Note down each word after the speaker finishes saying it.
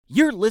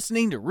You're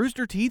listening to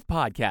Rooster Teeth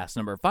Podcast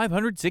number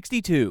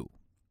 562.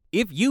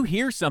 If you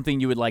hear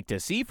something you would like to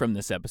see from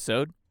this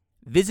episode,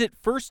 visit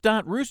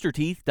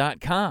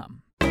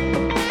first.roosterteeth.com.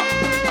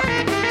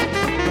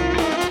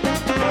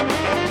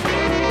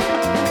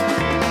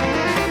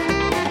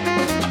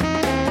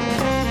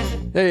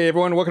 Hey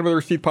everyone, welcome to the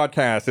Rooster Teeth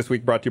Podcast. This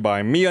week brought to you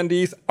by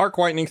MeUndies, Arc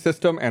Whitening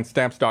System, and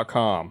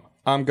Stamps.com.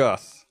 I'm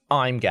Gus.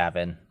 I'm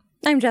Gavin.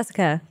 I'm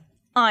Jessica.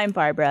 I'm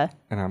Barbara.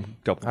 And I'm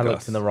double I Gus.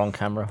 looked in the wrong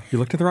camera. You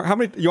looked in the wrong... How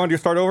many... You want to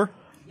start over?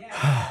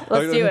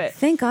 Let's do it.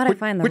 Thank God I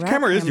find the Which right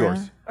camera is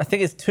yours? I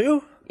think it's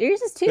 2.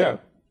 Yours is 2. Yeah.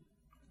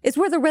 It's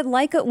where the red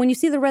light when you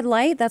see the red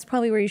light, that's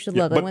probably where you should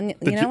look. Like when,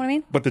 you know what I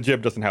mean? But the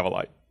jib doesn't have a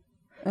light.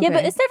 Yeah, but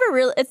Okay. it's never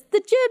real. It's the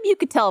jib. You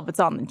could tell if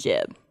it's on the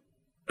jib.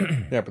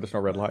 Yeah, but there's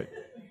no red light.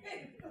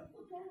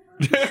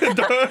 Oh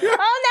no!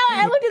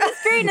 I looked at the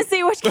screen to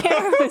see which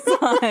camera was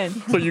on.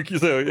 So you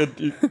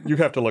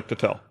have to look to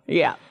tell.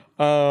 Yeah.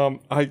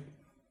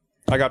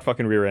 I got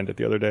fucking rear-ended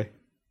the other day.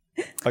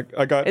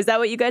 I got... Is that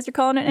what you guys are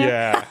calling it now?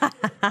 Yeah.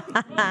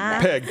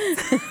 Peg.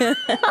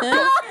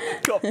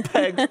 Got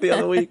pegged the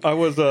other week. I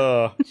was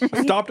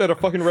stopped at a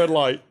fucking red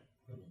light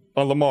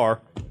on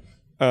Lamar.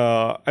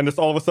 And just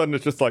all of a sudden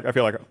it's just like I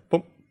feel like a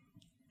boom.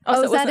 Oh,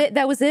 so is that it?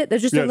 That was it?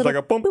 There's just Yeah, a it's little...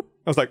 like a boom. I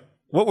was like,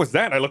 what was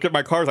that? I looked at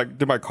my car. I was like,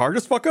 did my car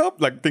just fuck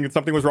up? Like thinking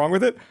something was wrong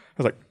with it. I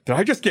was like, did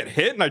I just get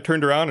hit? And I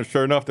turned around and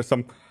sure enough, there's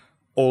some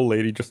old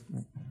lady just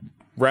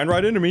ran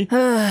right into me.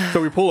 So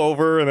we pull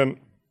over and then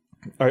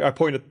I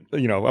pointed,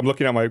 I'm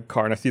looking at my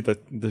car and I see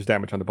that there's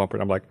damage on the bumper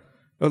and I'm like,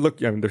 oh, look,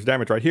 there's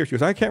damage right here. She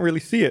goes, I can't really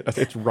see it. I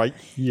said, it's right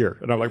here.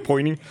 And I'm like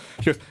pointing.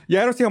 She goes,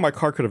 yeah, I don't see how my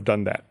car could have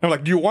done that. I'm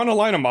like, do you want to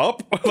line them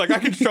up? Like, I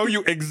can show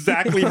you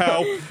exactly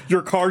how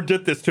your car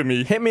did this to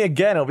me. Hit me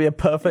again. It'll be a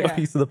perfect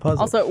piece of the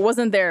puzzle. Also, it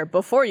wasn't there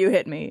before you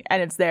hit me,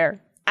 and it's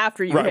there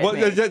after you Right. hit Well,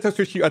 me. that's what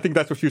I think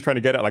that's what she was trying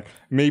to get at. Like,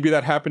 maybe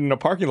that happened in a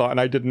parking lot and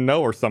I didn't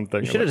know or something.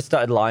 you should have just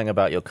started lying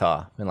about your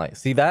car. And like,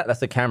 see that?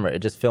 That's a camera. It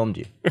just filmed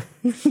you.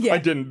 I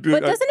didn't.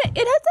 But doesn't it?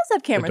 It does have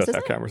It cameras, does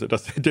doesn't have cameras.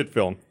 It did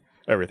film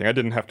everything. I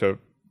didn't have to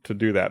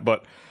do that,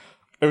 but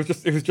it was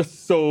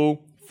just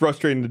so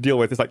frustrating to deal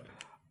with. It's like,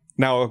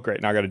 now,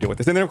 great, now I got to deal with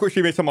this. And then of course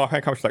she made some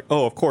offhand comments like,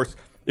 oh, of course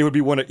it would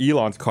be one of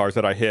Elon's cars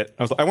that I hit.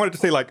 I wanted to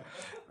say like,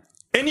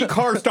 any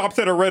car stops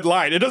at a red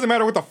light. It doesn't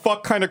matter what the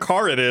fuck kind of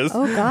car it is.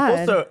 Oh, God.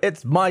 Also,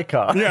 it's my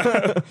car.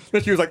 Yeah.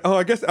 Then she was like, oh,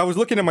 I guess I was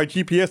looking at my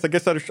GPS. I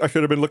guess I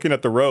should have been looking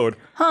at the road.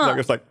 Huh. So I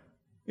was like,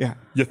 yeah,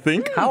 you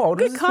think? How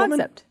old is Good this woman?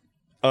 concept.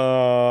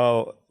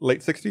 Late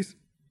 60s.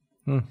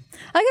 I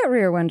got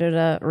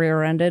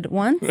rear-ended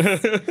once.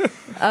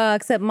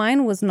 Except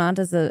mine was not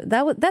as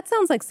that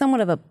sounds like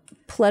somewhat of a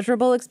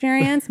pleasurable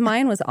experience.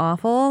 Mine was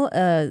awful.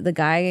 The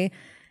guy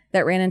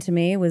that ran into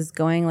me was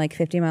going like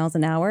 50 miles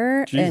an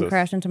hour Jesus. and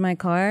crashed into my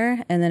car,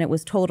 and then it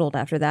was totaled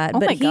after that. Oh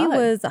but my he God.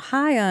 was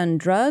high on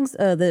drugs.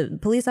 The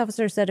police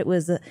officer said it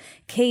was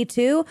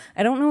K2.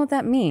 I don't know what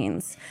that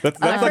means. That's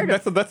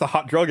a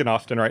hot drug in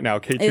Austin right now.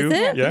 K2. Is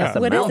it? Yeah.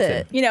 What is mountain.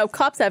 it? You know,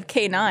 cops have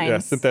K9s. Yeah,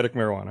 synthetic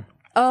marijuana.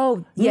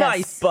 Oh, yes.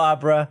 Nice,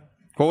 Barbara.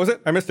 What was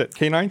it? I missed it.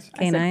 K9s?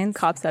 Canines.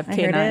 Cops have I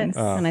heard K9s. it,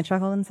 and I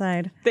chuckled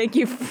inside. Thank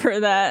you for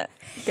that,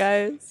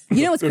 guys.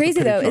 You know what's There's a crazy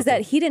pity though is chuckle.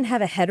 that he didn't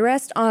have a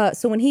headrest.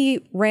 So when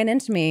he ran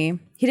into me,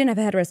 he didn't have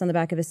a headrest on the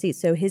back of his seat.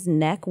 So his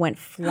neck went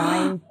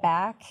flying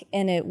back,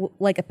 and it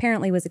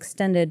apparently was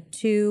extended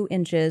 2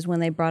 inches when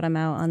they brought him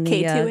out on the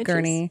K2 inches?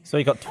 gurney. So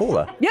you got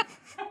taller. Yep.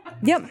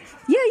 Yeah,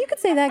 you could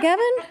say that,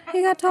 Gavin.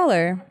 He got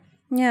taller.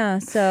 Yeah.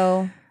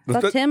 So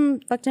fucked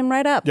him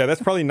right up. Yeah,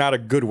 that's probably not a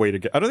good way to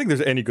get. I don't think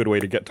there's any good way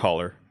to get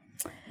taller.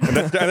 And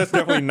that's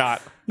definitely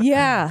not.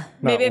 Yeah.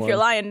 Maybe if one. you're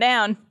lying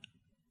down.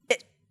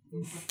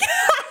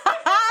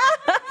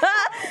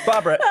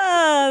 Barbara,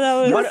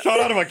 You're shot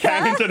out of a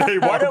cannon today,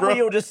 why don't Barbara.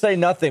 we all just say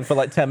nothing for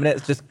like 10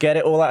 minutes? Just get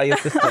it all out of your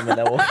system and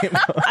then we'll keep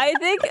going. I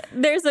think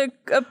there's a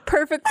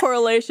perfect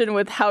correlation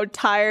with how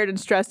tired and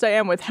stressed I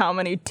am with how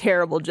many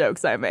terrible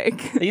jokes I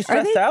make. Are you Are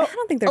stressed they? out? I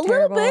don't think they're A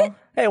little terrible. bit.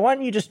 Hey, why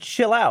don't you just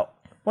chill out?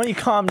 Why don't you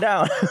calm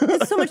down?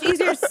 It's so much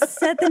easier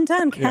said than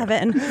done,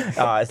 Kevin.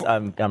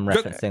 I'm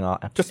referencing our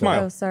episode. Just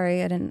smile. Oh,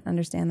 sorry, I didn't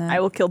understand that. I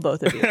will kill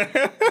both of you.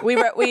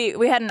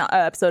 We had an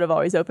episode of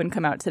Always Open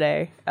come out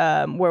today,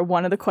 where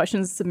one of the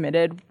questions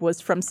submitted was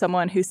from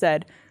someone who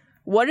said,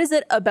 "What is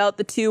it about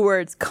the 2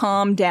 words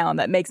calm down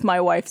that makes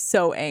my wife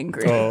so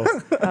angry?"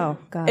 Oh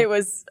God. It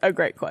was a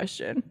great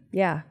question.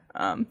 Yeah.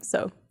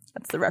 So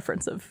that's the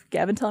reference of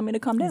Gavin telling me to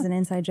calm It's down. an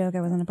inside joke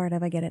I wasn't a part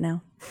of. I get it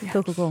now.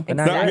 Cool. And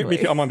now No,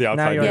 you're- I'm on the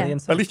outside. Now you're right? on the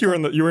inside. At least you were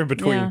in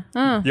between.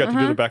 Yeah. You got to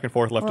do the back and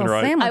forth, left and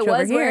right. Sandwich I over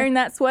was here. wearing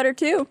that sweater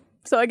too,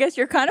 so I guess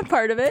you're kind of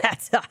part of it.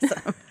 That's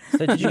awesome.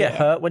 So did you get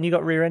hurt when you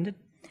got rear-ended?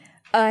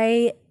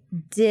 I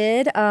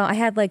did. I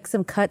had like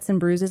some cuts and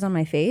bruises on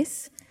my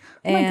face.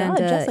 my And God,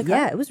 Jessica.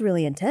 yeah, it was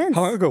really intense.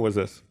 How long ago was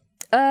this?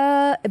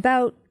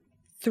 About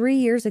 3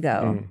 years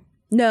ago.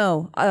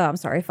 No, I'm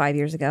sorry, 5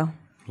 years ago.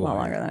 A lot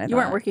longer than I thought. You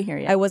weren't working here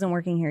yet. I wasn't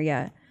working here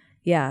yet.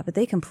 Yeah, but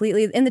they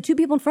completely, and the 2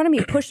 people in front of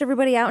me pushed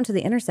everybody out into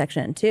the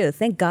intersection too.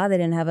 Thank God they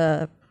didn't have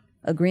a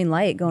green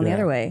light going the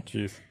other way.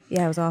 Jeez.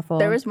 Yeah, it was awful.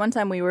 There was one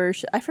time we were,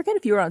 I forget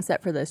if you were on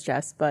set for this,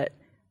 Jess, but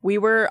We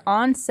were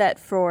on set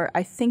for,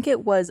 I think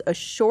it was A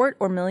Short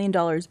or $1 Million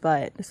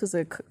But. This was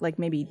like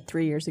maybe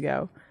 3 years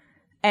ago.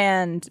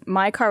 And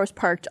my car was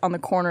parked on the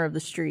corner of the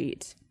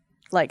street,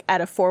 like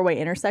at a 4-way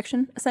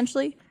intersection,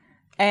 essentially.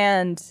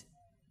 And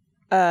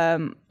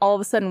all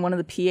of a sudden, one of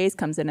the PAs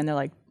comes in and they're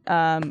like,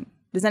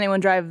 does anyone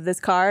drive this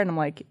car? And I'm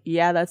like,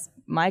 yeah, that's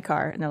my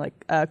car. And they're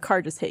like, a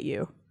car just hit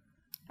you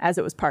as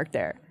it was parked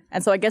there.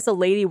 And so I guess a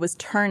lady was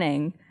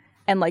turning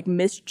and like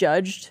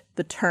misjudged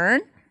the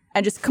turn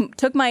and just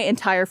took my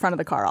entire front of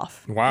the car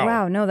off.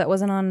 Wow, no, that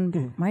wasn't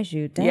on my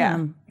shoot. Damn.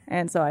 Yeah.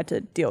 And so I had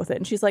to deal with it.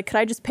 And she's like, could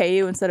I just pay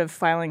you instead of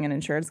filing an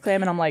insurance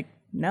claim? And I'm like,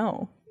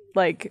 no.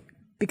 Like,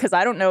 because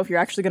I don't know if you're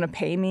actually going to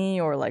pay me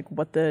or like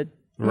what the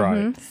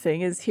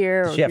thing is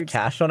here. Does she have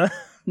cash on her?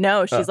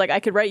 No, she's like, I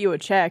could write you a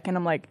check. And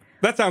I'm like,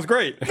 That sounds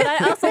great. but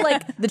I also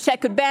like the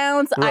check could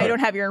bounce. I don't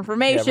have your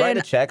information. Yeah, write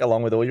a check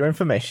along with all your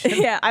information.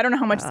 Yeah, I don't know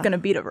how much it's going to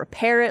be to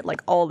repair it,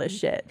 like all this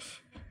shit.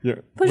 Yeah.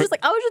 But it's just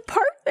like, I was just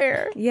parked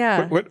there.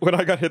 Yeah. When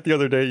I got hit the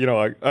other day, you know,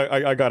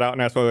 I got out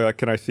and asked her, like,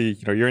 can I see,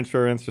 you know, your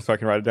insurance just so I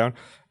can write it down?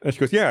 And she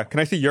goes, yeah, can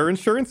I see your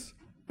insurance?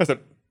 I said,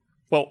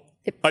 well,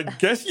 I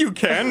guess you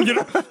can. You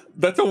know,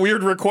 that's a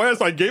weird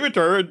request. I gave it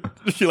to her and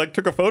she like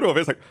took a photo of it.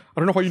 It's like, I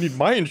don't know why you need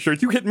my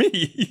insurance. You hit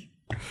me.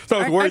 So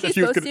I was worried Aren't that you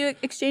she was supposed going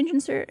to exchange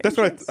insurance? That's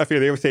what I feel.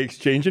 They always say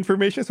exchange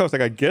information. So I was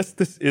like, I guess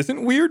this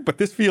isn't weird, but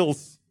this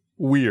feels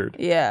weird.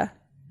 Yeah.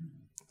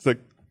 It's like,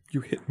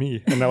 you hit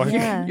me. And now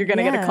Yeah. You're going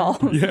to get a call.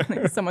 Yeah.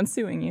 Like, someone's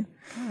suing you.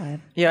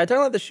 Yeah, I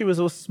don't like that she was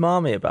all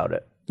smarmy about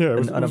it. Yeah,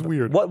 it was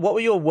weird. What were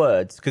your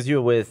words? Because you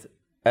were with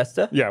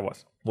Esther. Yeah, it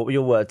was. What were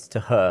your words to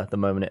her the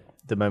moment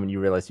you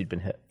realized you'd been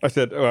hit? I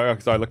said,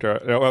 so I looked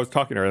at her, I was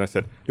talking to her and I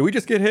said, did we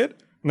just get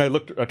hit? And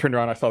I turned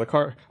around, I saw the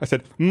car. I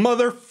said,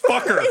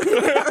 motherfucker.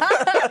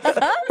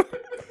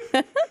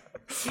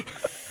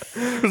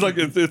 It's like,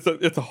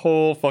 it's a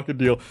whole fucking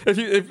deal. I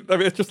mean,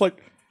 it's just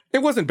like,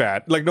 it wasn't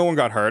bad. Like, no one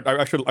got hurt.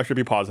 I should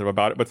be positive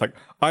about it. But it's like,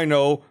 I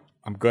know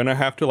I'm going to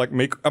have to like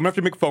make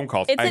phone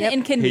calls. It's I an hate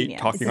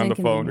inconvenience. talking It's an on the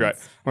phone. Right.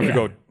 inconvenience. I'm going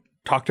to go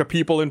talk to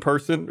people in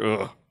person.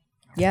 Ugh.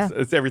 Yeah.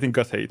 It's everything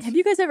Gus hates. Have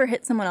you guys ever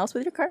hit someone else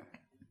with your car?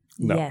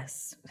 No.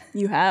 Yes.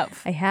 You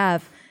have. I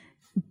have.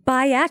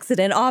 By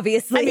accident,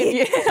 obviously. I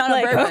mean,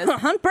 on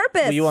purpose. On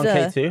purpose. Were you on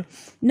K2?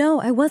 No,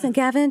 I wasn't,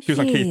 Gavin. She was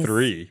on Jeez.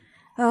 K3.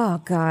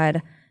 Oh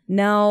God,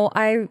 no!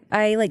 I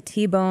like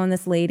T-boned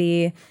this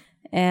lady,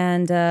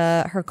 and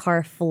her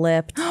car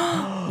flipped.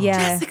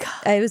 Yeah,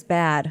 it was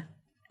bad.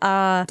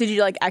 Did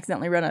you like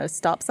accidentally run a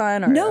stop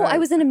sign? Or No, I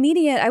was in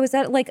immediate. I was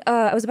at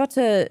I was about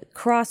to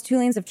cross 2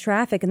 lanes of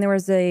traffic, and there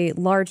was a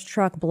large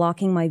truck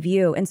blocking my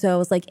view, and so I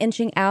was like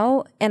inching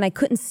out, and I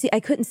couldn't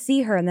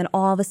see her, and then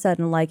all of a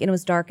sudden, like, and it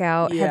was dark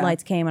out, Yeah.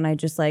 headlights came, and I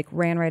just like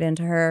ran right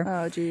into her.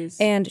 Oh, geez.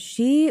 And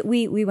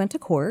we went to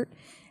court,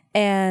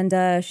 and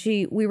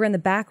we were in the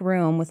back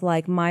room with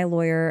like my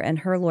lawyer and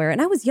her lawyer,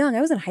 and I was young.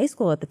 I was in high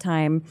school at the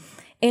time.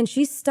 And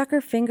she stuck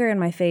her finger in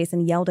my face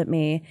and yelled at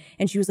me.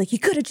 And she was like, you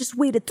could have just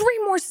waited 3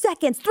 more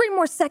seconds,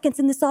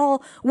 and this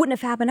all wouldn't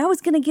have happened. I was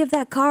going to give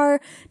that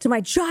car to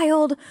my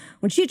child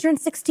when she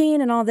turned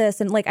 16 and all this.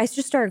 And like, I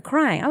just started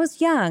crying. I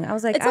was young. I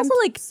was like, It's I'm also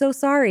like- so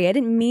sorry. I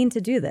didn't mean to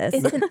do this.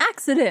 It's an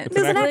accident. It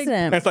was an And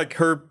accident. it's like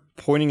her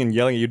pointing and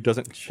yelling at you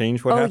doesn't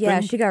change what Oh happened. yeah,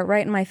 she got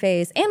right in my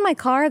face. And my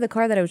car, the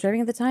car that I was driving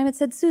at the time, it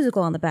said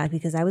Seussical on the back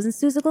because I was in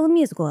Seussical the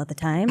musical at the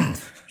time.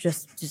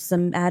 just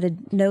some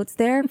added notes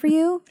there for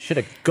you. Should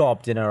have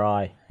gobbed in her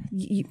eye.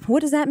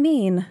 What does that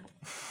mean?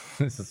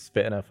 This is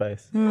spit in her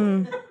face.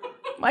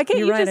 Why can't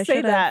You're you right, just I say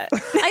should've. that?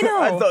 I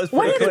know. I thought it was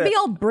Why do you pretty have to be clear.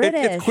 all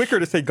British? It's quicker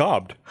to say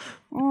gobbed.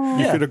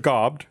 You should have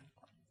gobbed.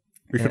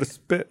 We should have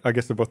spit. I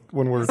guess they're both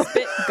one word.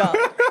 Spit gum.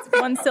 It's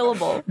one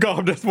syllable.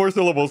 Gobbed has more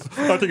syllables.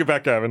 I'll take it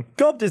back, Gavin.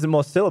 Gobbed isn't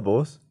more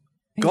syllables.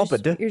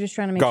 Gobbed. You're just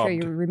trying to make sure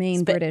you Gobbed.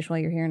 remain British while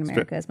you're here in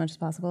America as much as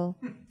possible.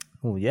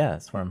 Oh yeah,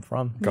 that's where I'm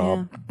from.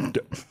 Gobbed.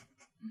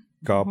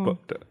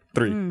 Gobbed.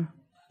 3.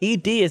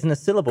 ED isn't a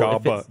syllable.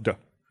 If it's Gobbed.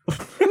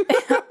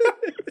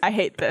 I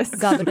hate this.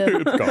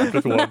 Gabba-doo. It's gobbed.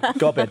 Just one.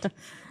 gobbed.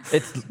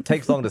 It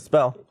takes long to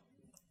spell.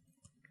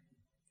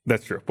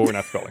 That's true, but we're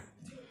not spelling.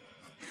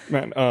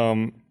 Man,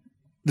 I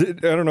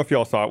don't know if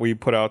y'all saw it. We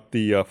put out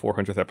the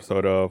 400th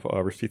episode of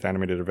Rooster Teeth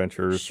Animated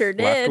Adventures Sure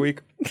last did.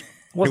 week.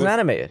 Wasn't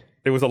animated.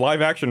 It was a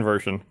live action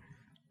version.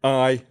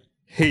 I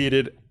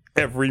hated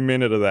every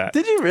minute of that.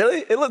 Did you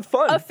really? It looked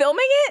fun.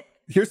 Filming it?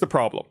 Here's the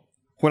problem.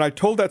 When I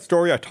told that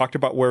story, I talked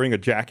about wearing a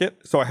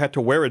jacket, so I had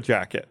to wear a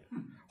jacket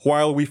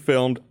while we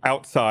filmed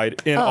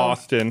outside in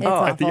Austin it's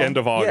at the awful. end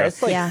of yeah, August.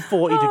 it's like Yeah.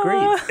 40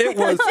 degrees.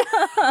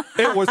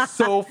 It was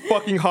so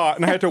fucking hot,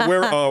 and I had to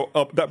wear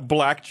that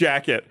black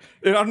jacket.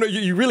 And I don't know,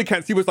 you really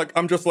can't see. It was like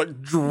I'm just like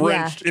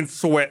drenched in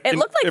sweat. It in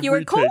looked like you were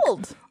every take.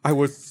 cold. I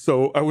was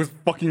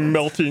fucking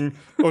melting.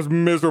 I was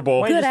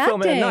miserable. Why don't you Good just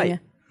film it at acting. night?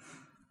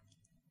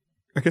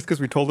 I guess because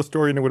we told the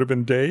story and it would have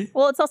been day.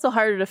 Well, it's also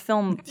harder to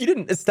film. You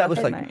didn't establish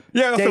At like night.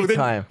 Yeah, so then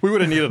daytime. we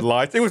would have needed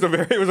lights. It was a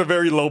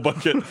very low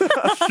budget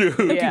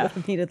shoot. Yeah.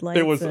 Needed lights.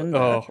 It was and,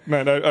 oh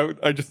man,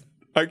 I just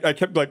I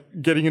kept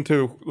like getting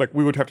into like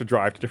we would have to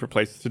drive to different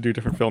places to do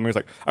different filmings.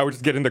 Like I would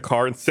just get in the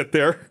car and sit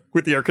there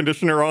with the air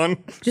conditioner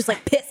on. Just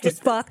like pissed as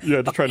fuck.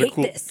 Yeah, just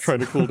trying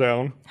to cool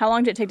down. How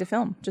long did it take to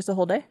film? Just a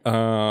whole day?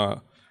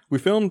 We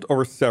filmed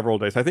over several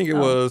days. I think it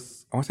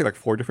was I want to say like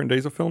 4 different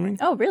days of filming.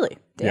 Oh, really?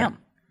 Damn.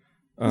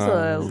 That's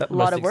Is that a the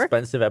lot most of work.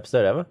 expensive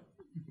episode ever?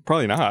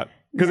 Probably not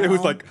because it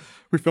was like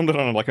we filmed it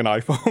on like an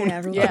iPhone.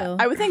 Yeah, real Yeah, chill.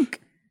 I would think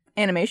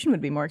animation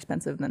would be more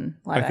expensive than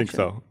live I action. think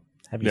so.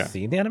 Have you Yeah.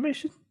 seen the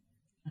animation?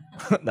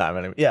 No,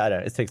 I mean, yeah, I know.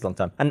 It takes a long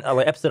time. And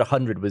like episode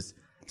 100 was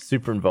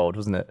super involved,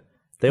 wasn't it?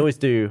 They always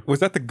do. Was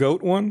that the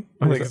goat one?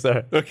 I think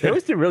so. Okay. They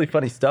always do really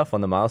funny stuff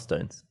on the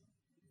milestones.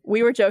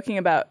 We were joking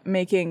about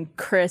making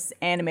Chris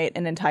animate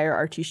an entire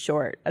Archie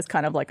short as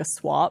kind of like a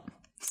swap.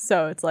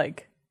 So it's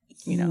like,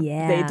 you know,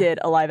 Yeah. they did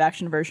a live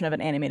action version of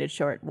an animated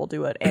short. We'll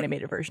do an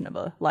animated version of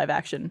a live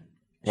action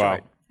Wow.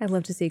 short. I'd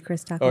love to see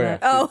Chris talk Oh,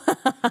 about.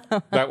 yeah.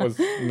 That was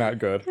not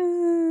good.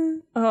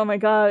 Oh my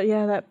God.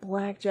 Yeah, that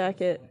black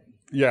jacket.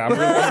 Yeah,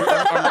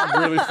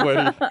 I'm really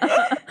sweaty.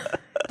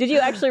 Did you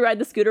actually ride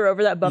the scooter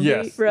over that bumpy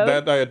Yes, road? I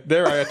had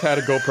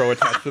a GoPro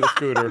attached to the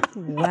scooter.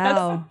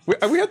 Wow.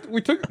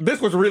 We took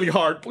this was really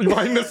hard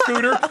behind the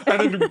scooter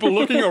and then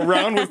looking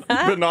around with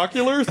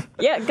binoculars.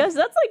 Yeah, Gus,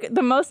 that's like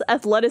the most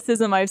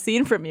athleticism I've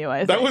seen from you.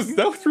 I think.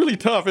 That was really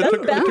tough. It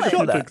took a valid. few Who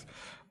shot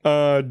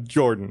takes.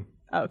 Jordan.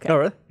 Okay. Oh,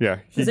 really? Yeah,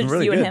 Is it just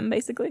really you and good. him,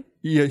 basically?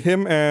 Yeah,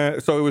 him.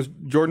 So it was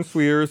Jordan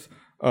Swears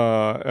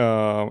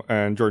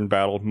and Jordan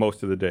battled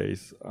most of the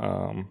days.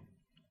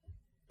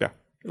 Yeah,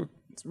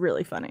 It's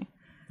really funny.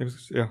 it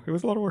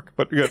was a lot of work,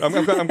 but good. I'm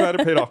glad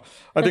it paid off.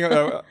 I think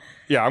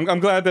I'm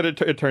glad that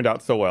it turned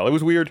out so well. It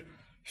was weird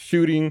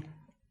shooting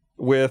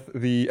with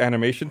the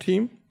animation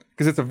team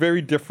because it's a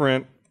very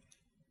different.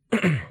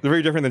 They're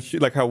very different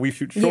than like how we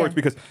shoot shorts Yeah.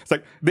 because it's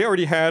like they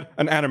already had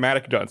an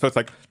animatic done. So it's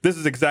like, this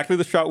is exactly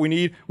the shot we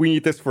need. We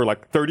need this for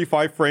like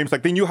 35 frames.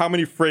 Like they knew how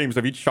many frames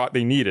of each shot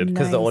they needed.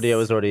 Because the Nice. audio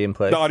was already in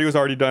place. The audio was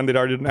already done. They'd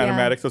already done Yeah.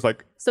 animatic. So it's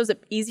like, So is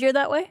it easier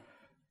that way?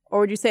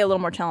 Or would you say a little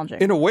more challenging?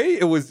 in a way,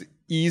 it was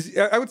easy.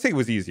 I would say it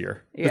was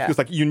easier. Yeah. Because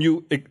like you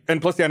knew,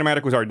 and plus the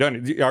animatic was already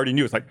done. You already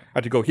knew. It's like, I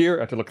had to go here,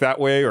 I had to look that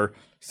way or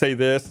say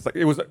this. It's like,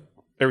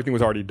 everything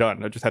was already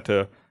done. I just had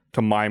to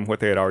mime what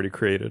they had already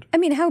created. I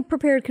mean, how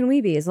prepared can we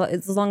be? As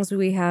long as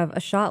we have a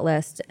shot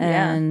list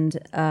and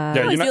Yeah,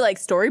 Always you're not, do like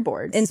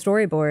storyboards. in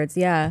storyboards,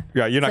 yeah.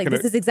 Yeah, you're It's not like, gonna-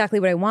 this is exactly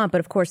what I want, but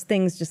of course,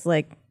 things just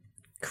like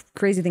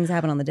crazy things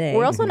happen on the day.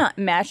 We're also not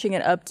matching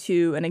it up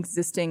to an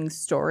existing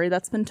story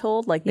that's been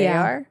told like they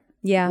Yeah. are.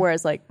 Yeah.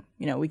 Whereas like,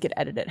 you know, we could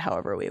edit it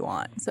however we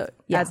want. So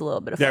it adds a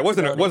little bit of yeah, it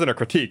flexibility. wasn't a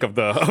critique of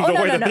the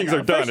no, way that no, things no,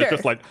 are for done. sure. It's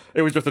just like,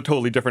 it was just a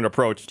totally different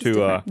approach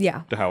to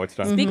Yeah. to how it's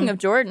done. Speaking of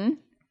Jordan,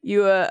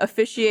 you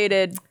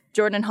officiated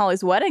Jordan and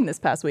Holly's wedding this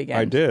past weekend.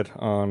 I did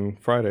on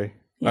Friday.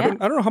 Yeah.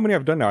 I don't know how many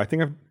I've done now. I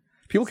think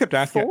people kept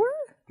asking. 4?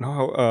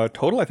 No,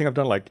 total. I think I've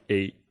done like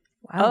 8.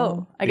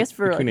 Oh, I guess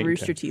for like Between 8 and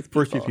Rooster 10. Teeth people.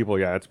 Rooster Teeth people,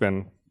 yeah, it's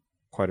been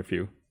quite a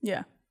few.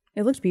 Yeah.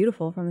 It looked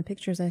beautiful from the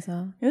pictures I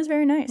saw. It was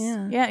very nice.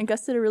 Yeah. Yeah, and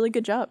Gus did a really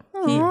good job.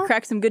 He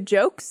cracked some good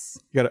jokes.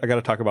 I got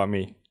to talk about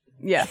me.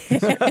 Yeah. No,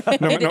 He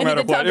no did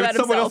matter talk what. If about it's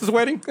someone himself. else's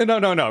wedding, no.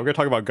 We're gonna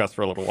talk about Gus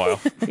for a little while.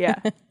 Yeah.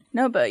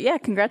 No, but yeah,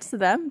 congrats to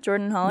them,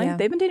 Jordan and Holly. Yeah.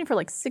 They've been dating for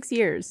like 6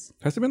 years.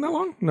 Has it been that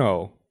long?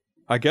 No,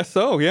 I guess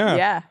so. Yeah.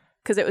 Yeah.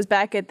 Because it was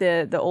back at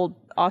the old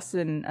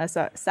Austin,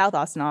 South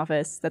Austin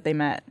office that they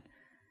met.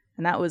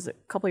 And that was a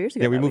couple years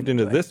ago. Yeah, we that moved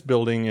into away. this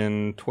building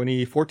in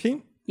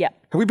 2014. Yeah.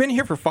 Have we been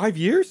here for 5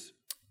 years?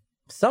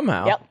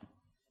 Somehow.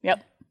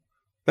 Yep.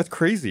 That's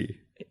crazy.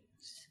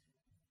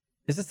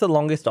 Is this the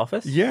longest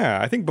office? Yeah,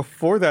 I think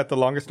before that, the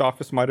longest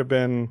office might have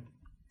been.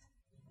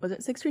 Was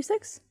it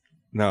 636?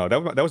 No,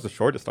 that was the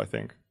shortest, I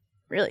think.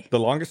 Really? The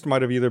longest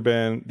might have either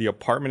been the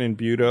apartment in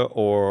Buda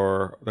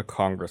or the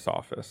Congress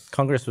office.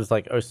 Congress was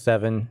like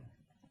 07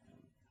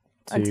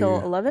 to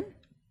Until 11?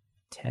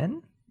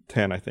 10?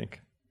 10, I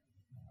think.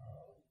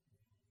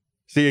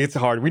 See, it's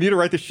hard. We need to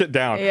write this shit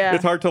down. Yeah.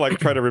 It's hard to like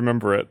try to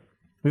remember it.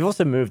 We've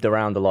also moved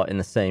around a lot in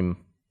the same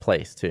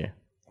place too.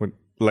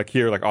 Like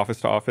here, like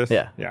office to office.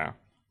 Yeah. Yeah,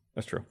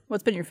 that's true.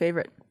 What's been your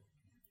favorite?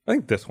 I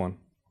think this one.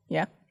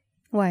 Yeah.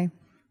 Why?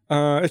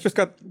 It's just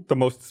got the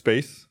most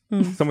space.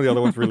 Some of the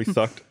other ones really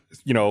sucked.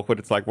 You know, what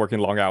it's like working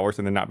long hours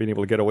and then not being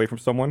able to get away from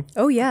someone.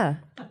 Oh yeah.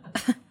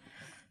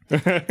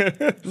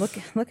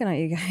 Looking at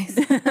you guys.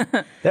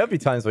 There would be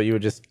times where you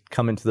would just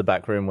come into the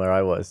back room where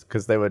I was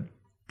because they would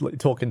like,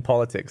 talking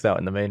politics out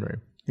in the main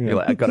room. You're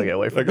like, I gotta get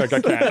away from Like this.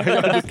 I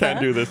can't. I just can't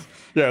do this.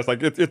 Yeah, it's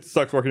like it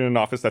sucks working in an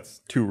office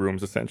that's 2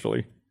 rooms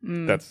essentially.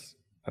 That's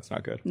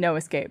not good. No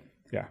escape.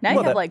 Yeah. Now you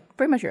Well, have that- like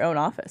pretty much your own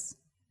office.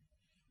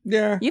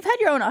 Yeah. You've had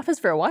your own office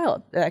for a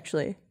while,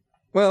 actually.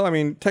 Well, I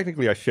mean,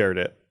 technically I shared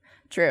it.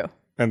 True.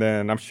 And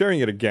then I'm sharing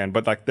it again,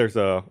 but like there's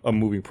a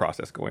moving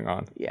process going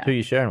on. Yeah. Who are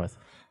you sharing with?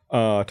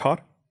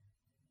 Todd.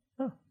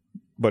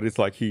 But it's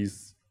like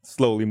he's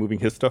slowly moving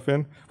his stuff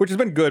in, which has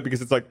been good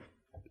because it's like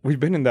we've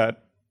been in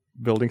that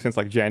building since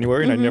like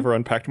January, and I never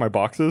unpacked my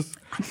boxes.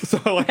 So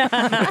like,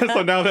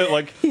 so now that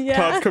like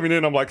Todd's coming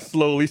in, I'm like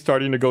slowly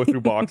starting to go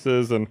through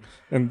boxes and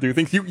do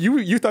things.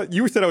 You thought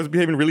you said I was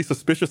behaving really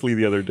suspiciously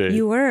the other day.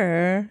 You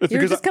were. It's You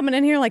were because just coming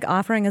in here like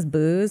offering us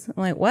booze. I'm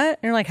like, what?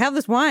 And you're like, have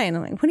this wine.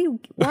 I'm like,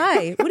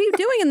 why? What are you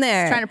doing in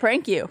there? Trying to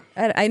prank you.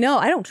 I know.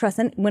 I don't trust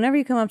whenever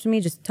you come up to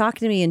me, just talk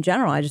to me in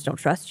general. I just don't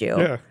trust you.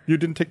 Yeah, you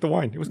didn't take the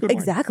wine. It was good.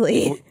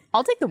 Exactly.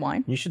 I'll take the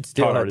wine. You should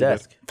steal Todd her already did.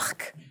 desk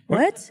Fuck.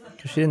 What?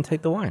 because she didn't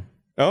take the wine.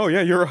 Oh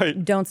yeah, you're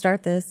right. Don't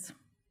start this.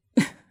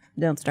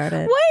 Don't start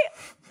it.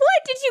 Why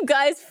did you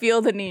guys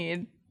feel the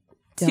need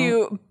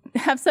to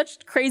have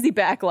such crazy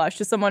backlash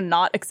to someone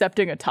not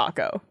accepting a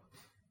taco?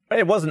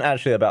 It wasn't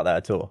actually about that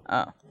at all.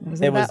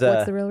 What's It was,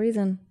 what's the real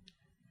reason?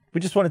 We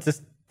just wanted to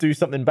do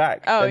something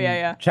back. Oh, And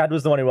yeah. Chad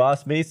was the one who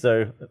asked me,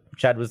 so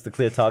Chad was the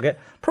clear target.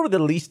 Probably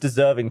the least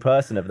deserving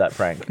person of that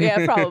prank.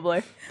 Yeah,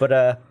 probably.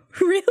 But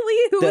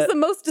Really? Who was The- the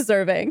most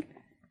deserving?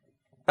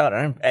 I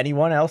don't know,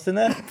 anyone else in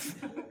there?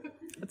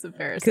 That's a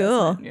fair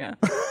Cool. assessment. Yeah.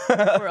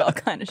 We're all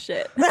kind of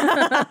shit.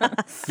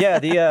 Yeah,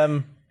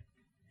 the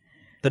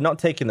not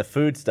taking the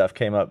food stuff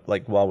came up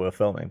like while we were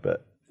filming,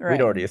 but Right.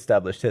 we'd already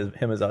established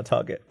him as our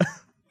target.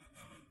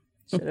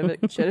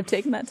 Should have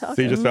taken that taco.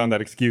 So you just found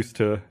that excuse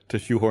to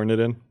shoehorn it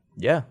in.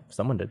 Yeah,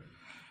 someone did.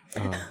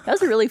 That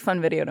was a really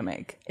fun video to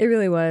make. It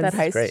really was. That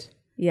heist. Great.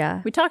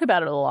 Yeah. We talk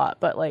about it a lot,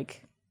 but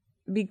like,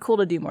 it'd be cool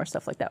to do more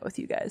stuff like that with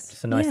you guys.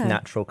 It's a nice Yeah.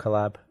 natural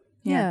collab.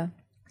 Yeah.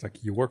 It's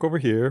like you work over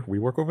here, we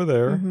work over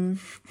there.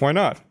 Why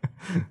not?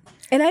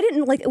 And I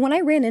didn't like when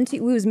I ran into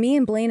you, it was me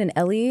and Blaine and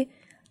Ellie.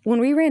 When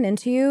we ran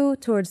into you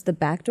towards the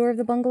back door of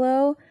the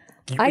bungalow,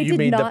 I You did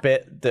mean not. the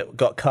bit that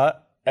got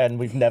cut and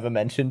we've never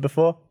mentioned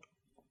before?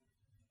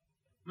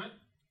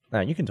 No,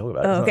 you can talk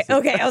about it. It's not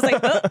Okay. I was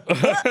like,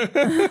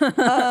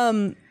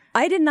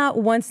 I did not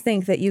once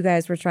think that you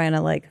guys were trying to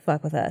like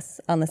fuck with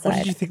us on the What side.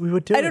 did you think we were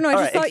doing? I don't know, I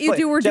just thought you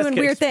two were doing Jessica,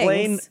 weird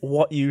explain things.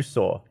 what you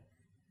saw.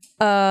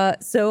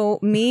 So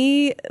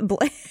me,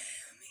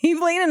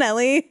 Blaine, and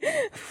Ellie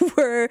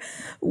were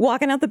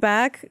walking out the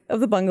back of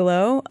the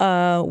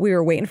bungalow. We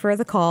were waiting for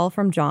the call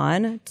from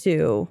John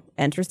to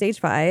enter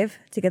stage 5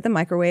 to get the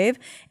microwave.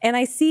 And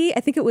I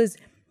think it was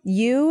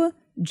you,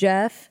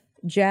 Jeff,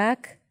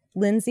 Jack,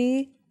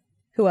 Lindsay,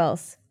 who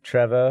else?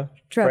 Trevor.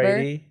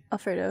 Brady.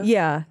 Alfredo.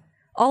 Yeah.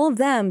 All of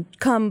them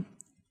come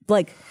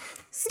like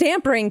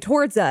stampering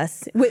towards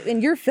us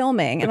and you're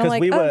filming. And Because I'm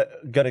like, we oh. were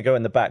going to go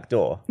in the back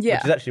door, Yeah.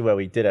 which is actually where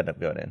we did end up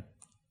going in.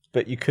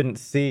 But you couldn't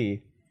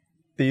see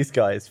these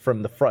guys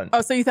from the front.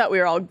 Oh, so you thought we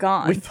were all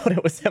gone? We thought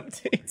it was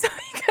empty.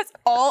 Because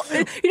all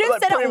you didn't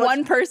Like, send pretty out much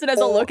one person as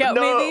a lookout,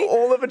 no, maybe.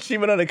 all of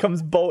Achievement Hunter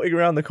comes bolting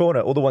around the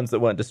corner. All the ones that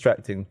weren't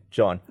distracting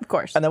John. Of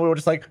course. And then we were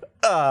just like,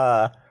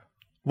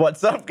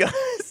 what's up, guys?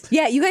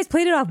 Yeah, you guys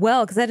played it off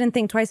well because I didn't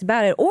think twice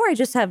about it. Or I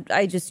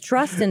just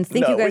trust and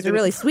think No, you we guys are didn't-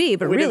 really sweet,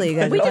 but we really you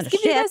didn't guys play are it a bunch Just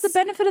of give you guys the shits.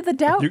 benefit of the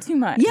doubt too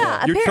much.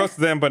 Yeah, You appar- trust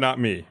them, but not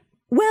me.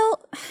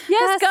 Well,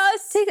 Yes,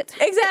 Gus.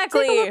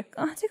 Exactly.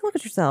 Take a look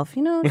at yourself.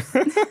 You know,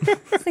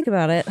 just think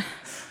about it.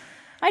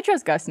 I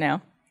trust Gus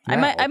now. I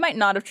might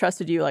not have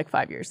trusted you like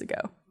 5 years ago,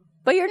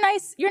 but you're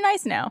nice. You're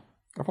nice now.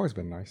 I've always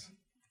been nice.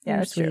 Yeah, You're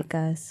that's true. sweet,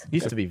 guys.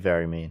 Used to be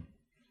very mean.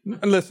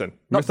 And listen,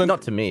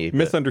 Not to me. But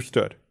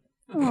misunderstood.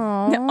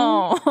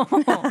 Oh,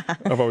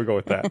 How about we go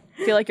with that?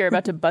 I feel like you're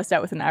about to bust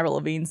out with an Avril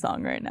Lavigne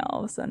song right now.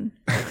 All of a sudden,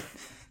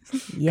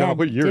 Yeah,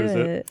 what year do is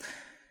it?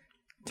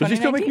 Does she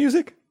still make 2019?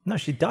 music? no,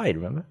 she died,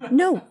 remember?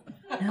 No,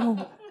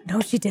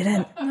 she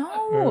didn't.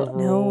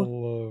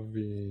 No.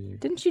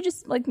 didn't she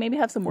just like maybe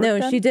have some work No,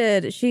 done? she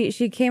did.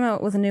 She came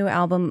out with a new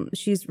album.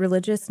 She's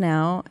religious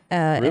now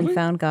and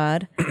found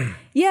God.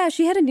 Yeah,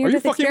 she had a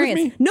near-death fucking with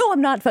experience. me? No,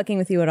 I'm not fucking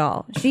with you at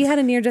all. She had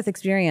a near-death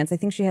experience. I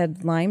think she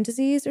had Lyme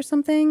disease or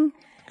something,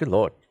 Good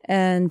Lord.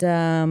 and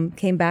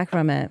came back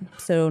from it.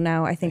 So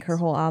now I think her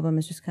whole album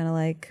is just kind of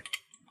like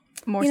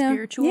more you know,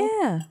 spiritual.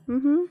 Yeah,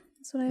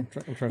 that's what I'm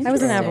trying to I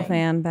was an figure out. Avril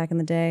fan back in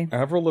the day.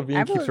 Avril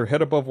Lavigne keeps her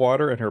head above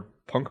water and her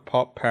punk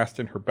pop past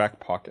in her back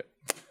pocket.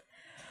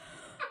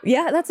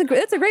 Yeah, that's a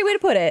great way to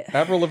put it.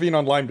 Avril Lavigne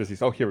on Lyme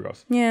disease. Oh, here it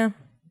goes. Yeah.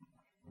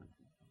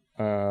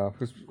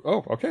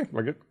 Okay.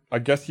 I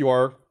guess you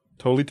are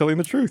totally telling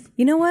the truth.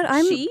 You know what?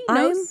 I'm She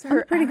knows I'm her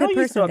a pretty How good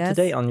are you so person, up to guys.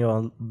 date on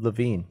your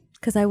Levine?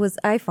 Because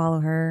I follow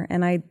her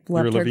and I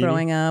loved her Lavigne?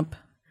 growing up.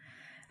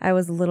 I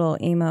was a little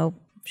emo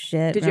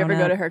shit. Did you ever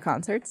growing go to up. her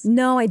concerts?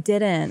 No, I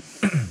didn't.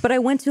 But I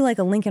went to like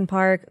a Linkin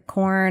Park,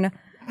 Korn,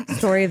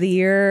 Story of the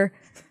Year,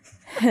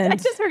 I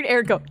just heard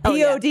Eric go. Oh,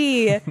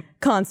 yeah. POD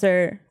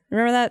concert.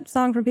 Remember that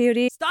song from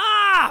POD?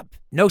 Stop!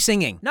 No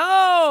singing.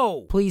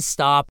 No! Please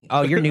stop.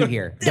 Oh, you're new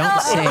here.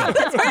 Don't sing. Oh,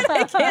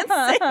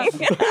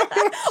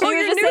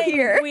 you're just new saying,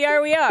 here. We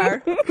are.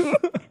 You're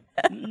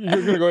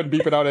gonna go ahead and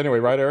beep it out anyway,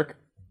 right, Eric?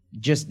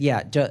 Just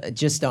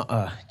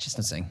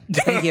don't sing.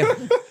 Thank you.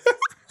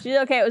 She's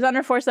okay. It was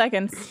under 4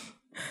 seconds.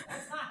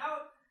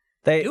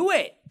 They Do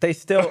it. They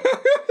still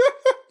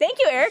Thank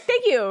you, Eric.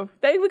 Thank you.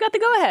 We got the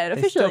go ahead they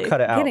officially. still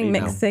cut it out. Getting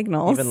even- mixed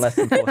signals. Even less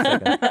than 4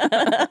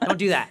 seconds. Don't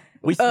do that.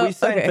 We signed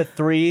okay. for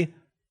 3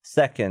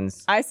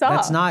 seconds. I saw.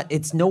 That's not.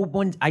 It's no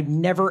one. I've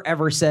never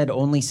ever said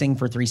only sing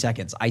for 3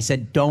 seconds. I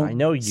said don't. I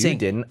know you sing.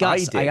 didn't.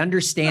 Gus, I did. I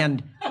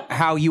understand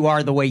how you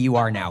are the way you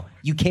are now.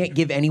 You can't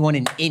give anyone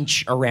an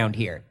inch around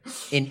here.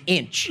 An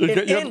inch. You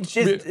have inch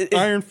is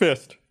Iron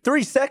Fist.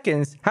 3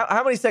 seconds.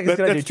 How many seconds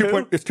can I do? That's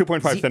 2? it's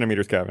 2.5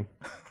 centimeters, Gavin.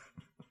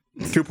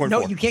 2.4.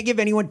 No, you can't give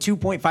anyone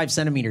 2.5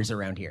 centimeters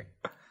around here.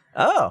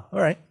 Oh, all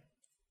right.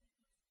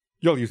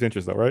 You'll use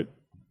inches though, right?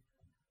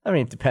 I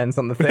mean, it depends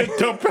on the thing.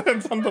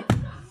 Depends on the.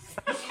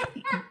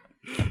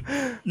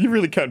 You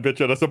really can't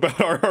bitch at us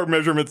about our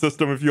measurement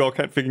system if you all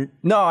can't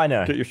No, I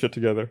know. get your shit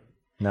together.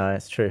 No,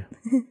 it's true.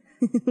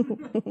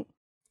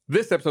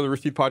 This episode of the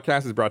Rooster Teeth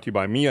Podcast is brought to you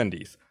by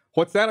MeUndies.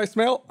 What's that I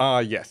smell?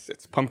 Yes,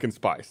 it's pumpkin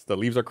spice. The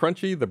leaves are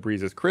crunchy, the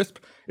breeze is crisp.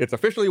 It's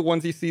officially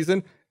onesie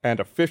season and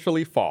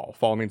officially fall.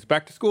 Fall means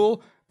back to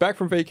school, back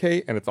from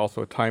vacay, and it's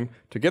also a time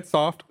to get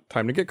soft,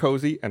 time to get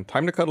cozy, and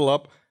time to cuddle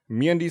up.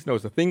 MeUndies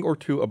knows a thing or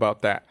two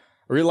about that.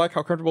 I really like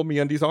how comfortable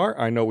MeUndies are.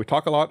 I know we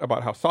talk a lot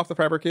about how soft the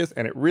fabric is,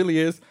 and it really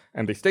is,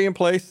 and they stay in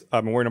place.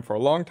 I've been wearing them for a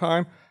long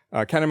time.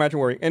 I can't imagine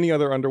wearing any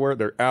other underwear.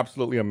 They're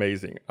absolutely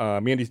amazing.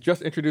 MeUndies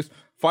just introduced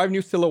 5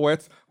 new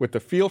silhouettes with the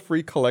Feel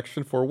Free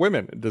collection for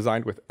women,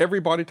 designed with every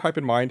body type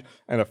in mind,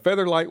 and a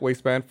feather-light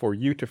waistband for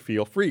you to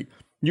feel free.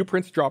 New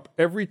prints drop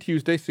every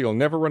Tuesday, so you'll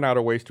never run out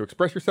of ways to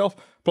express yourself.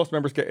 Plus,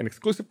 members get an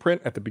exclusive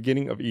print at the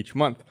beginning of each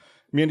month.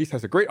 MeUndies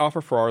has a great offer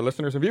for our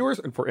listeners and viewers,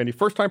 and for any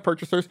first-time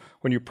purchasers,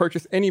 when you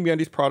purchase any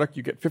MeUndies product,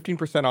 you get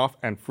 15% off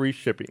and free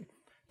shipping.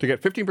 To get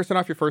 15%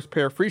 off your first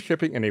pair, free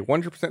shipping, and a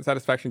 100%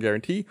 satisfaction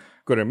guarantee,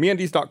 go to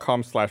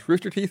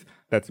MeUndies.com/roosterteeth.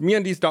 That's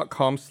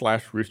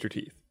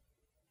MeUndies.com/roosterteeth.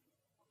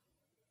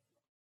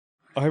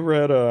 I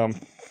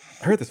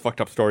heard this fucked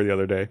up story the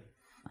other day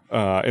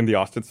in the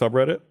Austin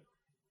subreddit.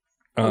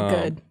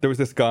 Good. There was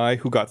this guy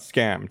who got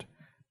scammed,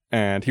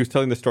 and he was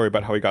telling the story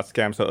about how he got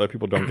scammed so that other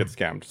people don't get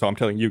scammed. So I'm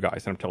telling you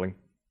guys, and I'm telling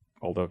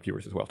all the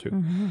viewers as well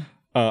too.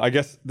 I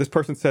guess this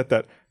person said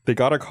that they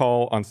got a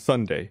call on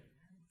Sunday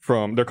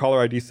from their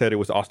caller ID said it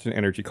was Austin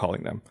Energy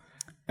calling them,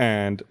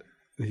 and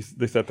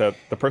they said that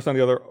the person on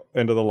the other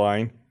end of the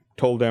line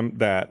told them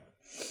that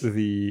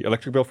the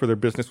electric bill for their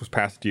business was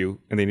past due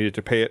and they needed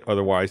to pay it,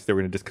 otherwise they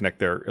were going to disconnect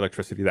their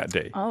electricity that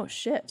day. Oh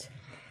shit.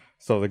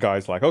 So the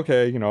guy's like,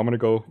 okay, I'm going to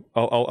go,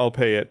 I'll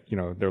pay it.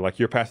 They're like,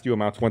 your past due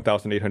amount's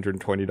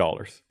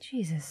 $1,820.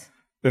 Jesus.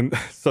 And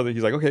so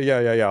he's like, okay,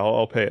 yeah,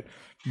 I'll pay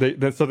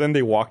it. So then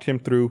they walked him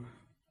through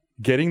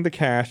getting the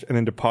cash and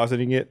then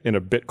depositing it in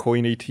a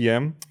Bitcoin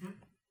ATM.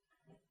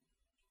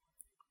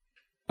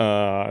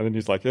 And then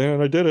he's like, yeah,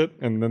 and I did it.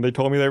 And then they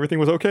told me that everything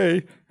was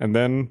okay. And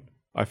then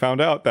I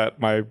found out that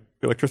my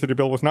electricity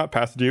bill was not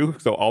past due.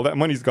 So all that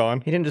money's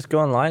gone. He didn't just go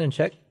online and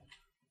check?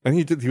 And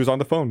he was on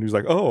the phone. He was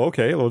like, oh,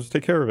 okay, we'll just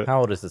take care of it.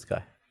 How old is this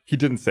guy? He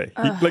didn't say.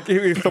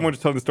 If someone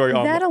just telling the story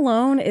on That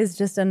alone is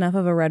just enough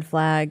of a red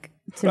flag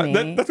to me.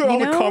 That's what all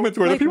the comments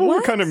were. The people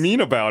were kind of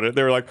mean about it.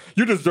 They were like,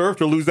 you deserve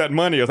to lose that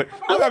money. I was like,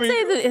 I would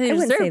say that they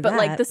wouldn't say deserve, but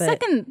like the that,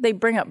 but- second they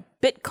bring up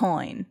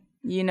Bitcoin,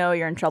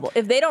 you're in trouble.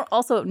 If they don't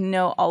also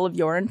know all of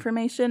your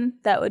information,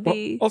 that would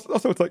be.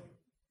 Also, it's like,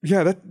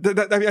 yeah, I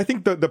mean, I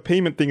think the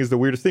payment thing is the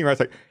weirdest thing, right? It's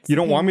like, you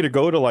don't want me to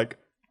go to like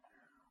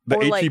the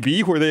Or, like-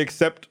 HEB where they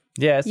accept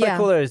Yeah, it's like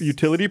all those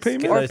utility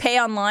payments. or pay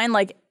online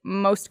like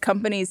most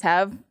companies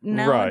have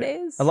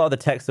nowadays. A lot of the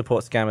tech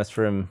support scammers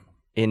from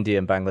India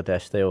and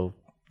Bangladesh,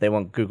 they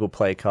want Google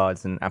Play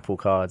cards and Apple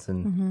cards,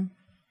 and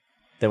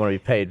they want to be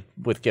paid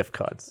with gift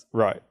cards.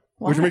 Right.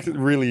 Which makes it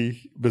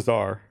really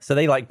bizarre. So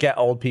they get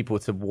old people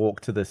to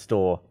walk to the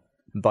store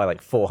and buy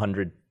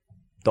 $400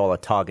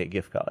 Target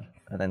gift card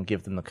and then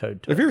give them the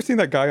code to Have you ever seen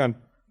that guy on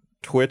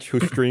Twitch who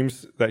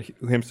streams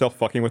himself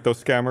fucking with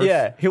those scammers?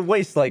 Yeah, he'll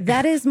waste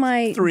That is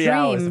my 3 dream,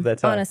 hours of their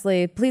time.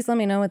 honestly. Please let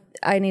me know what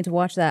I need to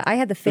watch that. I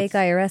had the fake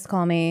IRS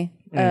call me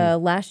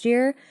last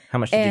year. How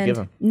much did you give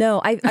them?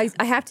 No, I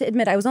have to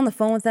admit, I was on the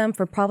phone with them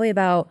for probably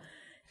about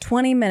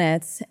 20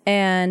 minutes.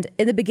 And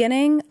in the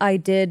beginning, I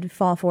did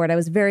fall for it. I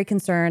was very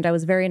concerned. I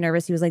was very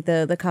nervous. He was like,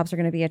 the cops are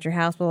going to be at your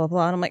house, blah, blah,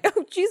 blah. And I'm like,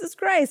 oh, Jesus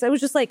Christ. I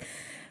was just like,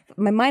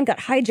 my mind got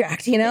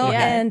hijacked, Yeah.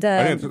 And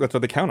I think that's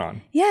what they count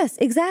on. yes,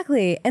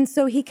 exactly. And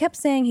so he kept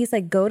saying, he's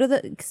like,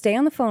 stay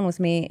on the phone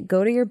with me,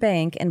 go to your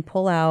bank and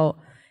pull out,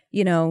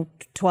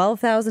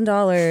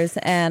 $12,000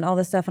 and all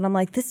this stuff. And I'm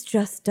like, this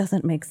just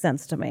doesn't make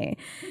sense to me,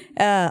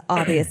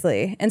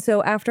 obviously. And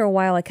so after a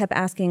while, I kept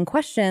asking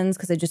questions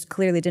because I just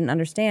clearly didn't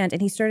understand.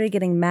 And he started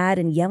getting mad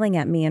and yelling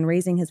at me and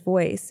raising his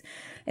voice.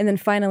 And then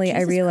finally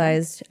I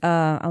realized,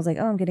 I was like,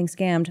 oh, I'm getting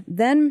scammed.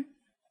 Then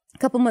a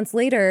couple months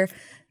later,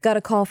 got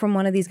a call from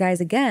one of these guys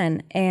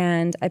again,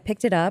 and I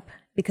picked it up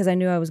because I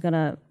knew I was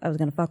gonna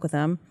fuck with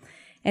him.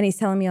 And he's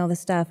telling me all this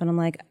stuff, and I'm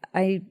like,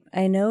 I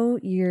know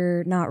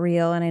you're not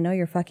real, and I know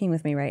you're fucking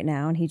with me right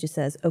now. And he just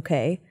says,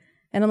 okay.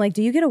 And I'm like,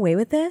 do you get away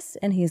with this?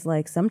 And he's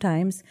like,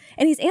 sometimes.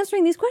 And he's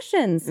answering these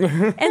questions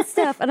and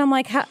stuff. And I'm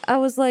like, I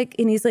was like,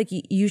 and he's like,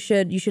 you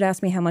should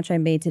ask me how much I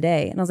made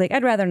today. And I was like,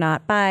 I'd rather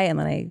not. Bye. And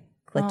then I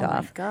clicked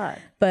off. My God.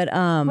 But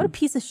What a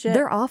piece of shit.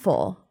 they're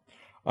awful.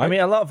 I mean,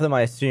 a lot of them,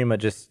 I assume, are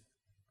just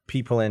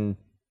people in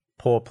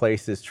poor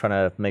places trying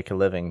to make a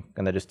living,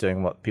 and they're just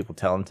doing what people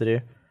tell them to do.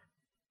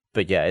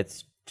 But yeah,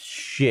 it's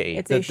shitty.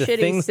 It's a the shitty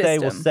things they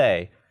will system.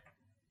 say,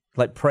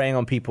 like preying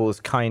on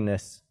people's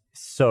kindness,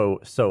 so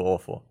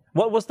awful.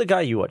 What was the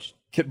guy you watched?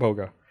 Kit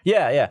Boga.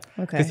 Yeah.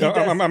 Okay. 'Cause he I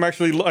does-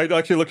 actually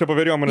looked up a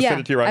video. I'm going to Yeah, send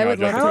it to you right I now. would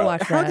love Jessica. to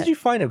watch How that. did you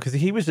find him? Because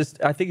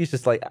I think he's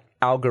just like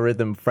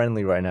algorithm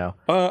friendly right now.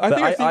 I But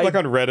think I've seen like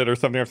on Reddit or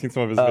something. I've seen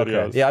some of his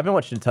videos. Yeah, I've been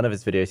watching a ton of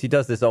his videos. He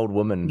does this old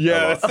woman. a Yeah,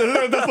 lot.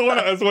 that's the one.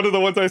 That's one of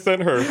the ones I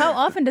sent her. How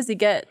often does he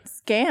get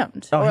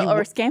scammed,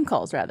 or scam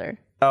calls rather?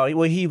 Oh,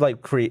 well, he like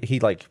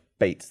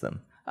baits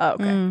them. Oh,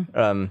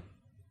 okay.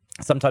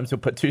 Sometimes he'll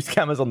put two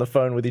scammers on the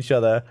phone with each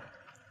other.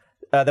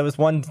 There was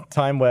one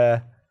time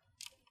where,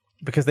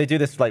 because they do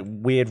this like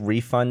weird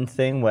refund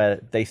thing where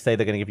they say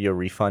they're going to give you a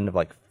refund of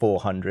like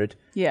 400.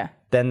 Yeah.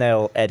 Then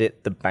they'll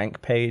edit the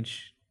bank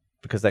page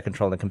because they're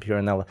controlling the computer,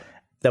 and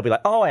they'll be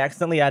like, "Oh, I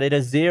accidentally added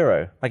a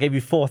zero. I gave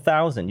you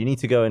 4,000. You need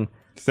to go and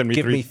Send me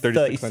give me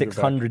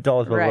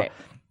 $3,600." Right.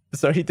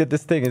 So he did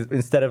this thing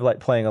instead of like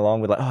playing along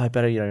with like, "Oh, I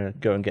better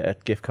go and get a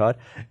gift card."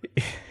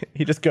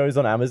 He just goes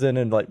on Amazon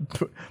and like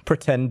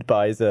pretend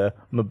buys a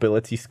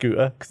mobility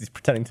scooter because he's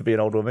pretending to be an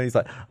old woman. He's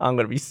like, "I'm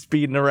gonna be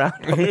speeding around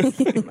on this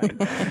thing."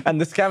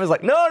 And the scammer's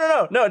like,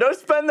 "No, don't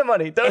spend the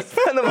money. Don't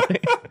spend the money."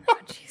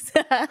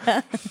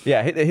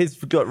 Yeah, he's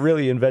got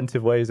really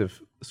inventive ways of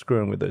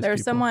screwing with those There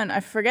was people. someone, I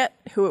forget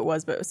who it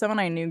was, but it was someone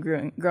I knew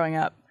growing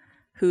up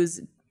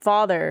whose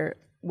father,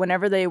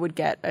 whenever they would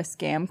get a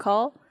scam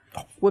call,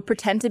 would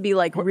pretend to be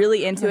like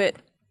really into it.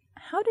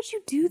 How did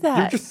you do You're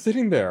that? just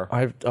sitting there.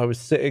 I was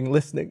sitting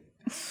listening.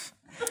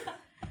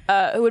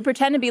 Who would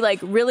pretend to be like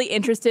really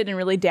interested and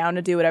really down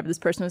to do whatever this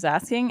person was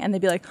asking, and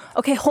they'd be like,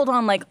 "Okay, hold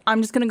on, like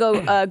I'm just gonna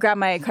go grab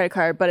my credit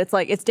card, but it's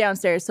like it's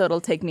downstairs, so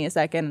it'll take me a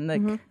second."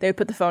 And like they would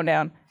put the phone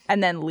down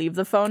and then leave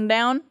the phone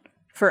down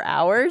for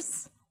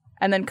hours,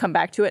 and then come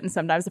back to it, and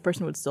sometimes the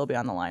person would still be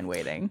on the line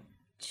waiting,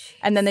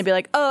 and then they'd be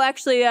like, "Oh,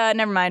 actually,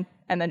 never mind,"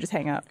 and then just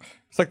hang up.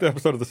 It's like the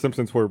episode of The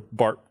Simpsons where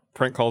Bart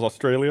prank calls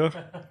Australia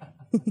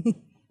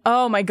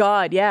Oh my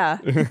God, yeah,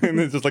 and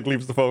then just like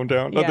leaves the phone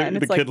down. Yeah, and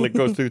the it's kid like- like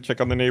goes to check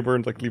on the neighbor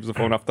and like leaves the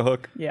phone off the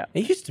hook. yeah.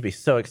 It used to be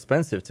so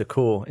expensive to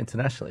call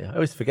internationally. I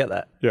always forget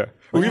that. Yeah.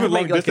 Or you even have,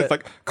 long like, distance,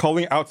 like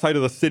calling outside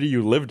of the city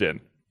you lived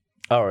in.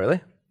 Oh, really?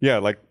 Yeah,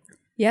 like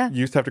Yeah. you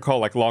used to have to call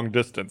like long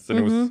distance and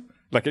it was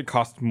like it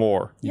cost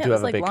more. Yeah, do it was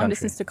have a like big long country.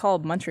 distance to call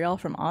Montreal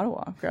from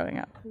Ottawa growing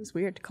up. It was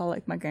weird to call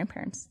like my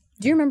grandparents.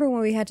 Do you remember when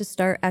we had to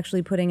start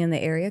actually putting in the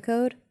area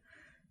code?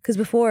 Because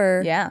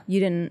before, Yeah. you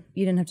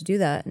didn't have to do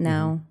that.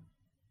 Now,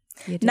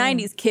 you do.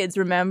 90s kids,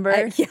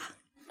 remember? Yeah.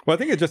 Well, I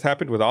think it just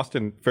happened with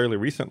Austin fairly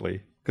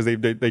recently because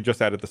they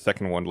just added the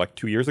second one like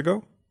 2 years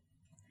ago.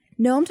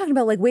 No, I'm talking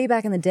about like way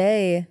back in the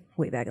day,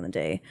 where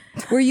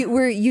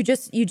you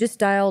just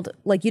dialed,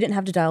 like you didn't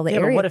have to dial the Yeah,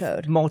 but area what if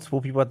code.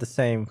 multiple people had the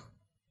same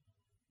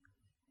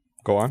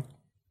Go on.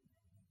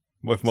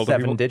 With multiple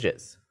 7 people?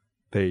 digits?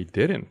 They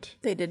didn't.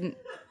 They didn't,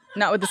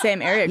 not with the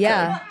same area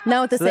Yeah. code.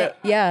 Now with the So same, that-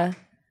 yeah.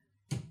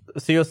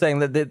 So you're saying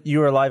that you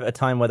were alive at a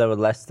time where there were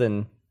less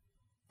than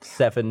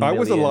 7 I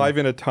was million- alive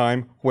in a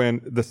time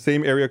when the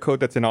same area code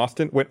that's in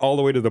Austin went all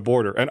the way to the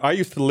border. And I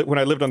used to when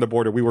I lived on the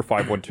border, we were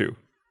 512.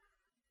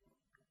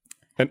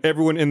 And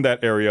everyone in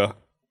that area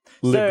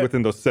lived So,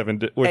 within those seven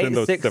digits.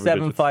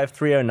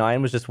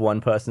 8675309 was just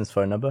one person's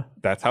phone number.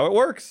 That's how it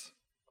works.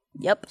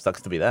 Yep.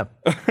 Sucks to be them.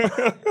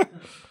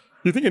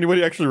 You think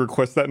anybody actually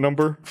requests that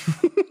number?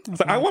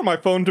 So I want my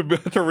phone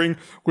to ring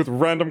with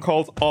random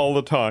calls all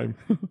the time.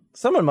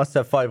 Someone must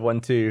have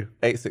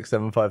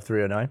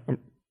 512-867-5309.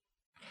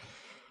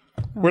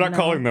 We're not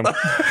calling them.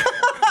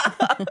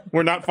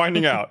 We're not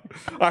finding out.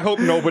 I hope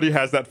nobody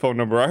has that phone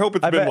number. I hope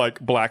it's been bet- like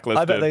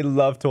blacklisted. I bet they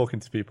love talking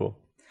to people.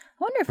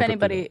 I wonder if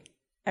anybody,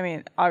 I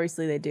mean,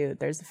 obviously they do.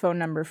 There's a phone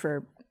number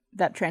for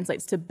that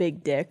translates to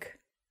big dick.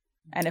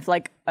 And if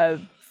like a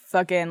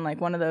fucking,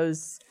 like one of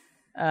those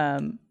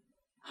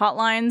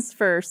hotlines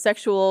for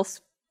sexual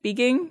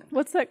speaking,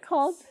 what's that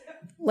called?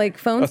 Like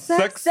phone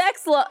sex?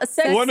 Sex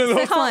One of those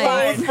sex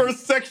line. phones for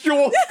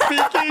sexual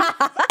speaking.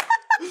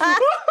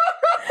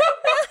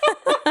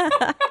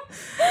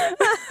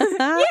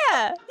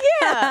 Yeah.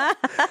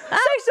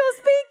 Sexual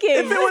speaking.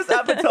 If it was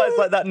advertised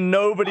like that,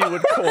 nobody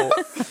would call.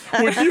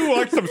 Would you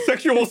like some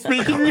sexual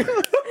speaking?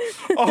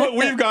 Oh,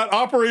 we've got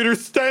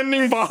operators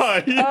standing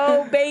by.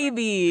 Oh,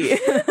 baby.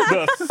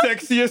 The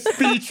sexiest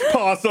speech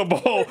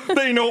possible.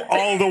 They know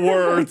all the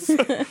words.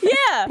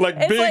 Yeah. Like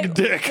it's big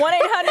dick.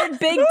 1-800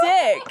 big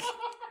dick.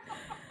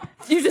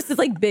 You just, it's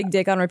like big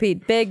dick on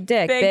repeat. Big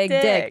dick, Big big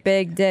dick. dick,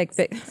 big dick,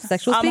 big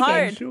sexual I'm speaking.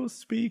 hard. Sexual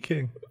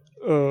speaking.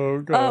 Oh,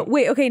 God.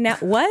 Wait, okay, now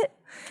what?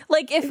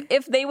 Like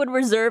if they would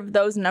reserve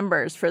those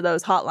numbers for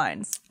those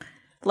hotlines.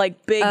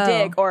 Like big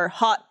dick or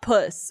hot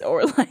puss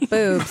or like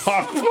Boobs.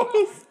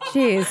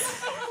 Jeez.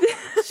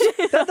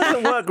 That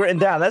doesn't work written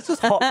down. That's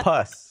just hot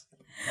puss.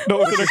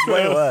 No, it's an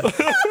Way extra. worse.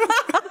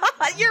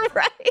 You're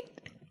right.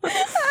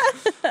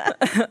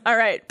 All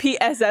right,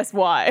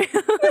 PSSY.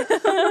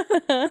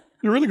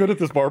 You're really good at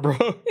this, Barbara.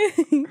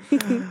 I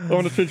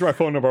want to change my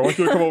phone number. I want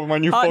you to come up with my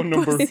new phone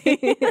number.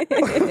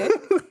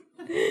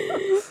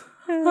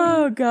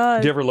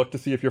 God. Do you ever look to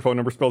see if your phone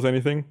number spells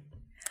anything?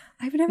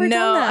 I've never No,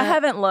 done that. I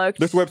haven't looked.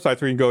 There's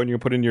websites where you can go and you can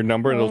put in your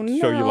number and it'll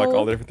show you like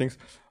all the different things.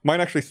 Mine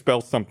actually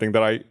spells something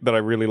that I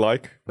really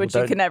like. Which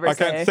you can never I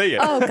say. can't say it.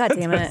 Oh, God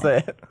damn it.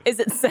 Say it. Is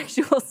it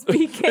sexual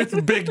speaking? It's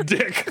Big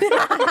Dick.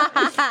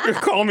 You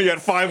call me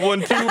at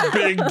 512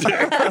 Big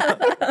Dick.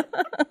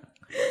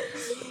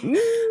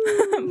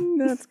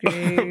 That's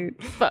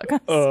great. Fuck.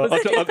 I'll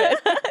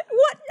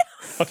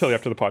tell you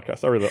after the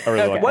podcast. I really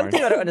like One mine.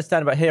 thing I don't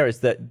understand about here is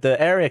that the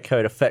area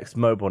code affects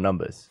mobile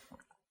numbers.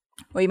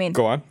 What do you mean?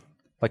 Go on.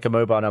 Like a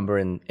mobile number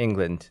in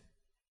England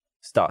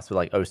starts with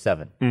like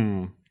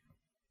 07.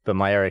 But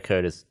my area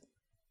code is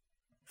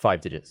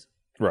 5 digits.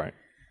 Right.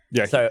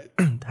 Yeah. So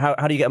how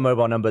do you get a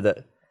mobile number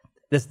that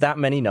there's that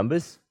many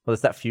numbers? Well,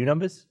 there's that few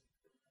numbers?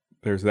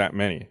 There's that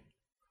many.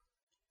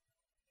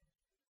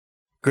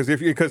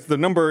 Because the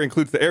number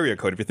includes the area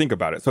code if you think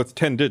about it. So it's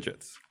 10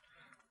 digits.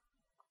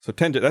 So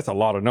 10 that's a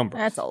lot of numbers.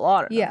 That's a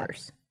lot of Yeah.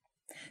 numbers.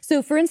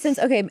 So, for instance,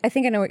 okay, I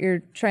think I know what you're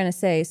trying to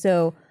say.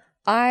 So,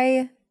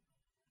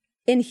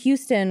 in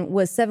Houston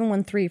was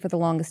 713 for the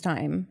longest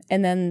time.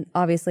 And then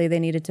obviously they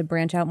needed to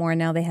branch out more and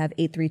now they have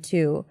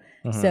 832.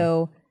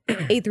 So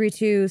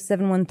 832,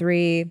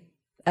 713,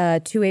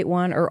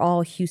 281 are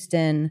all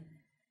Houston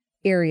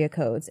area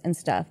codes and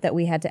stuff that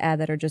we had to add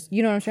that are just,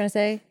 you know what I'm trying to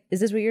say?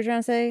 Is this what you're trying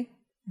to say?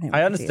 think I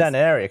we're understand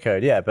confused. area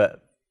code, yeah,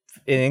 but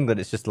in England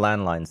it's just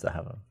landlines that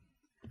have them.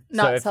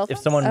 Not so cell if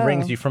phones? someone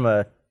rings Oh. you from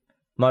a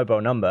mobile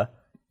number,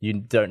 you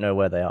don't know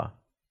where they are.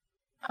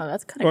 Oh,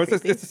 that's kind Well, of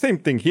it's the same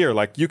thing here.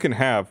 Like you can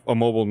have a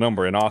mobile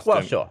number in Austin.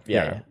 Well, sure,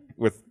 yeah.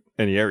 with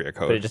any area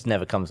code. But it just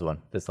never comes with one.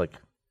 There's like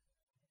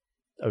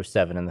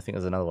 07 and I think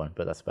there's another one,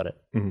 but that's about it.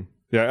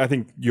 Yeah, I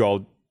think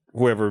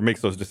whoever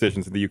makes those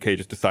decisions in the UK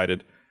just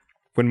decided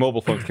when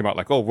mobile phones came out,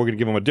 like, oh, we're going to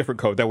give them a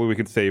different code. That way we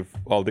can save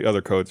all the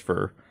other codes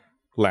for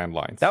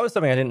landlines. That was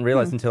something I didn't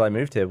realize until I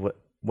moved here.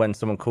 When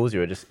someone calls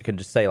you, it can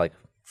just say like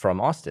from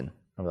Austin.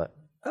 I'm like,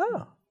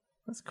 oh,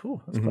 that's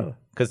cool. That's clever.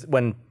 Because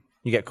when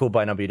you get called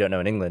by a number you don't know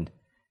in England,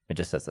 it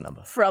just says the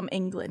number. from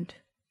England.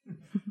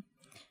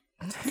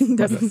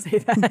 Doesn't say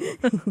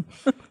that.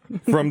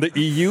 From the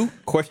EU?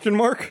 Question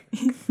mark?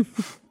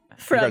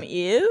 From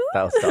you?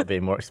 That'll start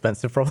being more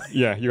expensive probably.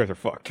 Yeah, you guys are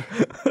fucked.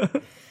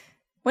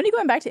 When are you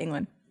going back to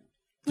England?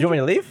 Do you want me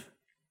to leave?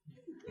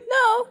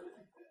 No.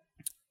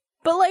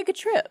 But like a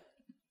trip.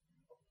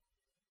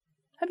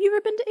 Have you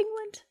ever been to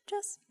England,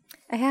 Jess?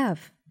 I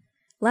have.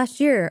 Last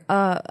year,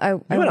 I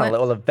You went on a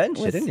little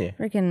adventure, with didn't you?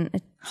 freaking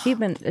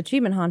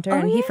achievement hunter,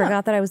 and he yeah.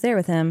 forgot that I was there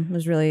with him. It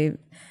was really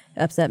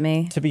upset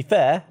me. To be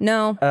fair,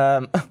 No,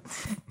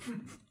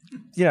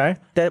 you know,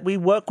 that we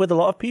work with a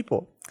lot of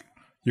people.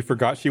 You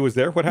forgot she was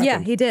there? What happened? yeah,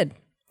 he did.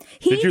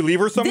 Did you leave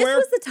her somewhere?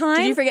 This was the time.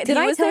 Did you forget Did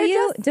he I was tell there,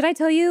 you? Jess? Did I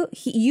tell you?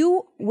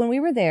 You when we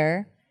were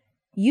there,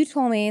 you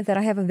told me that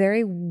I have a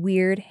very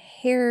weird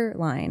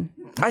hairline.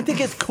 I think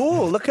it's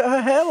cool. Look at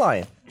her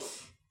hairline.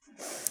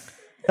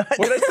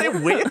 Did I say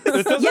weird?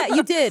 Yeah,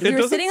 you did. We were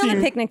doesn't sitting on the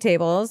seem- picnic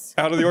tables.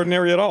 Out of the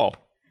ordinary at all.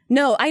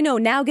 No, I know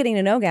now getting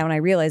to know Gavin, I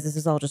realize this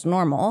is all just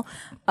normal.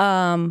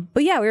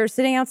 But yeah, we were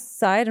sitting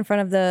outside in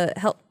front of the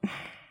help.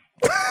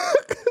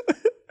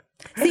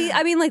 See,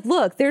 I mean, like,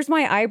 look, there's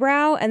my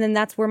eyebrow, and then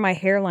that's where my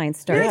hairline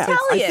starts. Yeah, So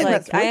it's Italian. like,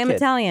 that's I am wicked.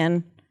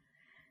 Italian.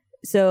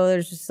 So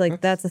there's just like,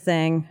 that's a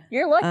thing.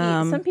 You're lucky.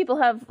 Some people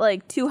have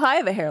like too high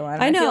of a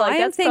hairline. I know, feel like I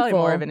am that's probably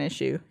more thankful. of an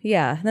issue.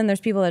 Yeah. Then there's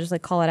people that just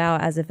like call it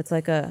out as if it's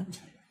like a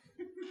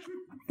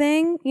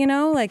thing, you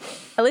know? Like,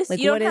 At least Like,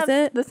 you don't what is have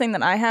it? the thing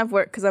that I have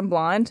where, because I'm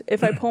blonde,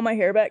 if I pull my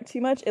hair back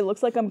too much, it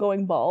looks like I'm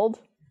going bald.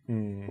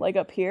 Like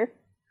up here.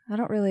 I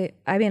don't really,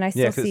 I mean, I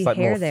still 'cause it's, see like,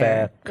 hair more there.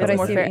 fair But colour. I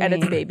More see fair, what you and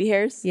it's mean. baby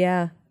hairs.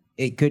 Yeah.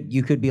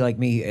 You could be like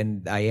me,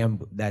 and I am.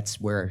 That's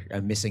where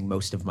I'm missing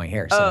most of my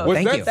hair. So Was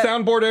thank that you.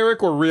 soundboard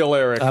Eric or real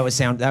Eric? That was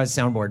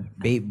soundboard.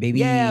 Baby.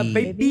 Yeah,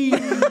 baby.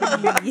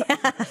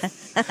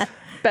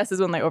 Best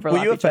is when they overlap.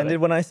 Were you each other. offended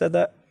when I said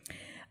that?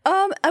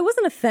 I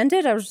wasn't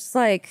offended. I was just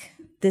like,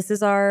 this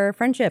is our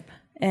friendship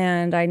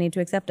and I need to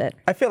accept it.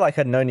 I feel like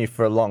I'd known you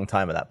for a long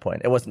time at that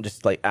point. It wasn't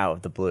just like out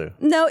of the blue.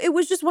 No, it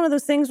was just one of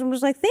those things where I'm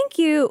just like, thank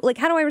you. Like,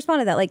 how do I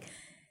respond to that? Like,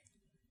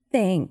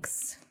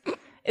 thanks.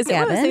 Is it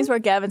one of those Gavin? things where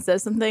Gavin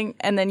says something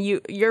and then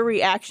your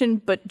reaction,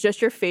 but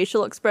just your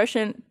facial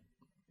expression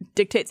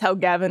dictates how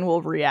Gavin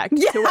will react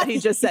to what he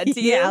just said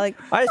to you? Yeah, like,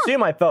 I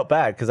assume I felt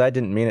bad because I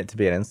didn't mean it to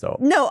be an insult.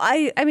 no,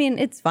 I mean,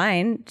 it's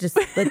fine. Just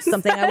like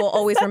something I will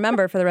always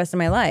remember for the rest of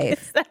my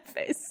life. that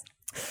face.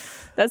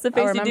 That's the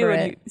face you do remember when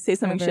it. you say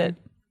something Remember.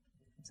 shit.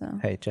 So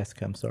Hey,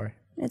 Jessica, I'm sorry.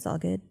 it's all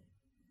good.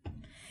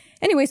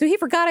 Anyway, so he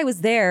forgot I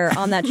was there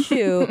on that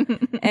shoot.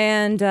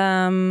 And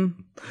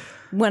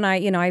when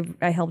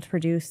I helped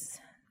produce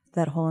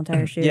that whole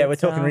entire shoot. Yeah, we're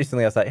talking so-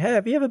 recently. I was like, hey,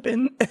 have you ever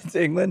been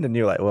to England? And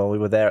you're like, well, we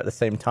were there at the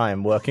same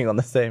time working on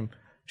the same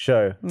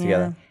show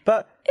together.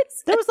 But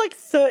there was like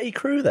 30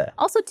 crew there.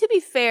 Also, to be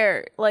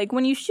fair, like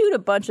when you shoot a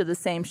bunch of the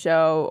same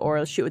show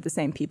or shoot with the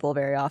same people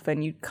very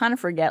often, you kind of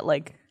forget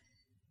like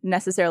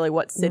necessarily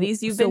what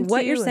cities you've So been to.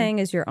 what you're and- saying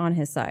is you're on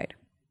his side.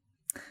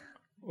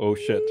 Oh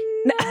shit!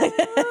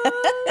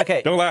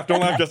 Okay, Don't laugh,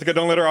 Jessica.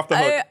 Don't let her off the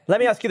hook. let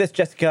me ask you this,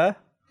 Jessica.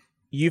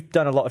 You've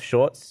done a lot of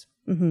shorts.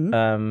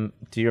 Mm-hmm.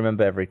 Do you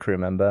remember every crew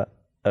member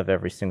of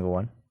every single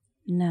one?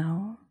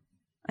 No,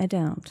 I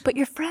don't. But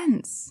you're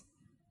friends.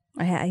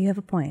 You have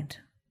a point.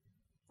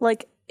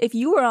 Like, if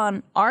you were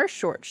on our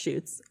short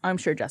shoots, I'm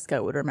sure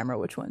Jessica would remember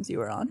which ones you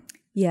were on.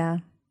 Yeah.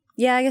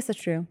 Yeah, I guess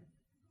that's true.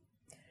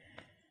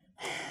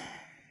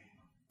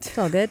 It's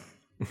all good.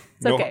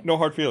 okay. No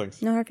hard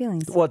feelings. No hard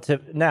feelings.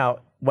 Now,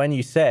 when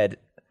you said,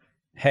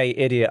 "Hey,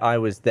 idiot, I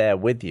was there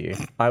with you,"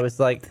 I was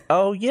like,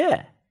 "Oh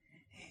yeah,"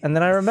 and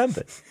then I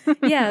remembered.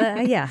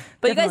 Yeah.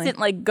 But you guys definitely. didn't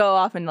like go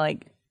off and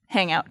like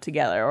hang out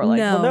together or like.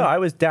 No. Well, no, I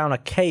was down a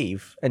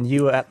cave, and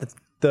you were at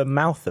the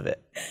mouth of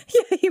it.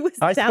 Yeah, he was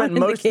I down spent in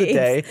most the of the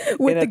day caves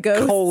with in the a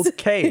ghosts. cold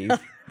cave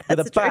with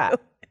a bat.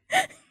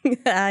 Yeah,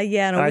 and a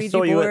And I Ouija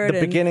saw you at board the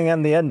and- beginning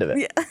and the end of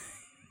it.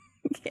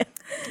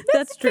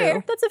 That's true.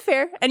 Fair. That's a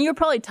fair. And you were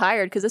probably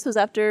tired because this was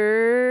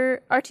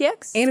after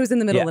RTX And it was in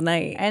the middle Yeah. of the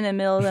night. and in the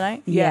middle of the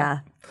night. yeah.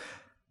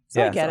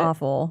 So I Yeah. get It's it.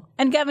 awful.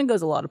 And Gavin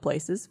goes a lot of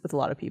places with a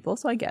lot of people,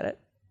 so I get it.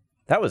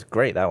 That was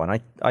great, that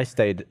one. I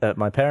stayed at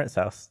my parents'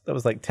 house. That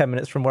was like 10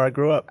 minutes from where I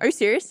grew up. Are you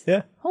serious?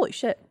 Yeah. Holy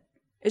shit.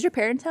 Is your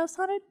parents' house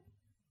haunted?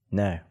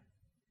 No.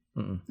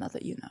 Not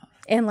that you know of.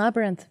 And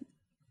Labyrinth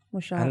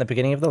was shot. And the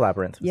beginning of the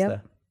labyrinth was Yep.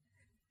 there.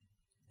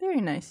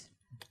 Very nice.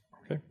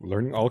 Okay,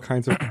 learning all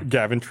kinds of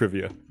Gavin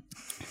trivia.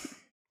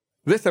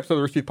 This episode of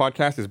the Rooster Teeth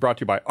Podcast is brought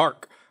to you by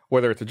ARC.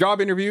 Whether it's a job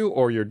interview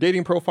or your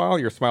dating profile,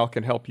 your smile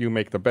can help you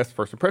make the best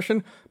first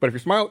impression. But if your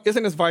smile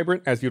isn't as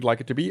vibrant as you'd like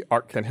it to be,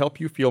 ARC can help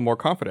you feel more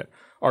confident.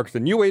 ARC is a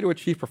new way to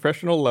achieve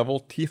professional level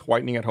teeth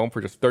whitening at home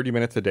for just 30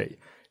 minutes a day.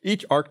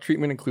 Each ARC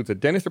treatment includes a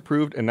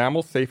dentist-approved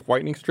enamel-safe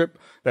whitening strip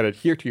that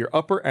adhere to your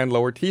upper and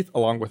lower teeth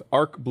along with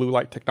ARC blue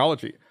light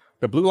technology.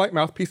 The blue light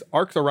mouthpiece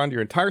arcs around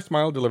your entire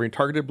smile, delivering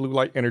targeted blue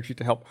light energy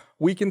to help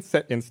weaken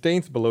set-in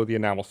stains below the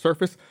enamel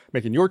surface,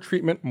 making your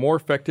treatment more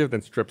effective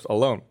than strips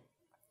alone.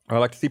 I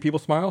like to see people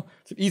smile.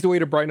 It's an easy way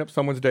to brighten up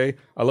someone's day.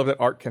 I love that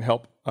ARC can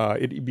help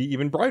it be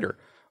even brighter.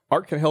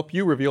 ARC can help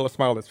you reveal a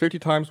smile that's 50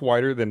 times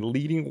wider than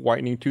leading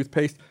whitening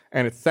toothpaste,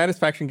 and it's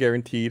satisfaction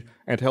guaranteed.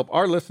 And to help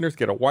our listeners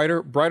get a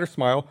wider, brighter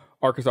smile,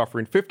 ARC is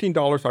offering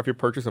 $15 off your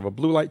purchase of a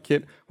blue light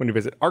kit when you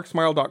visit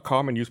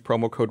arcsmile.com and use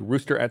promo code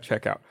ROOSTER at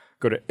checkout.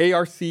 Go to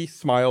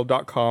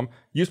arcsmile.com,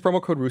 use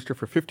promo code ROOSTER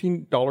for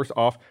 $15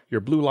 off your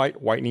blue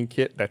light whitening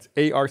kit. That's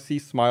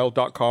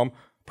arcsmile.com,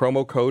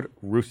 promo code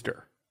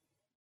ROOSTER.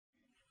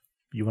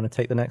 You want to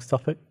take the next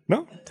topic?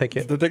 No? Take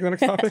it. To take the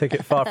next topic? Take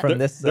it far from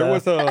this. There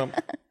was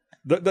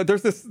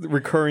there's this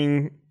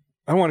recurring.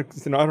 I don't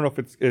know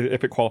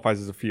if it qualifies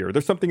as a fear.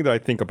 There's something that I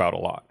think about a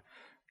lot.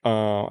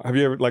 Have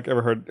you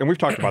ever heard? And we've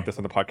talked about this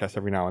on the podcast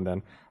every now and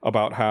then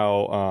about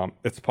how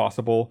it's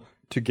possible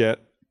to get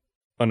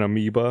an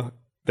amoeba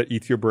that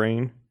eats your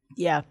brain.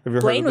 Yeah. Have you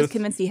heard Blaine of was this?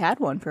 convinced he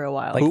had one for a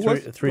while. like Who through,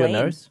 was? through your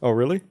Blaine? nose. Oh,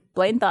 really?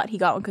 Blaine thought he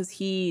got one because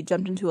he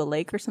jumped into a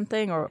lake or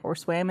something or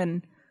swam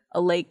in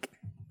a lake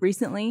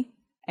recently.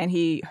 And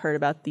he heard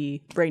about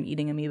the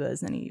brain-eating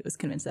amoebas, and he was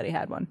convinced that he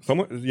had one.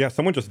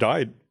 Someone just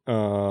died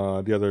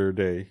the other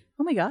day.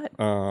 Oh my god!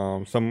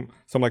 Some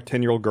like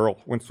 10-year-old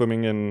girl went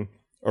swimming in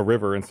a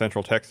river in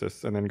Central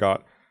Texas, and then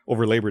got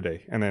over Labor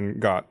Day, and then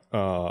got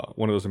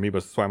one of those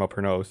amoebas swam up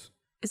her nose.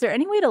 Is there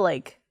any way to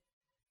like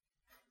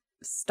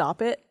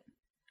stop it,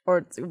 or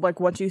it's, like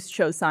once you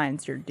show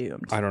signs, you're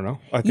doomed? I don't know.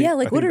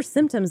 What are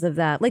symptoms of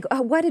that? Like,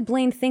 why did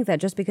Blaine think that?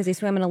 Just because he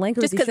swam in a lake,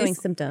 or was he showing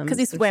symptoms? Because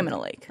he swam in a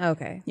lake.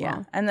 Okay. Yeah,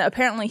 well. and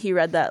apparently he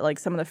read that like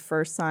some of the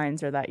first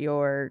signs are that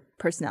your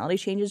personality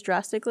changes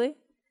drastically,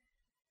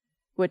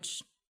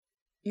 which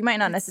you might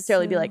not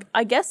necessarily be like,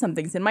 I guess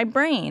something's in my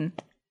brain,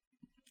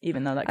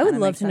 even though that I would kinda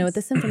love makes to know what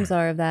the sense. symptoms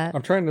are of that.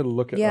 I'm trying to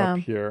look it Yeah. up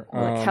here.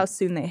 Or, like how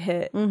soon they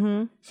hit.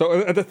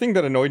 So the thing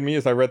that annoyed me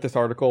is I read this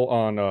article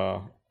on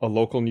a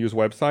local news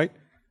website,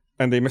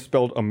 and they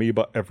misspelled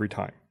amoeba every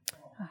time.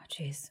 Oh,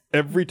 jeez.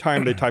 Every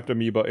time they typed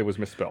amoeba, it was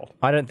misspelled.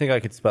 I don't think I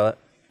could spell it.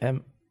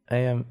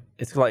 M-A-M.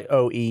 It's like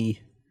O-E.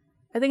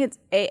 I think it's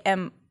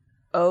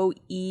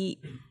A-M-O-E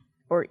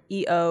or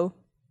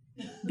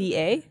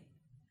E-O-B-A.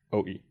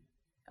 O-E.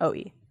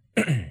 O-E.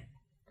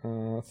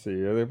 Let's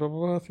see.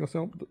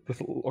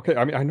 Okay,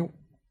 I mean, I know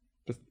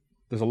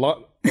there's a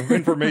lot of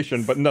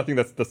information, but nothing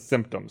that's the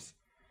symptoms.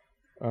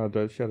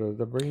 Does she have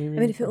the brain? I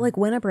mean, if it like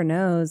went up her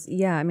nose,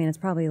 yeah. I mean, it's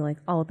probably like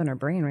all up in her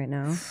brain right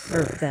now,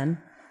 or then.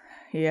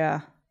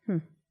 Yeah.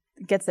 It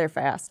gets there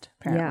fast,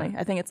 apparently. Yeah.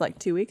 I think it's like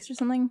 2 weeks or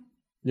something.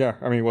 Yeah,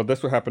 I mean, well,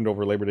 this would happened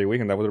over Labor Day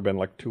weekend. That would have been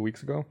like 2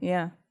 weeks ago.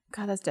 Yeah.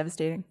 God, that's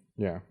devastating.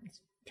 Yeah, it's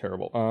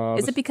terrible.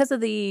 Is it because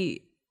of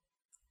the,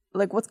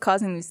 like, what's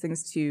causing these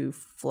things to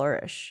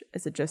flourish?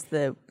 Is it just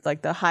the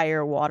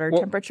higher water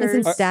Well, temperatures?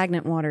 It's in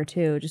stagnant water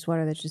too, just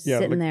water that's just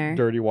sitting like there.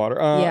 dirty water.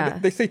 Yeah.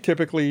 They say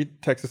typically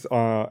Texas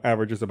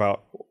averages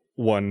about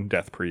 1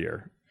 death per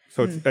year.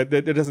 So it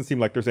doesn't seem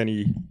like there's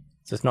any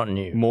So it's not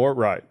new. more.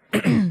 Right.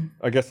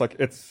 I guess like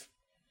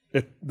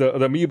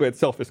the amoeba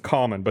itself is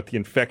common, but the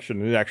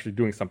infection and it actually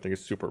doing something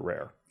is super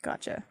rare.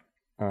 Gotcha.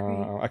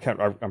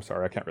 I'm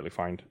sorry, I can't really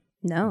find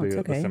No, it's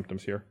the okay.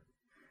 symptoms here.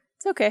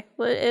 It's okay.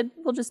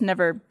 We'll just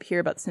never hear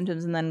about the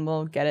symptoms, and then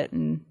we'll get it,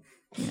 and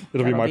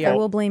It'll be my be Or fault.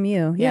 we'll blame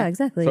you. Yeah,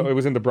 exactly. So it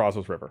was in the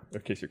Brazos River,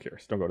 in case you're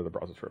curious. Don't go to the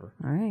Brazos River.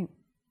 All right.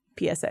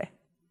 PSA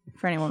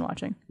for anyone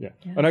watching. Yeah.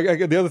 And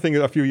the other thing,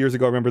 a few years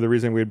ago, I remember the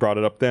reason we had brought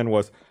it up then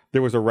was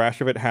there was a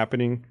rash of it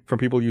happening from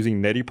people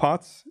using neti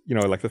pots. You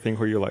know, like the thing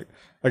where you're like,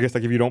 I guess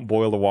like if you don't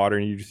boil the water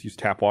and you just use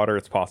tap water,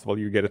 it's possible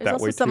you get it There's that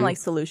also way some too. like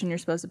solution you're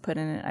supposed to put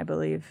in it, I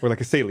believe. Or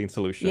like a saline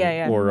solution.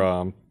 Yeah, yeah.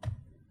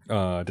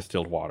 Or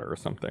distilled water or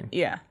something.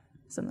 Yeah,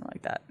 something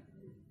like that.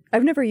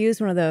 I've never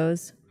used one of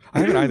those. I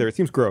haven't either. It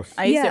seems gross.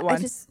 I used yeah, it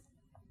once.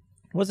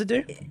 What's it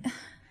do?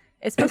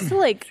 It's supposed to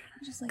like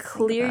Just like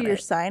clear your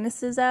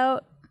sinuses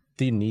out.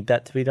 Do you need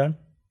that to be done?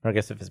 Or I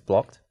guess if it's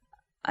blocked.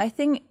 I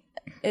think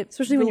it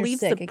Especially when you're relieves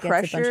sick, the it gets a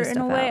bunch of pressure in a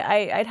stuff way. out.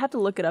 I'd have to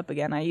look it up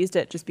again. I used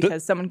it just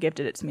because someone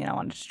gifted it to me and I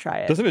wanted to try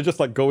it. Doesn't it just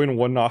like go in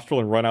one nostril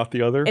and run out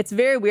the other? It's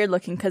very weird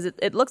looking because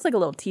it looks like a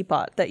little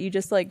teapot that you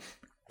just like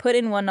put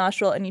in one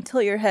nostril and you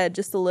tilt your head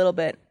just a little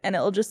bit and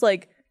it'll just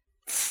like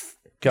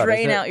God, drain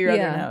isn't it- out your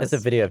Yeah. other nose. There's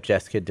a video of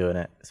Jess Kid doing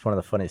it. It's one of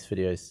the funniest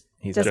videos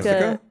he's ever.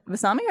 Jessica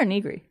Vasami or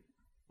Negri?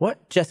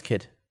 What? Jess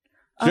Kid.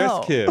 Jess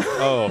Oh. Kid.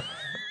 Oh.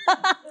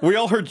 We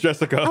all heard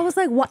Jessica. I was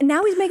like, what?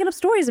 Now he's making up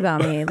stories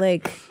about me.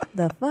 Like,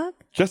 the fuck?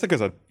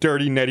 Jessica's a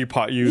dirty neti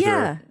pot user.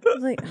 Yeah. I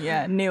was like,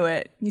 Yeah, knew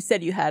it. You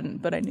said you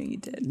hadn't, but I knew you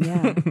did.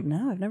 yeah.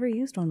 No, I've never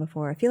used one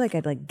before. I feel like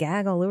I'd like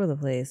gag all over the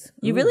place.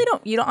 You really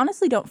don't. You don't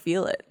honestly don't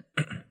feel it.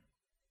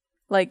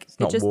 Like It's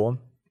not just. warm.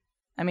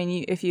 I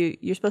mean,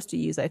 you're supposed to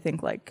use, I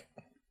think, like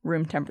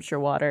room temperature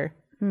water.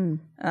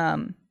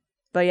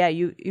 But yeah,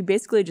 you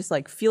basically just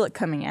like feel it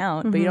coming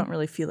out, but you don't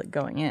really feel it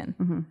going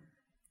in.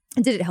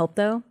 Did it help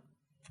though?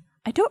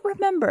 I don't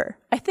remember.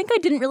 I think I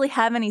didn't really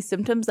have any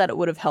symptoms that it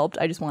would have helped.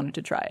 I just wanted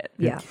to try it.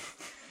 Yeah.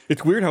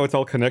 It's weird how it's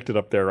all connected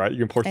up there, right? You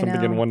can pour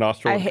something in know. one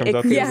nostril and it comes it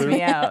out the creeps other.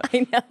 me out.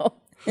 I know.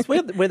 It's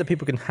weird that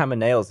people can hammer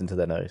nails into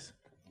their nose.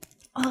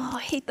 Oh,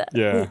 I hate that.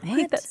 Yeah. I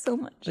hate that so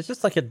much. It's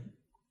just like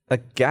a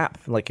gap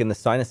like in the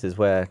sinuses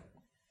where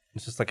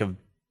it's just like an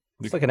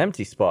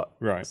empty spot.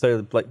 Right.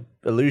 So like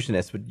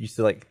illusionists would used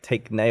to like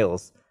take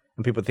nails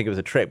and people would think it was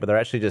a trick, but they're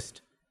actually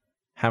just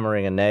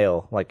hammering a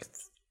nail like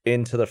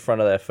into the front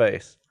of their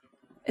face.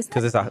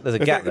 Because there's a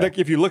It's gap there. like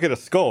if you look at a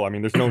skull, I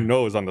mean, there's no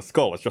nose on the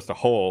skull. It's just a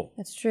hole.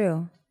 That's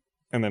true.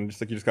 And then just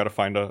like you just got to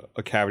find a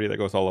cavity that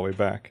goes all the way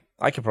back.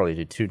 I could probably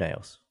do 2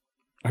 nails.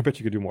 I bet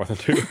you could do more than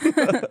 2.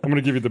 I'm going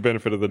to give you the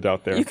benefit of the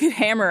doubt there. You could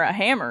hammer a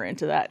hammer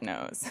into that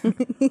nose.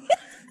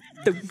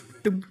 Dum,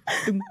 dum,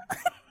 dum.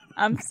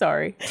 I'm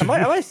sorry. Am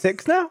I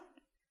 6 now?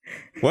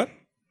 What?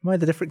 Am I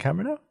the different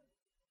camera now?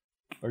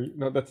 Are you,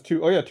 no, that's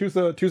 2. Oh, yeah, two's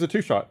a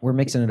 2-shot. We're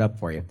mixing it up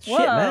for you. Shit,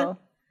 man. Whoa.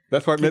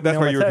 That's why me on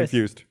my you were toes.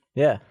 confused.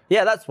 Yeah.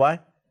 Yeah, that's why.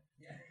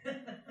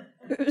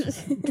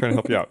 I'm trying to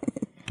help you out.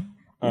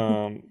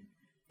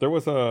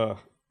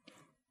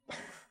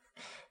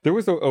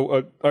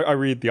 I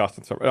read the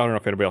Austin subreddit. I don't know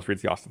if anybody else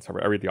reads the Austin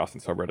subreddit. I read the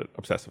Austin subreddit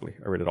obsessively.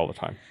 I read it all the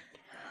time.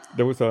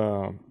 There was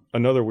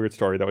another weird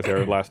story that was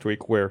aired last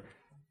week where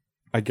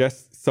I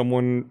guess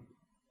someone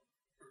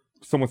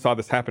saw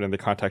this happen and they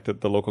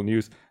contacted the local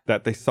news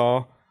that they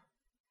saw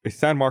a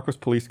San Marcos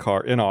police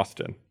car in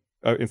Austin,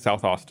 in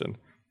South Austin,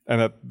 and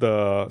that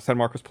the San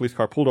Marcos police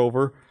car pulled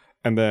over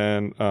and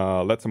then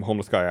let some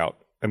homeless guy out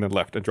and then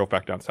left and drove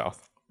back down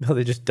south. No,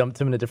 they just dumped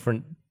him in a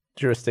different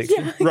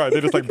jurisdiction. Right,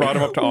 they just like brought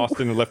him up to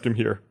Austin and left him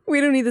here.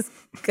 We don't need this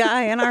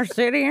guy in our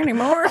city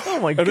anymore. Oh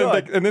my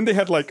And then they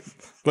had like,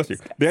 bless you,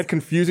 they had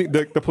confusing,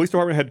 the police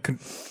department had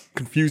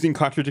confusing,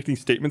 contradicting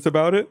statements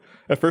about it.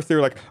 At first they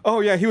were like,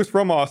 oh yeah, he was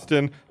from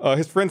Austin.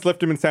 His friends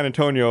left him in San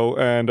Antonio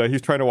and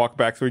he's trying to walk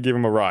back, so we gave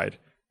him a ride.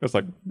 It's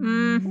like,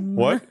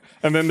 what?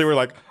 And then they were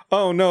like,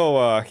 oh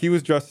no, he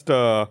was just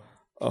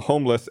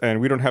homeless and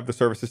we don't have the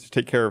services to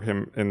take care of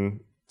him in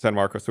San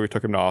Marcos, so we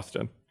took him to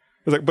Austin.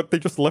 It's like, but they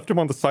just left him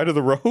on the side of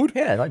the road?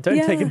 Yeah, like don't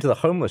take him to the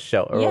homeless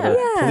shelter or Yeah. the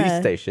police Yeah.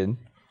 station.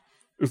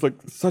 It was like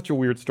such a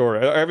weird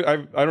story. I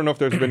don't know if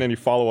there's been any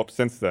follow-up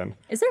since then.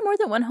 Is there more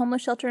than one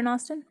homeless shelter in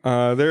Austin?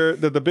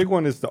 The big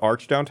one is the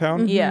Arch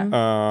downtown.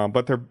 Yeah.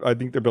 But I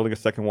think they're building a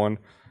second one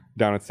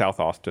down in South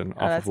Austin off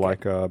that's of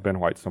like Ben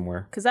White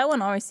somewhere. Because that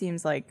one always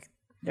seems like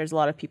there's a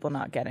lot of people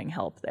not getting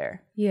help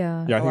there.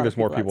 Yeah. Yeah, I think lot there's of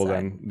more people people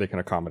outside. than they can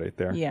accommodate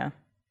there. Yeah.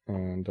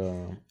 And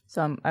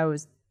So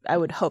I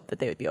would hope that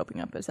they would be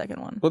opening up a second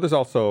one. well, there's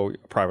also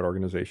private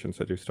organizations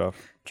that do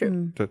stuff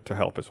True. to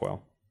help as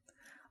well.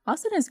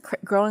 Austin is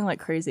growing like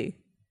crazy.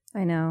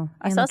 I know.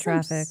 I And saw the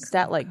some traffic.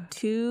 stat like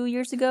 2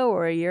 years ago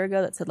or a year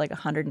ago that said like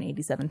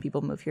 187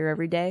 people move here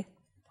every day.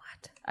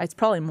 What? It's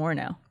probably more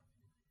now.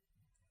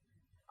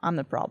 I'm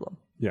the problem.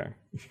 Yeah.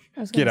 I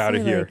was Get gonna outta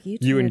say, here. like, You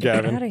two and need to get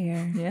Gavin. Out of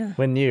here. Yeah.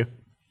 When new.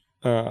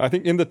 I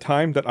think in the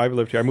time that I've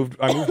lived here, I moved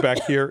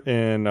back here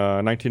in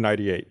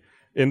 1998.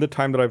 In the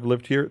time that I've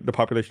lived here, the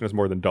population has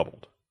more than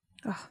doubled.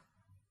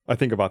 I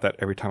think about that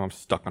every time I'm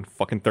stuck on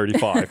fucking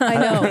 35. I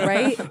know,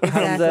 right? And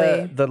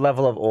Exactly. the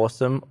level of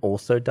awesome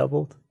also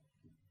doubled.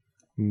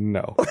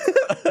 No.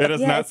 It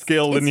has Yeah, not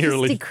scaled it's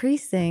linearly. just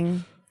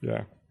decreasing.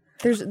 Yeah.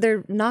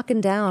 They're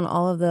knocking down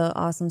all of the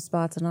awesome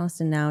spots in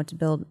Austin now to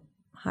build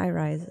high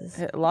rises.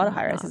 A lot of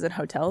high rises and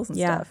hotels and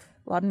Yeah. stuff.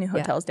 A lot of new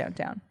hotels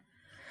downtown.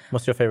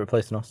 What's your favorite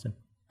place in Austin,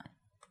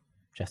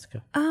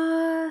 Jessica?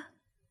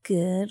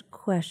 Good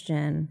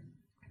question.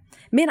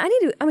 Man,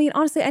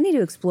 honestly, I need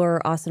to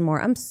explore Austin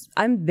more.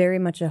 I'm very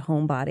much a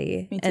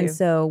homebody. Me And too.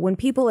 so when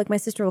people, like my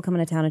sister will come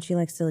into town and she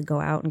likes to like, go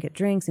out and get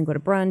drinks and go to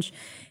brunch.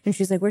 And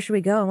she's like, where should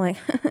we go? I'm like,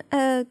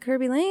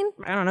 Kirby Lane?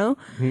 I don't know.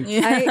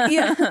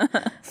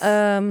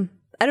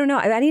 I don't know.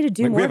 I need to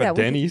do Like more we of have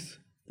that. a Denny's.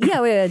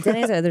 Yeah, we have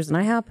Denny's. There's an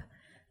IHOP.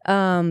 So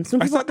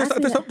when I people saw there's, ask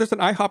me there's, that- there's an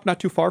IHOP not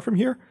too far from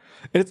here.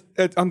 And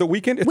it's on the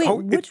weekend. It's Wait, al-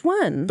 it- which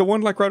one? The one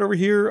like right over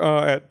here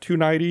at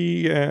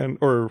 290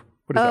 or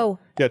what is Oh.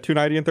 that? Yeah,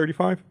 290 and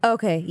 35.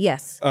 Okay,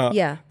 yes.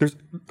 Yeah. There's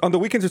on the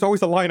weekends. There's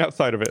always a line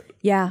outside of it.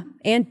 Yeah.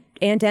 And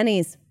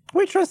Denny's.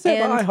 What are you trying to say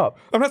about And- IHOP?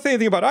 I'm not saying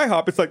anything about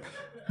IHOP. It's like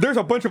there's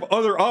a bunch of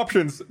other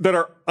options that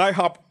are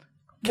IHOP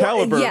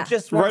caliber yeah.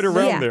 Just right wants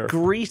around yeah. there.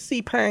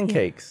 greasy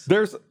pancakes.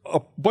 There's a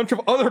bunch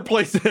of other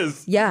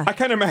places. Yeah. I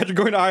can't imagine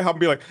going to IHOP and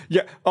be like,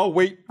 yeah, oh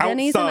wait,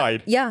 Denny's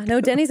outside. No,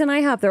 Denny's and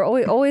IHOP. They're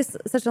always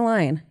such a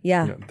line.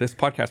 Yeah. This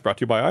podcast brought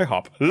to you by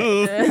IHOP.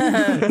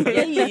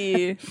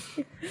 Yay.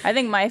 I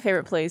think my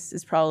favorite place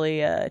is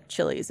probably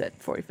Chili's at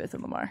 45th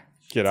and Lamar.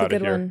 Get It's a out of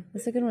good here. one.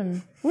 It's a good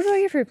one. What about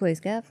your favorite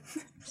place, Gab?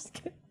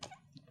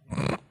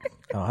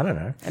 Oh, I don't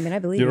know. I mean, I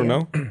believe You don't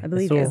know? I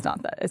believe all- you. It's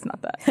not that. It's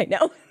not that. I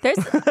know. There's.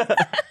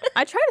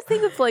 I try to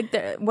think of like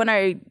when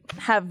I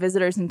have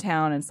visitors in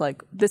town. It's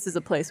like this is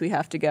a place we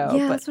have to go.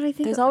 Yeah, but that's what I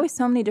think. There's always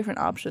so many different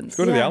options.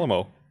 Go to the Yeah.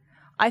 Alamo.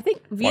 I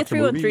think Via Watch a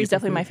movie, 313 eat is some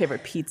definitely food. my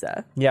favorite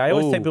pizza. Yeah, I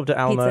always Oh. take people to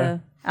Alamo.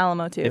 Pizza.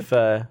 Alamo too. If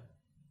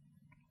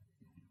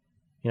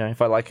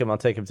I like him, I'll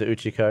take him to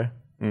Uchiko.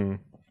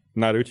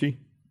 Not Uchi.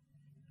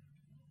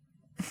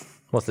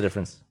 What's the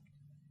difference?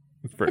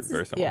 It's very,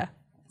 very similar. yeah,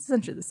 it's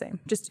essentially the same.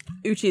 Just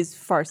Uchi is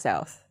far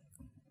south,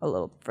 a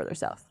little further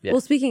south. Yeah.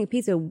 Well, speaking of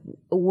pizza,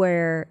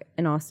 where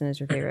in Austin is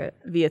your favorite?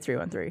 Via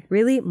 313.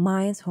 Really?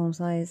 Mine's home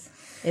slice.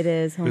 It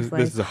is home This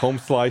slice. is a home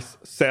slice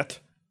set.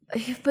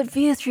 But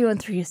Via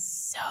 313 is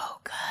so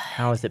good.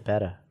 How is it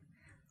better?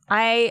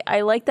 I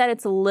like that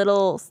it's a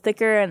little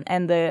thicker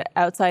and the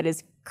outside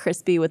is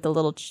crispy with a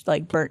little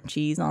like burnt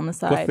cheese on the Plus,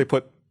 side. they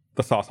put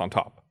the sauce on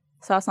top.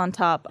 Sauce on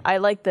top. I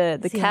like the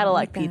See, I Cadillac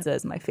like that. pizza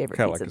is my favorite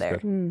Cadillac pizza is there.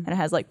 good. And it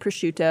has like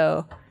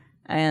prosciutto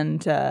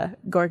and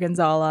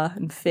gorgonzola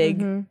and fig.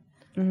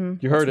 Mm-hmm.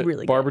 You heard it.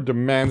 really Barbara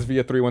demands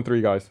via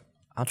 313, guys.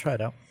 I'll try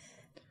it out.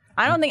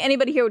 I don't think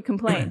anybody here would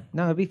complain.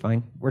 No, it'll be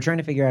fine. We're trying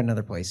to figure out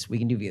another place. We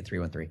can do via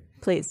 313.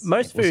 Please.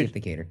 Most We'll see food if they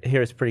cater.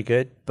 here is pretty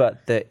good,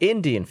 but the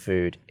Indian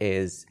food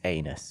is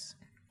anus.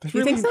 There's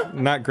You think so?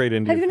 Not great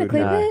Indian Have you been to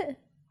food. Clay Pit?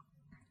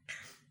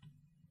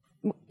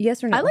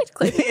 Yes or no? I liked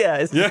Clay Pit. Yeah,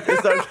 it's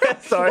okay.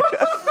 Sorry.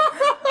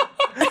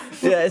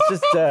 Yeah, it's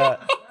just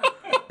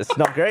it's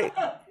not great.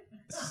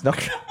 It's not.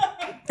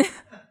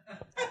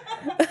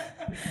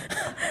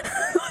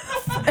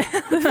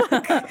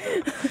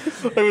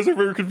 That was a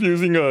very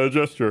confusing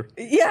gesture.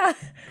 Yeah.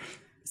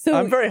 So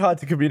I'm very hard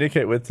to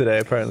communicate with today.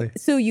 Apparently,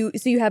 so you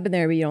have been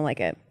there, but you don't like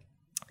it.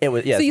 it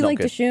was. Yeah, So it's you not like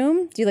good.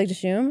 Dishoom? Do you like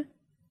Dishoom?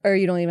 Or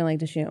you don't even like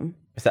Dishoom?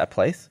 Is that a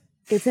place?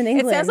 It's in It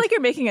England. sounds like you're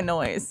making a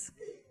noise.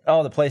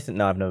 Oh, the place.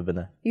 No, I've never been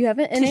there. you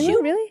haven't in Dishoom?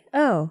 England, really?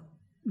 Oh,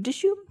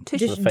 Dishoom? The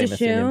Dishoom.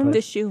 famous Indian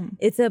place. Dishoom.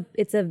 it's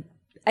a.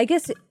 I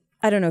guess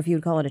I don't know if you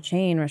would call it a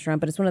chain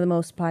restaurant, but it's one of the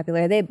most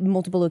popular. They have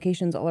multiple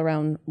locations all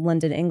around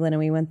London, England, and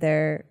we went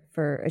there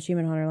for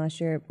Achievement Hunter last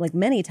year, like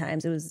many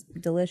times. It was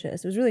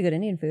delicious. It was really good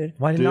Indian food.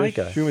 Why didn't I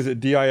go? Dishoom, is it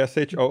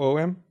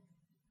Dishoom?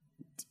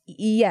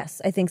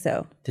 Yes, I think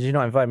so. Did you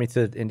not invite me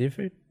to Indian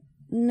food?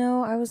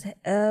 No, I was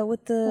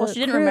with the. Well, she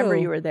didn't remember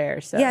crew. you were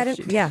there, so Yeah, I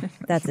she- didn't, yeah,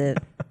 that's it.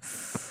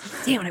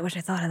 Damn it! I wish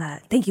I thought of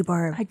that. Thank you,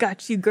 Barb. I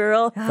got you,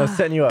 girl. I was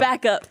setting you up.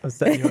 Back up. I was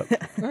setting you up.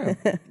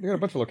 They got a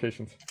bunch of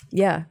locations.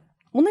 Yeah.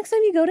 Well, next time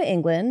you go to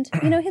England,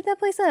 hit that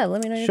place up.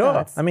 Let me know your Sure.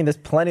 thoughts. I mean, there's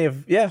plenty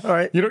of. Yeah. All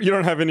right. You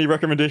don't have any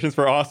recommendations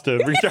for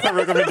Austin. We should have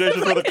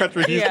recommendations for the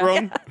country he's Yeah.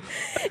 from.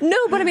 No,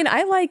 but I mean,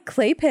 I like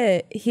Clay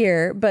Pit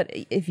here, but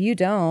if you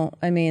don't,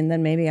 I mean,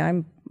 then maybe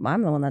I'm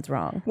the one that's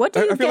wrong. What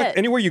do I you feel get? like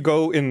anywhere you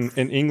go in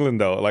England,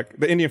 though, like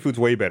the Indian food's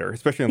way better,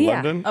 especially in Yeah.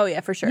 London. Oh,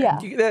 yeah, for sure. Yeah.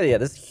 Yeah,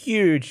 there's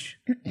huge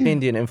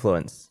Indian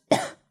influence.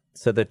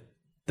 So the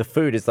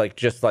food is like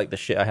just like the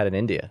shit I had in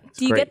India. It's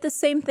Do you great. get the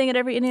same thing at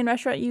every Indian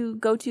restaurant you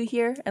go to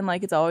here? And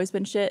like it's always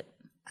been shit?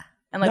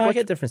 And like No, I what's,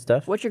 get different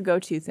stuff. what's your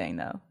go-to thing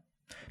though?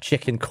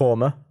 Chicken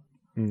korma.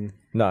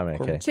 No, I mean,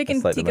 okay. Chicken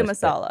That's like the tikka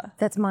most- masala.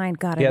 That's mine.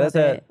 God, I Yeah, love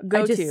that's it.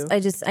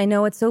 go-to. I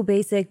know it's so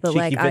basic, but Cheeky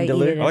like I eat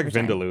vindaloo? it I like every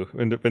time.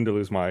 vindaloo.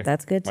 Vindaloo's my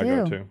That's good my too.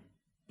 go-to.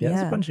 Yeah,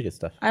 there's Yeah. a bunch of good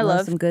stuff. I Love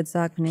love some good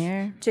saag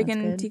paneer. That's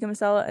chicken good. tikka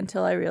masala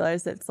until I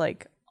realized that it's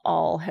like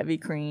all heavy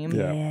cream.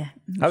 Yeah. Yeah.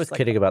 I was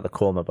kidding about the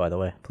korma, by the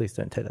way. Please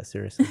don't take that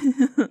seriously.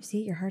 See,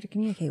 you're hard to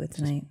communicate with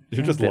tonight.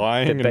 You're just Bit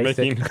lying and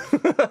basic.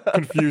 making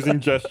confusing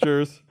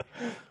gestures.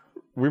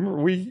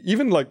 We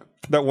even like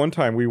that one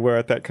time we were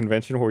at that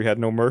convention where we had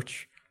no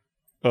merch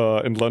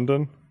in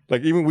London.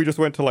 Like even we just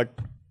went to like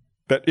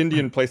that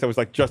Indian place that was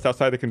like just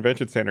outside the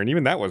convention center, and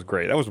even that was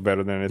great. That was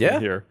better than anything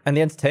here. And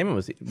the entertainment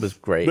was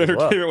great. The as well.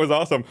 entertainment was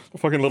awesome. A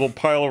fucking little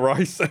pile of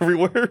rice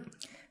everywhere.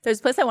 There's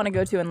a place I want to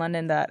go to in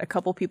London that a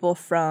couple people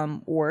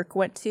from work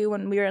went to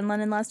when we were in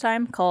London last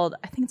time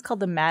I think it's called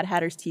the Mad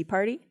Hatter's Tea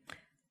Party,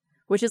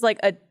 which is like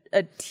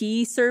a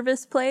tea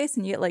service place,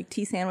 and you get like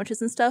tea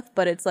sandwiches and stuff,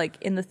 but it's like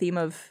in the theme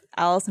of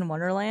Alice in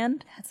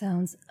Wonderland. That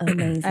sounds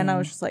amazing. And I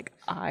was just like,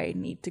 I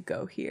need to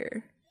go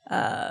here.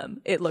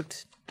 It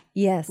looked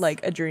yes.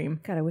 like a dream.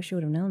 God, I wish you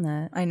would have known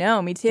that. I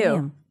know, me too.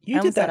 Damn.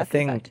 You did that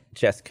thing,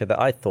 Jessica, that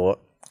I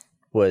thought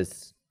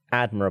was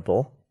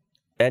admirable,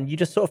 and you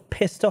just sort of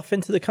pissed off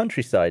into the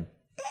countryside.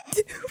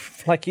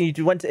 Like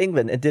you went to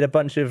England and did a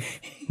bunch of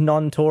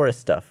non-tourist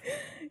stuff.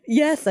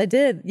 Yes, I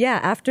did. Yeah,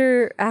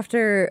 after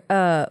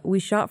we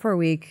shot for a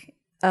week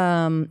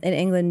in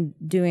England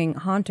doing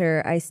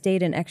Haunter, I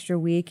stayed an extra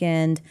week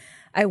and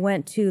I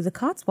went to the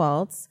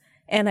Cotswolds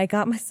and I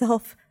got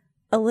myself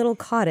a little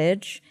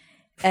cottage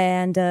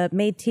and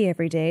made tea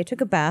every day, took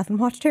a bath, and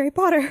watched Harry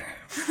Potter.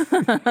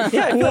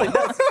 Yeah, I feel like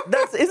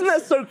that's isn't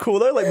that so cool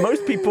though? Like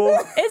most people,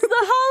 It's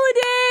the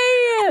holiday.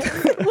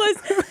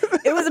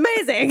 It was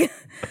amazing.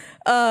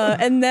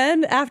 And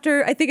then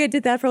after, I think I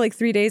did that for like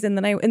 3 days, and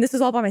then this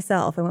was all by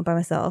myself. I went by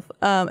myself,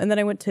 and then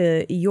I went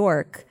to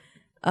York.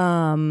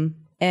 And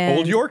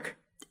Old York?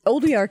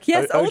 Old York,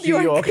 yes, OG Old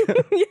York,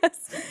 York.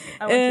 yes,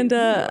 and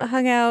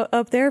hung out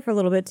up there for a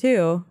little bit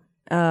too.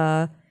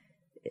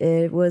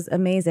 It was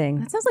amazing.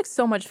 That sounds like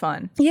so much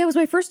fun. Yeah, it was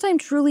my first time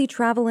truly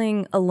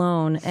traveling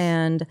alone,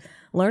 and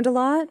learned a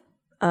lot.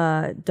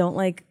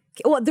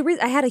 The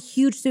reason I had a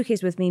huge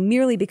suitcase with me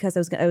merely because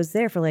I was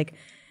there for like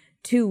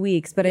 2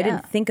 weeks, but I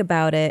didn't think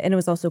about it, and it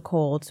was also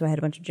cold, so I had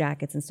a bunch of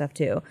jackets and stuff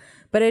too.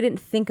 But I didn't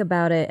think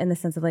about it in the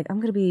sense of like I'm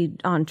going to be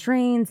on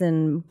trains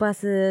and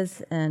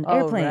buses and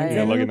airplanes right.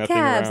 Yeah, lugging and that thing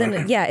cabs, around.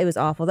 and yeah, it was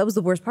awful. That was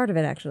the worst part of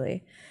it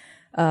actually,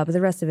 but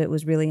the rest of it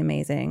was really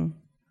amazing.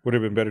 Would it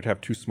have been better to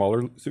have 2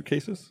 smaller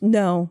suitcases?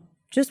 No,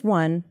 just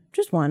one,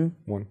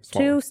 One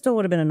smaller. 2 still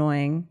would have been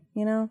annoying,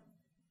 you know.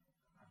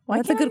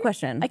 That's a good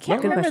question. I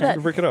can't Good remember question.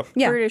 that Break it up.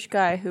 Yeah. British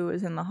guy who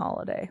was in The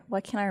Holiday. Why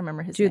can't I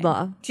remember his Jude name?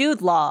 Law.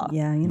 Jude Law.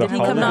 Yeah, you The know. Did he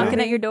come Holiday? knocking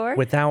at your door?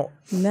 without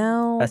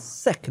No, a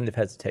second of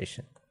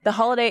hesitation. The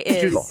Holiday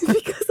Jude is Law.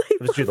 because I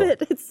was Jude love Law.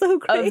 it. It's so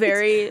great. a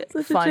very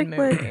Such a fun chick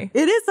flick. movie.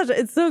 It is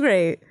it's so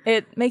great.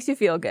 It makes you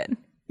feel good.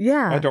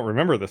 Yeah. I don't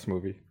remember this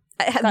movie.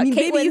 I mean,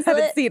 Kate maybe you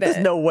haven't Winslet. seen There's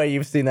it. no way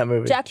you've seen that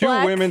movie. Jack 2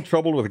 Black. women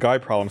troubled with guy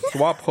problems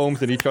swap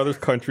homes in each other's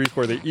countries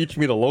where they each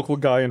meet a local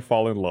guy and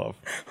fall in love.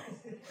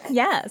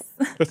 Yes.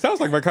 It sounds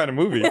like my kind of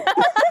movie.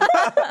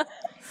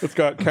 It's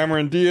got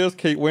Cameron Diaz,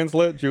 Kate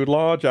Winslet, Jude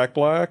Law, Jack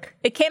Black.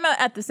 It came out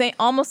at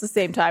almost the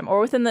same time, or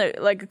within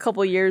a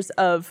couple years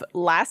of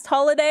Last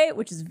Holiday,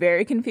 which is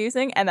very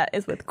confusing, and that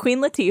is with Queen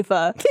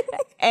Latifah.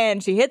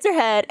 And she hits her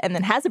head and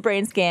then has a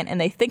brain scan, and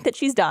they think that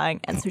she's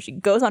dying, and so she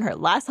goes on her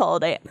last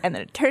holiday, and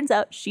then it turns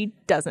out she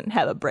doesn't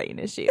have a brain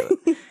issue.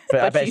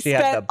 But I bet she she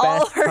had the spent all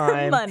best her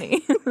time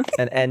money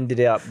and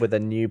ended up with a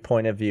new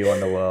point of view on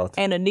the world.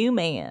 and a new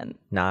man.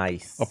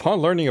 Nice. Upon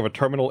learning of a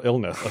terminal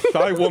illness, a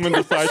shy woman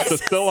decides to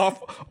sell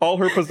off all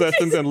her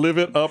possessions and live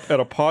it up at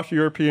a posh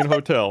European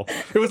hotel.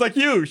 It was like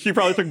you. She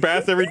probably took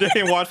baths every day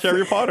and watched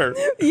Harry Potter.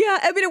 Yeah,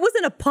 I mean, it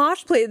wasn't a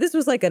posh place. This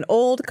was like an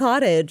old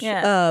cottage.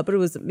 Yeah. But it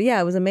was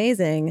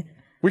amazing.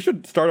 We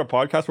should start a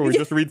podcast where we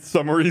just read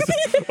summaries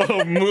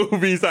of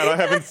movies that I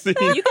haven't seen.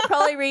 You could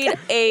probably read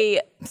a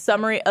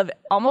summary of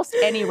almost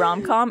any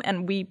rom-com,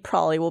 and we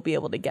probably will be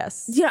able to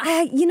guess.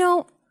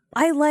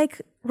 I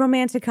like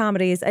romantic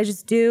comedies. I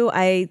just do.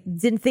 I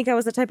didn't think I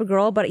was the type of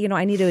girl, but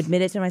I need to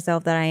admit it to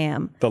myself that I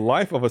am. The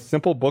life of a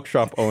simple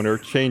bookshop owner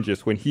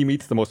changes when he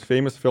meets the most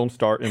famous film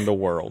star in the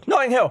world.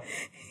 Notting Hill.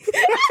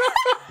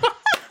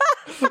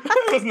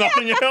 There's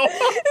nothing else.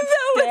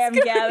 Damn,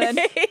 Gavin.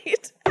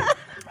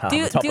 On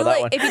top of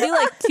that one. If you do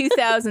like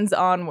 2000s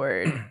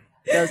onward,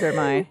 those are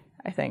my,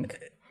 I think,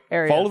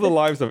 area. Follow the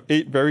lives of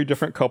 8 very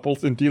different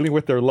couples in dealing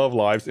with their love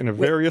lives in a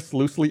various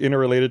loosely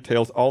interrelated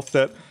tales, all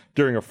set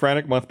during a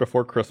frantic month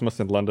before Christmas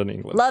in London,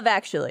 England. Love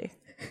Actually.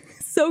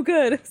 So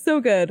good. So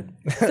good.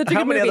 Such a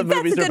How good many movie. other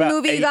movies That's a are good about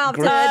movie. 8 You have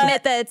groups? to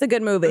admit that it's a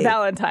good movie.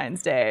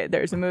 Valentine's Day.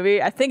 There's a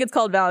movie, I think it's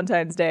called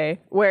Valentine's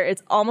Day, where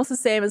it's almost the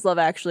same as Love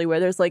Actually,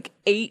 where there's like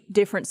 8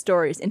 different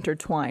stories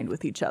intertwined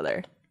with each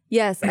other.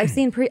 Yes, I've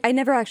seen I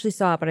never actually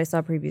saw it, but I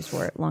saw previews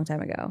for it a long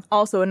time ago.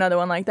 Also, another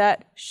one like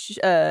that,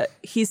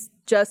 He's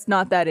Just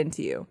Not That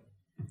Into You.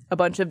 A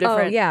bunch of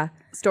different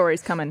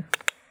stories coming,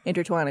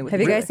 intertwining with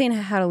Have each you other. guys seen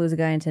How to Lose a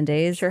Guy in 10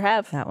 Days? Sure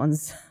have. That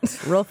one's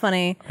real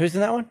funny. Who's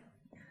in that one?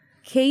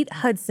 Kate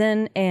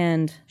Hudson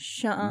and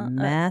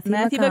Matthew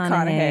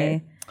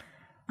McConaughey.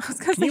 I was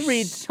gonna Can you say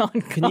read? Sean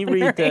Can you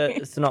read Connery.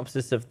 the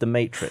synopsis of The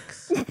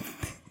Matrix?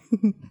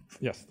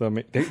 Yes, they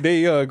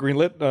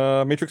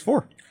greenlit Matrix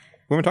 4.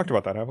 We haven't talked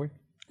about that, have we?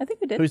 I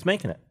think we did. Who's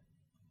making it?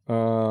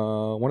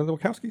 One of the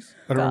Wachowskis?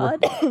 I don't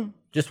remember. God.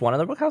 Just one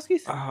of the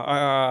Wachowskis?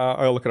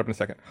 I'll look it up in a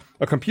second.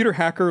 A computer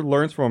hacker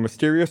learns from a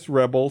mysterious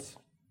rebels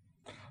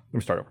Let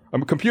me start over.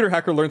 A computer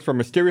hacker learns from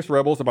mysterious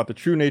rebels about the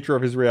true nature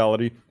of his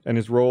reality and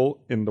his role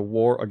in the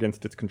war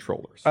against its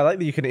controllers. I like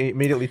that you can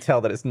immediately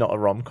tell that it's not a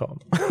rom-com.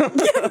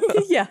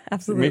 Yeah,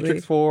 absolutely.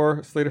 Matrix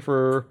 4, slated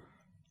for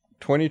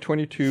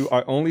 2022.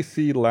 I only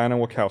see Lana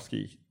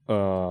Wachowski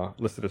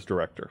listed as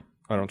director.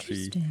 I don't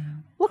see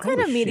What kind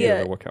of Sheila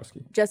media,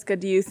 Wachowski. Jessica,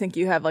 do you think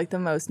you have like the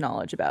most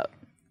knowledge about?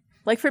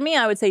 Like for me,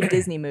 I would say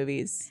Disney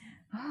movies.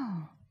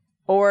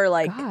 Or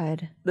like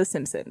God. The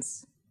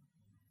Simpsons.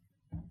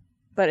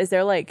 But is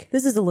there like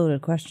This is a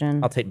loaded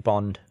question. I'll take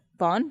Bond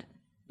Bond?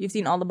 You've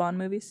seen all the Bond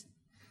movies?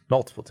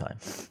 multiple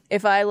times.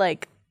 If I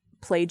like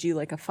played you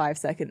like a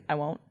 5-second, I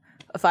won't.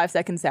 A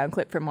 5-second sound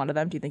clip from one of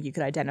them, do you think you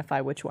could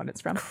identify which one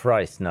it's from?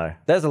 Christ, no.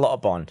 There's a lot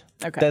of Bond.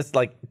 Okay. There's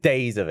like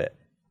days of it.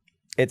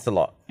 It's a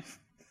lot.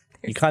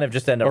 You kind of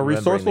just end up A remembering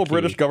resourceful the key.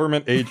 British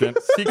government agent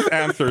seeks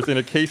answers in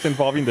a case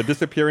involving the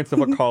disappearance of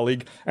a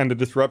colleague and the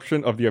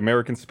disruption of the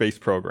American space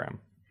program.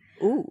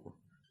 Ooh.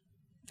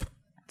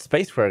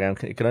 Space program.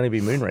 It can only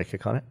be Moonraker,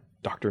 can't it?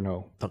 Dr.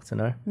 No. Dr.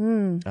 No.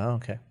 Oh,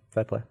 okay.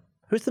 Fair play.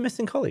 Who's the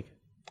missing colleague?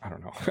 I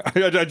don't know.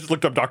 I just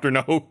looked up Dr.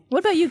 No. What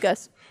about you,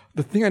 Gus?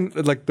 The thing,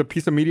 like the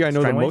piece of media I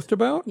know the Strangways? most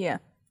about, Yeah.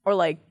 Or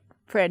like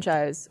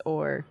franchise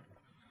or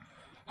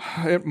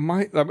it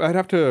might, I'd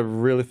have to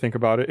really think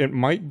about it. It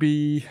might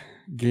be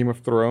Game of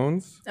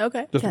Thrones.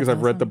 Okay. Just because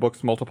I've read the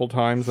books multiple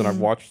times and I've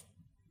watched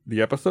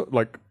the episode,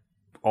 like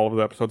all of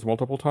the episodes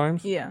multiple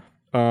times. Yeah.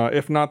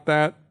 If not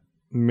that,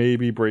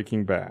 maybe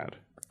Breaking Bad.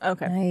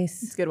 Okay.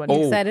 Nice. It's a good one.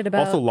 You excited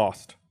about? Also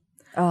Lost.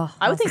 Oh,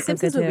 I would think Lost is so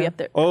Simpsons good would be too. up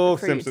there. Oh,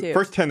 for you, Simpsons.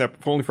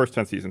 too. Only first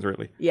 10 seasons,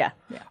 really. Yeah.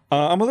 Yeah.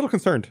 I'm a little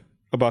concerned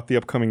about the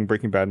upcoming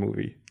Breaking Bad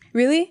movie.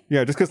 Really?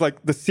 Yeah, just because like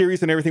the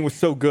series and everything was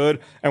so good,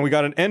 and we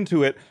got an end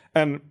to it,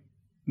 and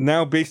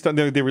now based on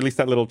they released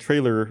that little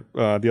trailer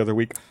the other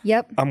week.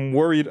 Yep. I'm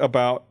worried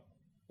about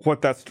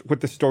what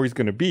the story's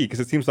going to be because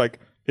it seems like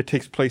it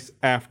takes place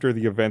after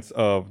the events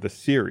of the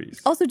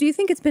series. Also, do you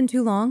think it's been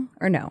too long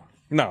or no?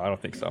 No, I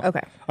don't think so.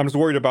 Okay. I'm just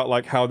worried about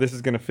like how this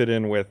is going to fit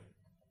in with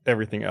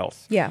everything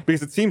else. Yeah.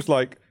 Because it seems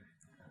like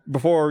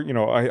before,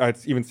 I'd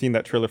even seen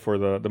that trailer for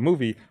the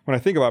movie. When I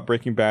think about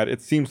Breaking Bad,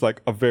 it seems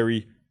like a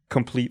very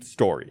complete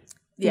story.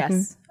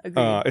 Yes.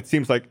 Agreed. It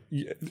seems like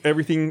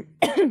everything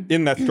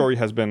in that story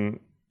has been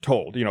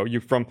told. You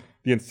from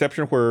the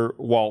inception where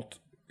Walt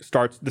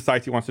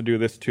decides he wants to do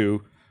this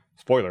to,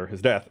 spoiler,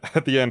 his death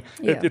at the end.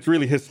 Yeah. It's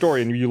really his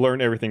story, and you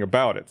learn everything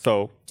about it.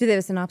 So Do they have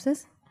a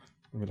synopsis?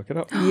 let me look it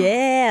up.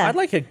 Yeah. I'd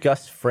like a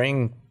Gus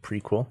Fring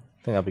prequel.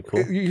 I think that'd be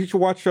cool. You should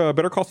watch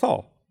Better Call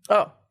Saul.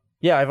 Oh,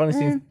 yeah. I've only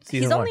seen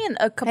season He's one. only in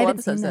a couple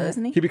haven't seen episodes, though, that.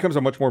 isn't he? He becomes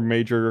a much more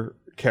major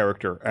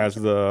character as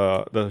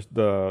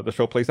the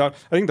show plays out.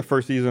 I think the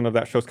first season of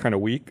that show's kind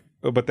of weak,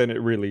 but then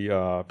it really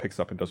picks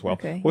up and does well.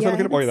 Okay. What's Yeah, I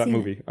looking I at? Oh, yeah, that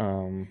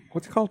haven't movie.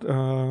 What's it called?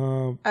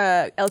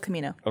 El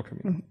Camino. El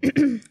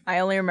Camino. I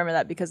only remember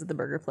that because of the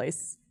burger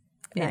place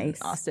in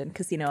Nice. Austin,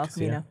 Casino El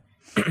Camino.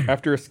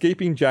 After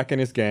escaping Jack and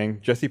his gang,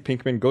 Jesse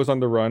Pinkman goes on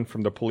the run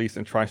from the police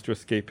and tries to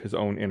escape his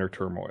own inner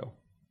turmoil.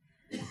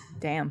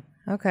 Damn.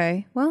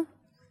 Okay. Well,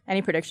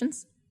 Any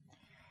predictions?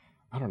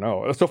 I don't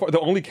know. So far, the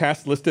only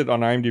cast listed on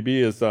IMDb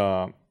is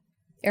Aaron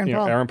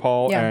Paul. Aaron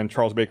Paul Yeah. and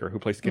Charles Baker, who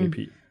plays Skinny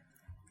Pete.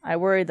 I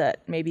worry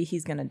that maybe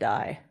he's gonna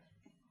die,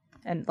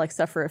 and like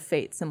suffer a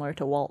fate similar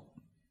to Walt.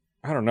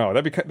 I don't know.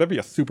 That'd be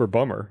a super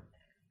bummer.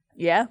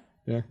 Yeah,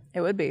 Yeah.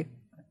 it would be.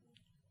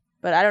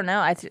 But I don't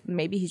know.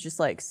 Maybe he's just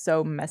like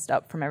so messed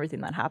up from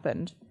everything that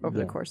happened over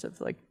the course of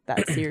like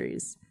that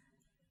series.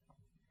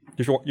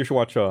 You should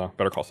watch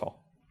Better Call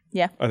Saul.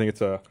 Yeah. I think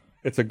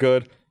it's a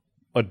good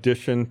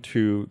addition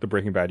to the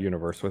Breaking Bad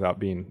universe without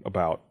being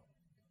about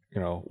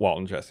Walt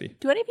and Jesse.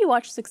 Do any of you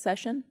watch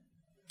Succession?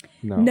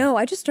 no,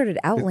 I just started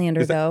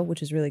Outlander is that- though,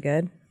 which is really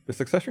good. Is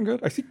Succession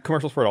good? I see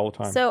commercials for it all the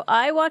time. So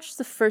I watched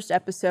the first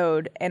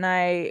episode, and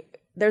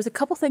there's a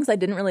couple things I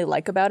didn't really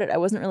like about it. I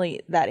wasn't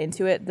really that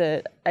into it.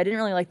 I didn't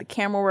really like the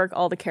camera work.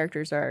 All the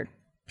characters are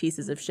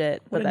pieces of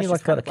shit. But didn't that's you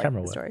just like kind about of the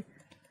camera the work? story.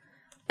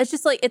 It's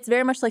just like it's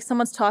very much like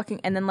someone's talking,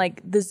 and then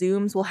like the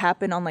zooms will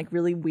happen on like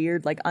really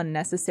weird, like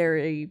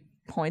unnecessary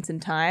points in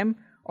time,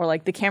 or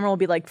like the camera will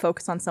be like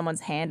focused on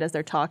someone's hand as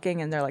they're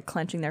talking, and they're like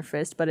clenching their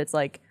fist. But it's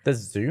like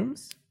There's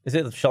zooms? Is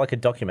it show like a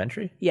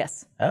documentary?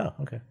 yes. Oh,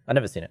 okay. I've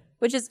never seen it.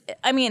 Which is,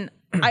 I mean,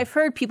 I've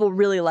heard people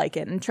really like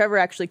it, and Trevor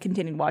actually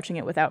continued watching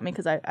it without me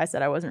because I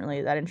said I wasn't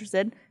really that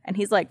interested, and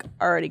he's like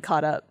already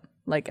caught up,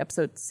 like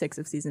episode 6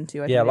 of season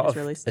 2. I Yeah, a think lot it was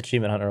of released.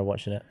 Achievement Hunter are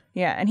watching it.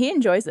 Yeah, and he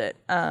enjoys it.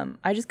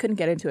 I just couldn't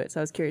get into it, so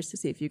I was curious to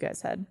see if you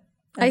guys had.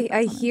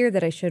 I hear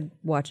that I should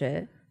watch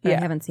it, but Yeah.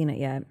 I haven't seen it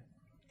yet.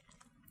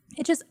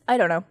 It just, I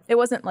don't know. It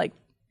wasn't my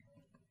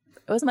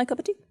cup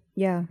of tea,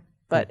 Yeah.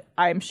 but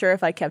I'm sure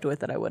if I kept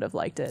with it, I would have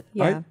liked it.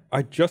 Yeah.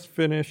 I just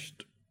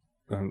finished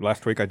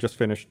last week. I just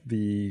finished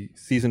the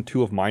season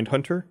 2 of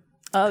Mindhunter.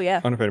 Oh yeah, I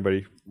don't know if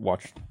anybody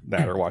watched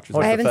that or watches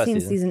What's it. I the haven't first seen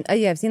season? season. Oh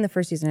yeah, I've seen the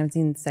first season. I haven't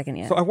seen the second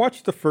yet. So I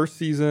watched the first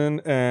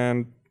season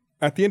and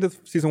at the end of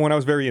season 1, I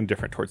was very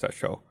indifferent towards that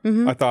show.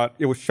 I thought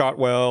it was shot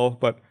well,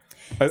 but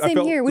I Same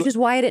felt, here, which is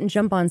why I didn't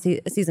jump on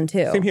season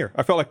 2. Same here.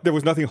 I felt like there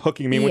was nothing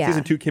hooking me. When Yeah.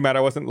 season 2 came out,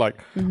 I wasn't like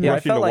Yeah, I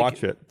rushing to felt like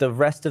watch it. the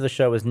rest of the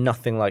show was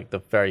nothing like the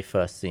very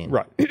first scene.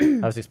 Right. I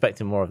was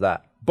expecting more of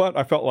that. But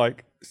I felt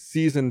like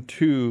season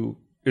 2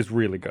 is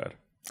really good.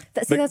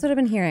 That's what I've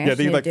been hearing. Yeah, I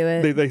they should like do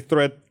it. they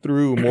thread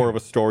through more of a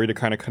story to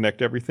kind of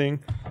connect everything,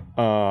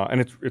 and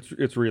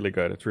it's really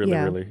good. It's really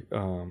Yeah. really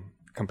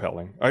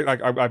compelling. I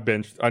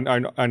binged.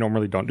 I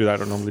normally don't do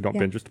that. I normally don't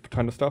binge just a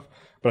ton of stuff,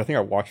 but I think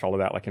I watched all of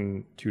that like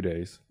in 2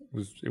 days.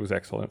 It was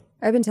excellent.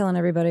 I've been telling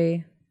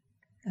everybody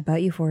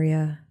about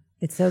Euphoria.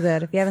 It's so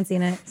good. If you haven't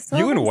seen it,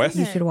 You and Wes,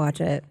 you should watch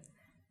it.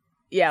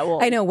 Yeah, well,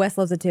 I know Wes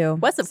loves it too.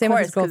 Wes, of Same course,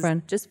 with his 'cause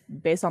girlfriend. just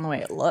based on the way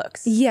it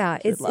looks. Yeah,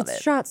 she would it's love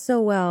it. shot so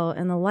well,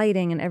 and the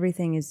lighting and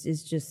everything is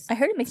just. I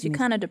heard it makes you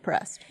kind of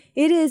depressed.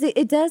 It is.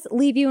 It does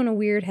leave you in a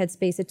weird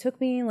headspace. It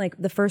took me like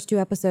the first 2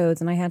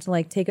 episodes, and I had to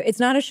like take. It's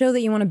not a show that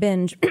you want to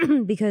binge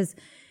because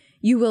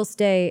you will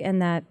stay in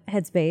that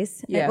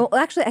headspace. Yeah. Well,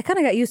 actually, I kind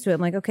of got used to it.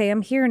 I'm like, okay,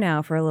 I'm here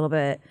now for a little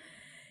bit,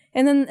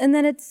 and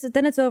then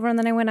it's over, and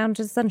then I went out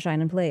into the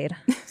sunshine and played.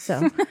 So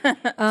So it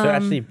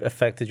actually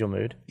affected your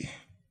mood.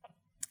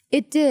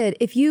 it did.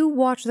 If you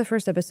watch the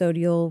first episode,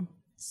 you'll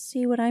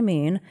see what I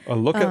mean. a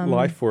look at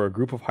life for a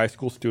group of high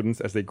school students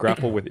as they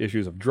grapple with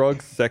issues of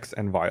drugs, sex,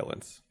 and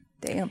violence.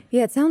 Damn.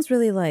 Yeah, it sounds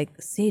really like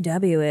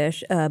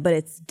CW-ish, but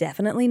it's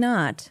definitely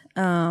not.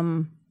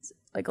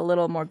 Like a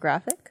little more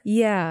graphic.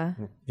 Yeah,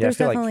 Yeah, there's I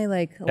feel definitely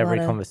like a every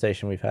lot of.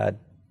 conversation we've had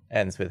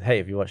ends with, "Hey,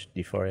 have you watched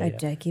Euphoria?"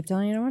 I keep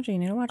telling you to watch it. You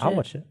need to watch it. I'll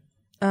watch it.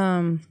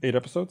 8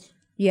 episodes.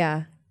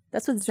 Yeah,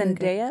 That's with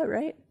Zendaya,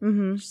 right?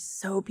 Mm-hmm. She's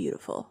so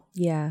beautiful.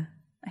 yeah.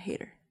 I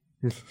hate her.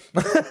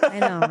 I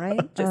know,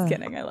 right? Just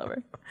kidding. I love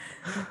her.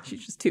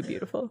 She's just too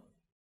beautiful.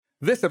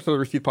 This episode of the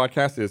Rooster Teeth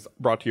Podcast is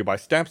brought to you by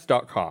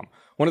Stamps.com.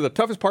 One of the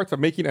toughest parts of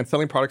making and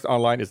selling products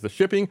online is the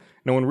shipping.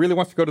 No one really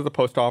wants to go to the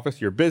post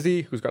office. You're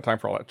busy. Who's got time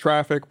for all that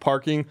traffic,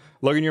 parking,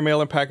 lugging your mail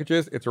and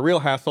packages? It's a real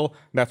hassle,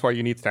 and that's why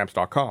you need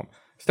Stamps.com.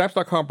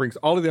 Stamps.com brings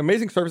all of the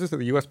amazing services of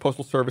the U.S.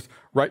 Postal Service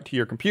right to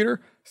your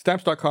computer.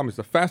 Stamps.com is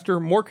the faster,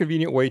 more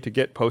convenient way to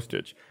get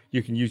postage.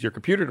 You can use your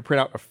computer to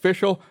print out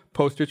official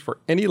postage for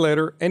any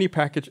letter, any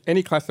package,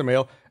 any class of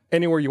mail,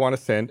 anywhere you want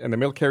to send, and the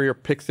mail carrier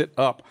picks it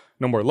up.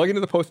 No more lugging to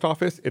the post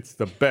office. It's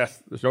the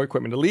best. There's no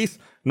equipment to lease,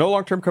 no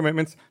long-term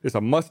commitments. It's a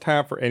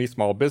must-have for any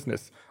small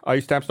business. I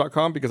use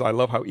Stamps.com because I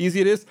love how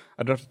easy it is.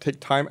 I don't have to take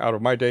time out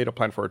of my day to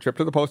plan for a trip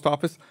to the post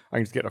office. I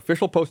can just get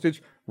official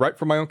postage right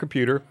from my own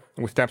computer.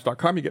 And with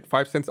Stamps.com, you get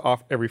 5 cents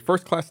off every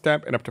first-class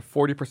stamp and up to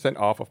 40%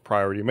 off of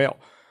priority mail.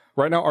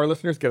 Right now, our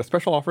listeners get a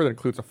special offer that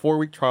includes a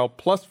 4-week trial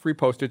plus free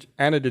postage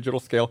and a digital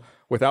scale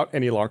without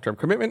any long-term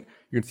commitment.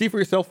 You can see for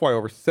yourself why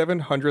over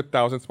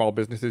 700,000 small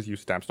businesses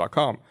use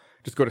Stamps.com.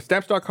 Just go to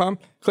Stamps.com,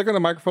 click on the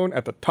microphone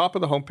at the top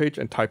of the homepage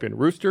and type in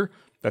Rooster.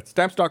 That's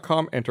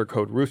Stamps.com, enter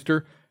code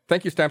Rooster.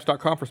 Thank you,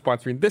 Stamps.com, for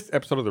sponsoring this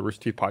episode of the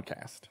Rooster Teeth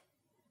Podcast.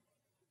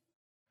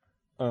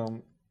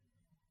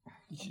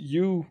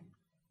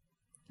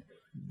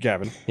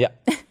 Gavin, Yeah.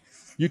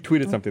 you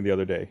tweeted something the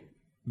other day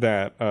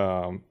that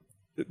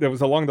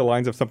was along the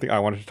lines of something I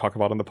wanted to talk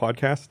about on the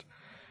podcast.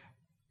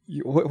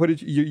 What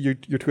did you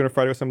tweet on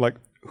Friday with something like,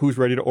 "Who's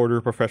ready to order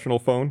a professional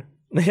phone?"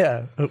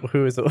 Yeah.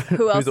 Who else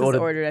has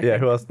ordered it? Yeah.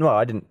 Who else? No,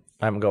 I didn't.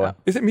 I haven't got one.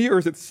 Is it me or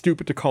is it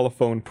stupid to call a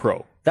phone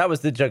pro? That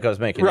was the joke I was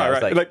making. Right, I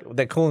was right, Like, like-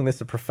 they're calling this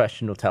a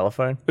professional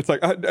telephone. It's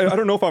like I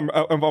don't know if I'm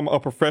a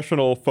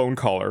professional phone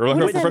caller or like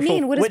What a does that professional.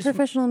 mean? What does which-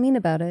 professional mean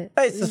about it?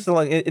 It's just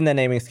like in their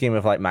naming scheme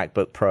of like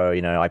MacBook Pro,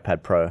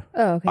 iPad Pro,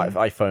 Oh, okay.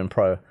 iPhone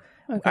Pro.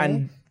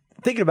 And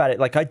thinking about it,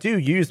 like I do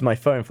use my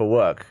phone for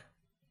work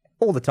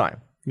all the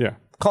time, Yeah,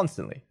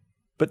 constantly.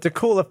 But to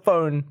call a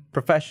phone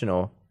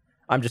professional,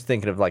 I'm just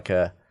thinking of like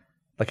an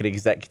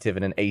executive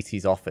in an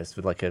 80s office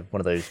with like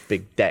one of those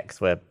big decks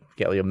where you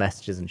get all your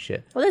messages and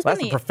shit. Well, there's That's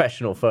been a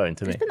professional phone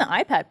to me. It's been the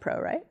iPad Pro,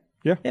 right?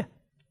 yeah.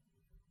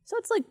 So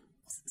it's like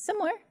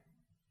similar.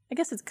 I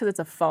guess it's because it's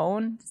a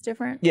phone. It's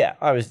different. Yeah,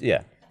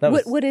 That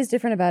was, What is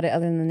different about it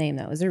other than the name,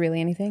 though? Is there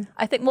really anything?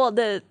 I think. Well,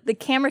 the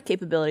camera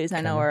capabilities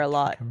I know are a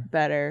lot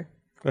better.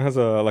 It has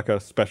a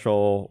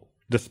special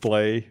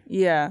display.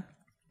 Yeah.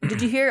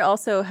 Did you hear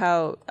also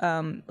how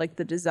like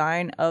the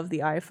design of the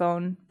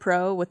iPhone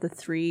Pro with the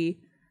 3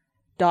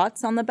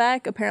 dots on the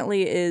back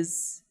apparently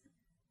is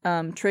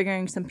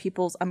triggering some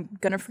people's, I'm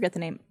gonna forget the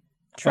name,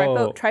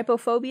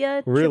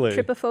 trypophobia, Really?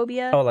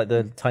 trypophobia. oh, like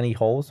the tiny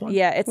holes one?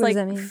 Yeah, it's What does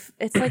like that mean?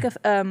 it's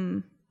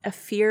like a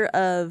fear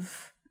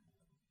of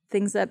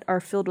things that are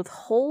filled with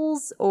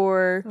holes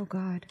or Oh,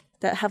 God.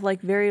 that have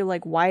like very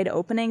like wide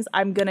openings.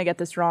 I'm gonna get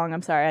this wrong.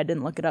 I'm sorry, I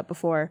didn't look it up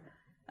before.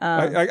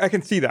 I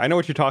can see that. I know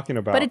what you're talking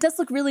about. But it does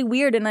look really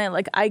weird, and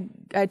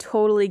I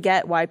totally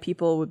get why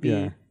people would be.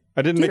 Yeah.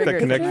 I didn't make that Trigger.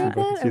 connection,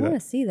 but I I can see want to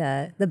that. see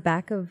that. The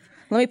back of.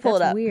 Let me pull it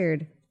That's up.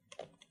 weird.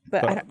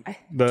 But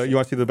You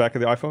want to see the back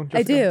of the iPhone? Jessica?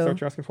 I do. Is that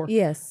what you're asking for?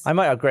 Yes. I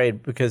might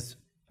upgrade because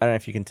I don't know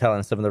if you can tell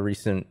in some of the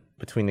recent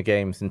between the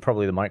games and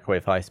probably the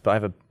microwave heist, but I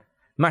have a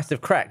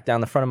massive crack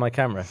down the front of my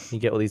camera. You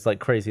get all these like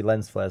crazy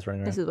lens flares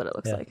running around. this is what it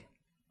looks Yeah. like.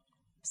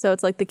 So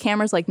it's like the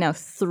camera's like now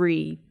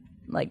 3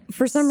 like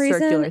For some reason,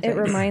 circular it things.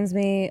 reminds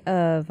me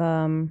of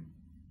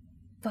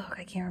fuck,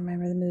 I can't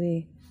remember the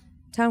movie.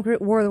 Tom Cruise,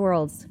 War of the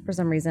Worlds. For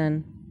some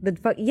reason,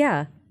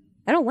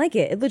 I don't like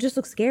it. It just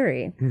looks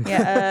scary.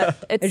 Yeah,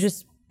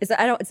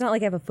 It's not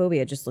like I have a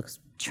phobia. It just looks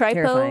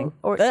terrifying. Tripo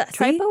or Ugh, see?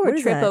 tripo or What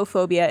is that?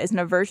 trypophobia is an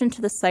aversion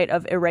to the sight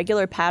of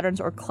irregular patterns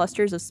or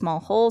clusters of small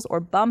holes or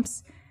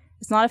bumps.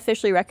 It's not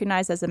officially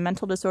recognized as a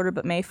mental disorder,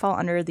 but may fall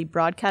under the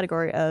broad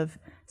category of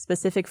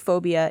specific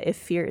phobia if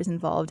fear is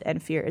involved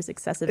and fear is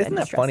excessive Isn't and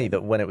that distressing. funny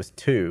that when it was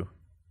 2,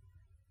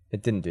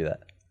 it didn't do that?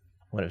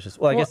 When it was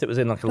just I guess it was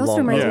in like a it also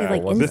long. reminds me Yeah, of,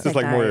 like, wasn't it? this is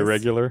like more eyes.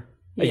 irregular.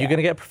 Are you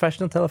gonna get a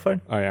professional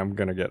telephone? I am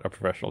gonna get a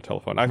professional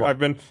telephone. I've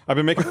been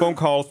making phone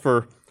calls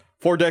for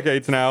 4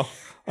 decades now.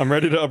 I'm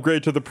ready to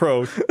upgrade to the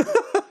pros.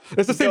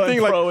 It's the same Going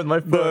thing. pro Like with my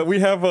phone. we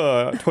have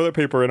toilet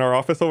paper in our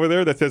office over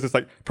there that says it's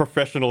like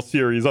professional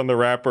series on the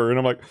wrapper, and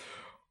I'm like,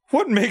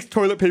 what makes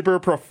toilet paper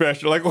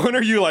professional? Like, when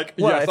are you like,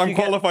 Well, yes, if I'm you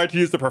get- qualified to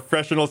use the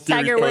professional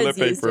series Tiger toilet Woods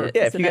used paper? it.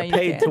 Yeah, if So you now get you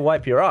paid can. to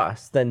wipe your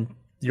ass, then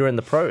you're in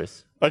the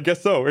pros. I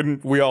guess so.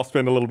 And we all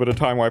spend a little bit of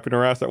time wiping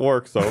our ass at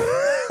work, so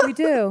We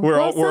do. we're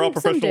all Some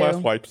professional ass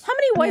do. wipes. How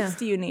many wipes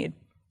do you need?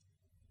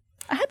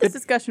 I had this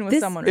discussion with This,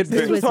 someone this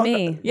recently. was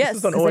me. Yes, This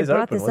was on 'Cause Always I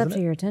brought Open, this up wasn't to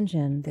it? your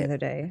attention the other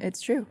day. it's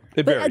true.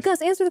 It But varies.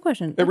 Gus, answer the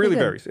question. It really Okay,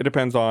 good. varies. It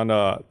depends on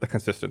the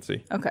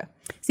consistency. Okay.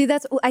 See,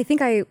 that's. I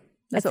think I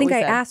That's what think we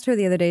I said. asked her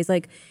the other day. Is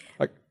like,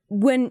 Like,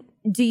 when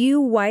do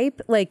you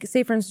wipe? Like,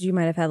 say for instance, you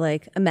might have had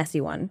like a messy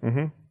one.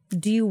 Mm-hmm.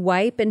 Do you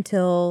wipe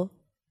until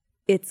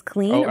it's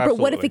clean? Oh, But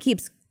what if absolutely. it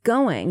keeps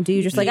going? Do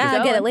you just like keep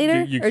get it going.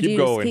 later, You or do keep you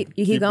going. just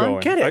keep going?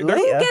 Get it Like,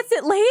 there's- later. Who gets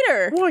it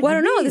later? What Well, I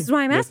you don't know. mean? This is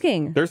why I'm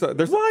asking. There's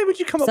Why would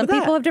you come up Some with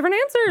people that? have different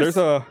answers.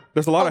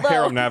 there's a lot of Although-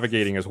 harem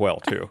navigating as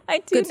well too. I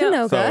do Good to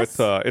know, So Gus.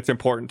 it's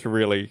important to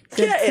really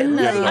Good to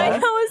know. I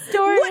know a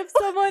story of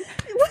someone.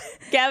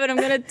 Gavin, I'm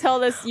gonna tell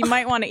this. You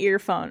might want an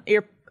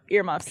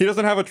earmuffs. He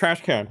doesn't have a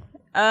trash can.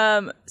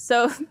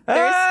 So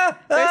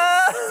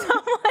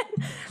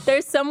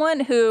there's someone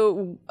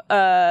who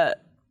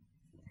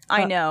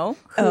I know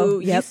who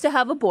yep. used to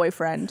have a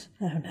boyfriend.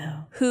 Oh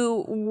no.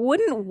 Who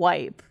wouldn't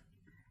wipe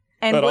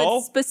and At would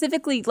all?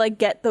 specifically like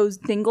get those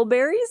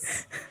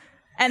dingleberries,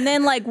 and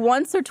then like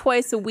once or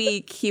twice a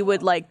week he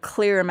would like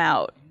clear them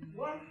out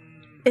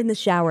In the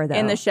shower though.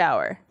 in the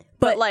shower,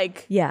 but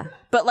like Yeah.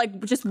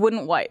 just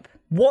wouldn't wipe.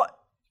 What?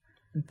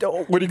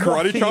 Would he karate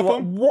What are chop you-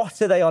 him?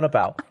 What are they on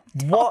about?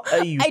 What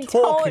are you I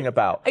talking don't-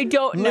 about? I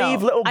don't know.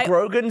 Leave little I-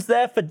 Grogans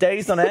there for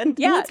days on end?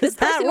 Yeah, What this does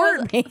that person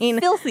word was mean?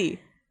 filthy,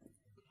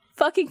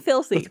 fucking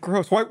filthy. It's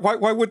gross. Why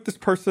would this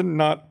person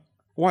not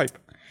wipe?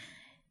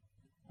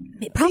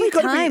 Probably You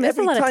gotta be- time. There's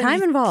a every lot of time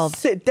you involved.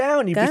 Sit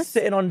down. You'd be Gus?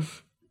 sitting on.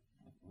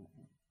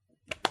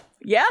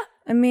 Yeah,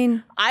 I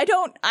mean, I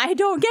don't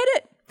get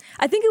it.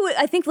 I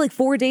think like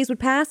 4 days would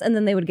pass, and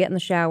then they would get in the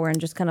shower and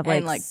just kind of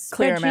And, like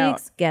clear spread 'em out.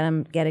 cheeks,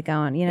 get it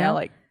going. You know? Yeah,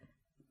 like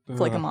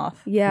flick them off.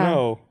 yeah.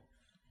 No.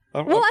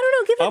 Well, I don't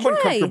know. Give it a I'm try.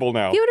 uncomfortable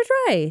now. Give it a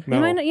try. No.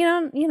 You might not, you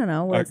don't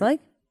know what it's like.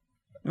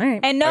 All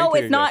right. And no, I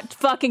take it's a not guess.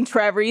 fucking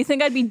Trevor. You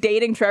think I'd be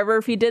dating Trevor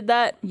if he did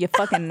that? You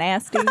fucking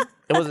nasty. It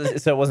wasn't.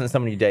 So it wasn't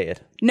someone you dated.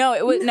 No,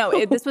 it was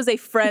this was a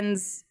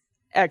friend's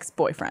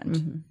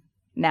ex-boyfriend,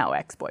 now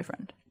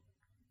ex-boyfriend.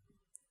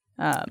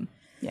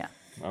 Yeah.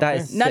 That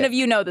is None sick. of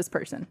you know this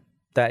person.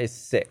 That is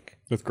sick.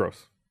 That's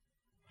gross.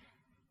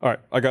 All right,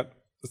 I got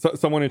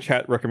someone in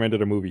chat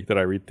recommended a movie that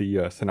I read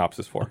the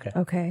synopsis for.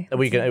 Okay. Are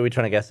we trying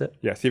to guess it?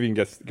 Yeah, see if you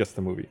can guess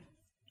the movie.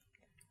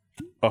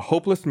 A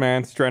hopeless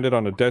man stranded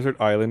on a desert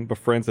island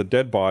befriends a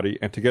dead body,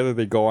 and together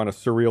they go on a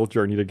surreal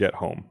journey to get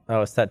home.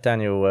 Oh, it's that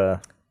Daniel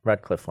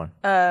Radcliffe one.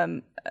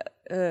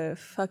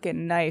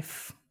 Fucking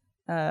knife.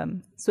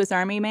 Swiss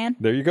Army Man.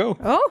 There you go.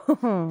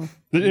 Oh.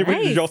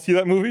 Did y'all see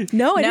that movie?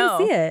 No, I No.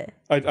 didn't see it.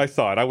 I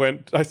saw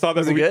it. I saw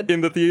that Was it movie good?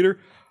 in the theater.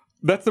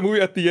 That's the movie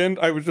at the end.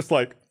 I was just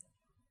like,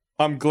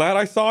 I'm glad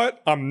I saw it.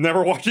 I'm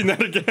never watching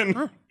that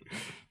again.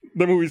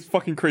 The movie's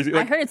fucking crazy. I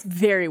Like, heard it's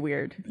very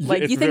weird.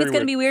 Like it's you think very it's gonna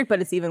weird. be weird,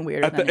 but it's even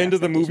weirder. at the end of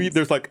the movie,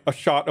 there's like a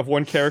shot of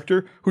one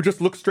character who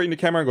just looks straight in the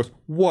camera and goes,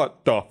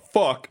 "What the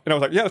fuck?" And I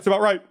was like, "Yeah, that's about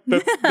right.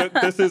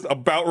 This is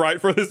about right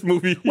for this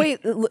movie."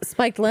 Wait,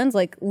 spiked lens,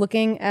 like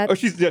looking at. Oh,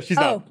 she's not. She's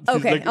okay.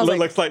 like, I was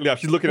like- slightly off.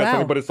 She's looking at Wow.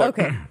 something, but it's like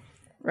Okay.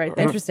 right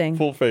there. Interesting.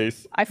 full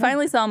face. I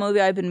finally saw a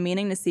movie I've been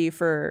meaning to see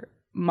for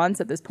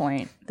months at this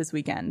point this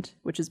weekend,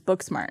 which is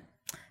Booksmart.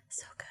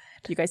 So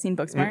good. You guys seen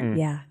Booksmart?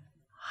 Yeah.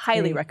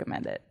 Highly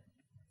recommend it.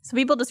 So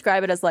people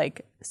describe it as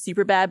like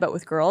super bad, but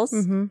with girls,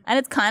 and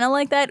it's kind of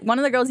like that. One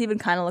of the girls even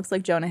kind of looks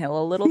like Jonah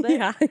Hill a little bit,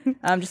 Yeah.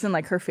 just in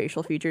like her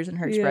facial features and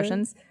her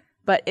expressions.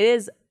 But it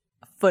is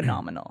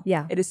phenomenal.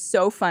 Yeah. it is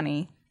so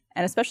funny,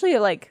 and especially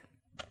like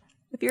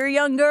if you're a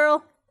young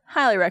girl,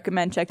 highly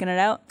recommend checking it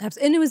out.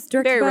 And it was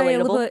directed Very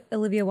by relatable.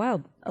 Olivia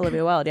Wilde.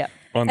 Olivia Wilde, yeah.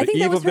 On I the think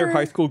that eve was of their her-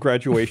 high school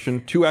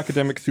graduation, two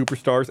academic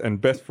superstars and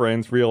best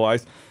friends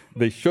realize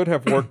they should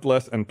have worked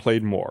less and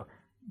played more.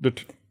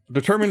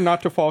 Determined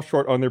not to fall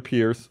short on their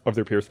peers,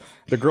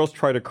 the girls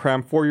try to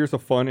cram 4 years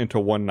of fun into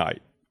one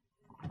night.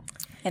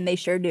 And they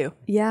sure do.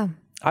 Yeah.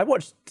 I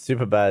watched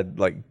Superbad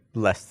like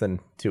less than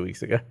 2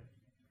 weeks ago.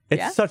 It's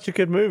Yeah? such a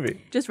good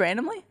movie. Just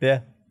randomly? Yeah.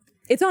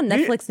 It's on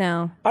Netflix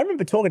now. I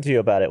remember talking to you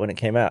about it when it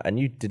came out, and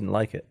you didn't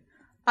like it.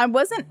 I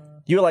wasn't.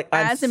 You were like,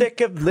 I'm As sick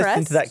of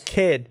listening to that impressed?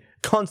 kid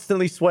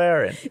constantly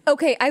swearing.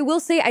 Okay, I will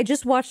say I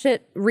just watched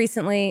it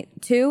recently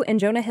too. And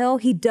Jonah Hill,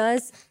 he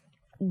does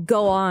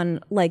go on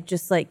like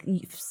just like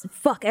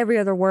fuck every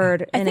other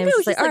word, and think it was it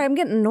was just like, just, all like- right, I'm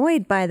getting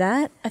annoyed by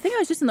that. I think I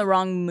was just in the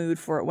wrong mood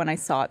for it when I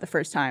saw it the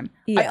first time.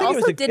 Yeah. I I I think also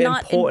it was did an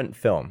not. important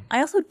film. I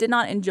also did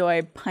not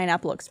enjoy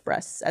Pineapple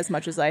Express as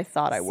much as I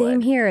thought I would.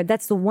 Same here.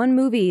 That's the one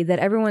movie that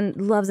everyone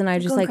loves, and I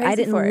just going like I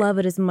crazy for didn't it. love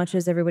it as much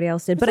as everybody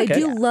else did. But I okay.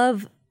 do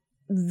love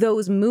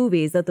those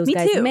movies that those Me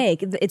guys too.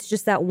 make. It's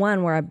just that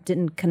one where I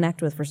didn't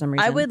connect with for some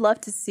reason. I would love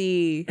to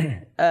see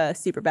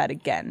Superbad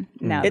again.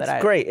 Now It's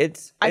that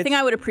great. I think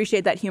I would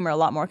appreciate that humor a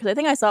lot more because I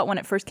think I saw it when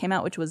it first came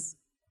out, which was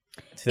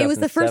It was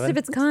the first 2007. of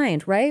its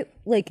kind, right?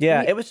 Like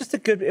Yeah, it was just a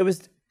good. It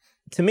was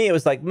to me. It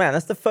was like, man,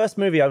 that's the first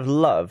movie I've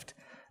loved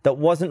that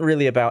wasn't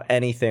really about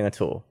anything at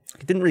all.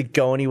 It didn't really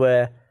go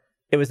anywhere.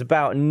 It was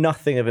about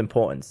nothing of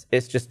importance.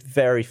 It's just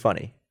very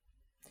funny,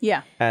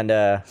 yeah. and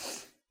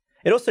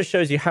it also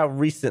shows you how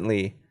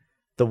recently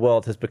the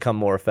world has become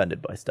more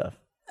offended by stuff.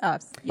 Yeah.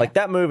 Like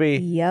that movie,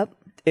 Yep.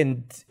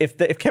 if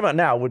it came out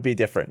now, would be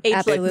different. Aged like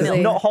Absolutely. milk.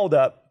 Not hold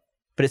up,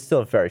 but it's still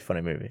a very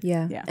funny movie.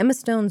 Yeah. Yeah. Emma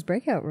Stone's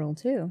breakout role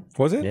too.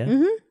 Was it?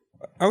 Yeah.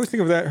 I always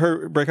think of that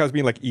her breakout as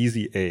being like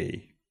Easy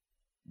A.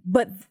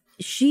 But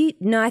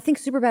I think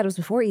Superbad was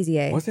before Easy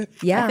A. Was it?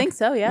 Yeah. I think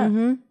so.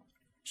 Yeah.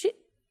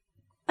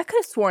 I could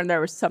have sworn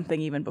there was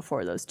something even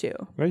before those two.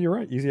 No, you're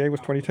right. Easy A was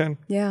 2010.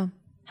 Yeah.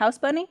 House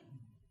Bunny.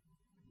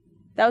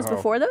 That was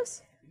before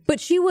those. But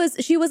she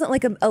wasn't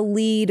like a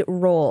lead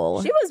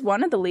role. She was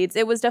one of the leads.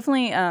 It was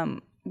definitely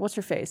what's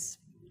her face?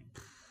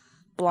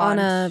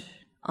 Blonde.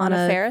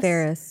 Anna Faris.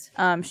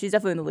 Faris. She's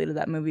definitely the lead of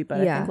that movie.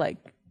 But I Yeah. think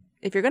like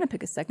if you're gonna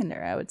pick a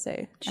secondary, I would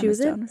say She Emma was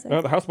it? Stone was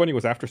No, the House Bunny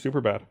was after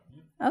Superbad.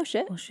 Oh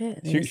shit. Oh shit.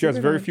 She has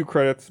very few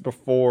credits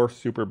before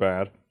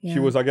Superbad. She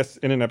was, I guess,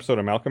 in an episode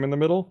of Malcolm in the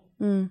Middle.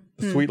 The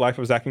Sweet Life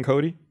of Zach and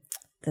Cody.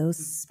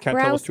 Those Can't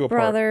tell us Sprouse two apart.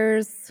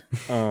 brothers.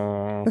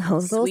 Uh,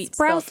 Those little Sweet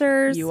spelled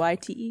Sprousers.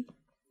 UITE.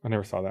 I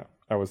never saw that.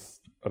 I was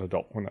an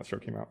adult when that show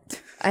came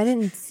out. I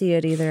didn't see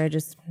it either.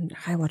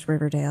 I watch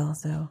Riverdale,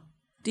 so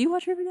Do you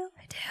watch Riverdale?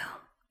 I do.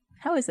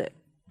 How is it?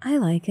 I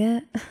like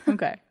it.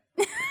 Okay.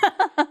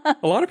 A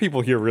lot of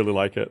people here really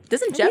like it.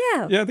 Doesn't Jeff?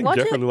 Yeah. Yeah, I think Watch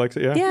Jeff it? really likes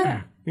it. Yeah.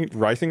 Yeah. I think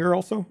Reisinger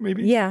also,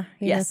 maybe? Yeah,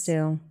 he Yes. does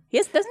too.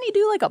 Yes. Doesn't he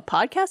do like a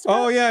podcast?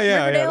 About Oh, yeah.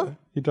 Riverdale?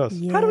 He does.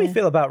 How do we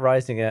feel about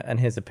Reisinger and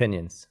his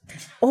opinions?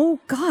 Oh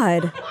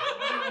God.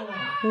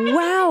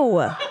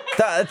 Wow.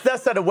 That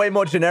sounded way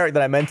more generic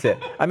than I meant it.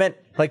 I meant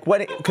like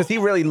because he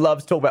really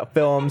loves talking about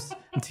films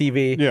and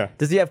TV. Yeah.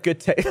 Does he have good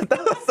taste?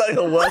 That's like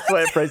the worst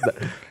way of phrasing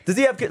that. Does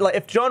he have good, like,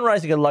 if John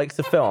Reisinger likes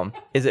a film,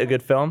 is it a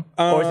good film?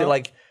 Or is it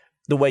like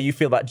the way you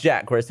feel about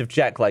Jack, whereas if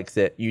Jack likes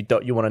it, you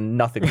want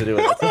nothing to do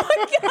with it?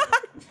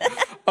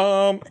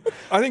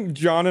 I think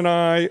John and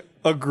I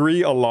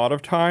agree a lot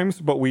of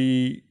times, but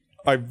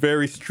I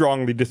very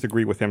strongly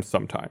disagree with him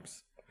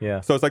sometimes.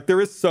 Yeah. So it's like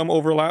there is some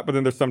overlap, but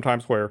then there's some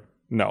times where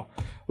no.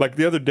 Like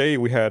the other day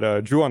we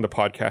had Drew on the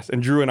podcast,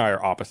 and Drew and I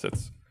are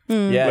opposites. Yeah,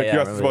 Like yeah, you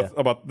I asked us remember,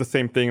 about the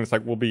same thing, and it's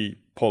like we'll be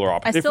polar I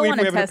opposites. still want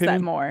to have an test that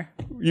opinion- more.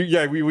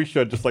 we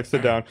should just like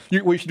sit down.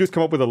 We should just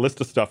come up with a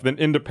list of stuff, then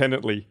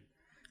independently,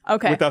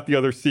 Okay. without the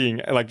other seeing,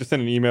 like just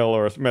send an email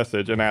or a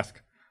message and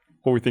ask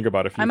what we think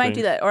about a few I might things.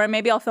 do that, or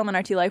maybe I'll film an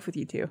RT Life with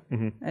you two,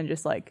 Mm-hmm. and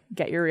just like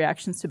get your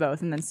reactions to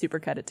both, and then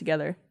supercut it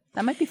together.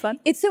 That might be fun.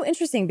 It's so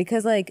interesting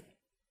because like,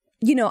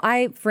 you know,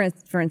 for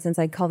instance,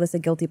 I call this a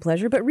guilty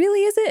pleasure, but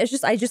really is it? It's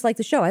just I just like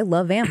the show. I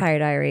love Vampire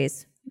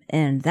Diaries.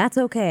 And that's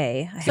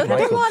okay. So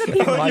there's a lot of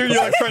people. you're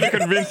like trying to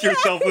convince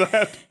yourself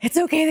that. It's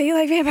okay that you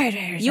like Vampire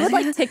Diaries. You would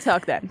like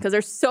TikTok then, because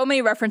there's so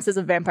many references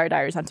of Vampire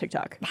Diaries on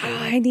TikTok.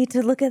 I need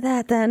to look at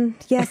that then.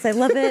 Yes, I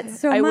love it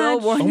so I much. will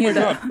warn you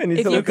though. I need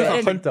If to you look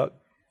at could, TikTok.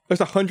 There's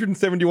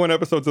 171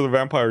 episodes of the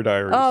Vampire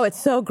Diaries. Oh, it's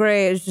so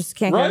great. I just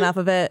can't Right? get enough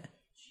of it.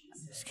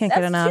 Just can't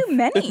get enough. that's too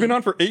many. It's been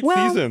on for 8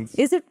 Well, seasons.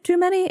 is it too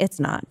many? It's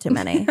not too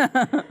many.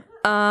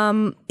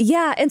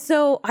 Yeah, and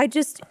so I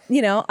just,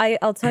 you know,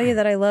 I'll tell you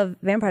that I love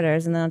Vampire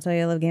Diaries, and then I'll tell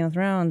you I love Game of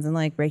Thrones and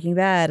like Breaking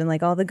Bad and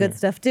like all the good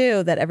stuff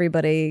too that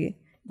everybody.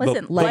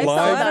 Listen, the life's all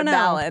lives- about I don't know.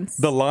 balance.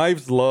 The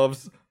lives,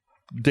 loves,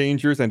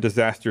 dangers, and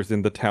disasters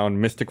in the town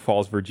Mystic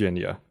Falls,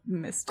 Virginia.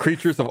 Missed.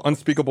 Creatures of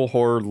unspeakable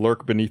horror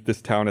lurk beneath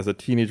this town as a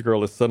teenage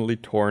girl is suddenly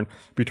torn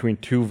between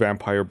two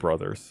vampire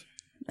brothers.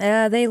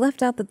 They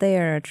left out that they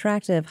are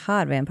attractive,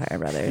 hot vampire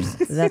brothers.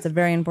 That's a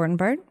very important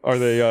part. Are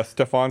they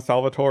Stefan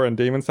Salvatore and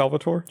Damon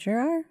Salvatore? Sure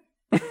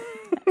are.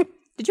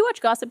 Did you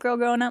watch Gossip Girl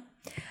growing up?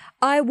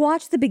 I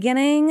watched the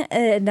beginning,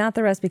 not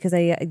the rest because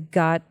I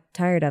got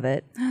tired of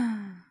it.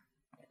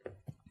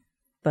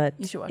 But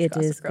You should watch it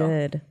Gossip is Girl.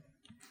 good.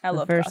 I The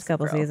love first Gossip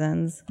couple Girl.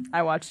 seasons.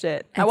 I watched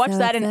it. I It's watched so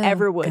that in good.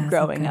 Everwood Gossip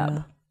growing Girl.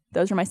 up.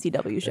 Those were my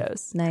CW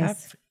shows. Nice.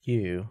 Have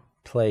you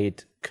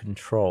played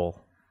Control?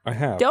 I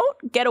have.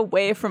 Don't get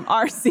away from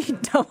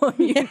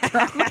RCW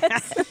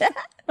dramas.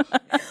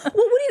 Well,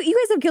 what do you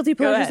guys have guilty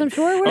pleasures? ahead. I'm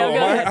sure. What No, are go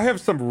they? ahead. I have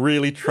some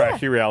really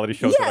trashy reality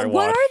shows that I Yeah, watch.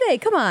 what are they?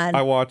 Come on.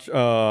 I watch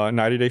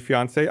 90 Day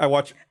Fiance. I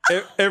watch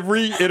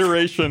every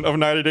iteration of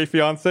 90 Day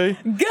Fiance,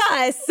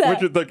 Gus,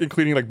 which is like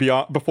including like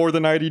beyond before the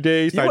 90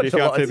 days, You 90 Day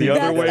watch a lot Fiance of the TV.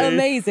 other that's way.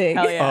 amazing.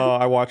 Hell yeah.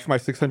 I watch My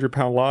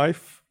 600-Pound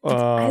Life.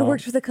 I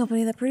worked for the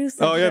company that produced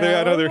that Oh yeah,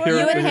 I know they're show. here.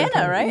 You and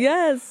Hannah, right?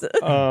 Yes.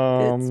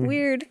 It's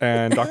weird.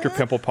 And Dr.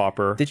 Pimple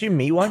Popper. Did you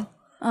meet one?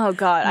 Oh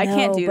God, I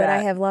can't do but that.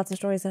 I have lots of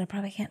stories that I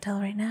probably can't tell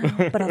right now.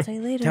 But I'll tell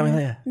you later. Tell me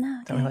later.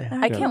 No, Tell me later.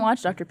 I can't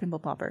watch Dr. Pimple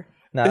Popper.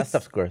 No, that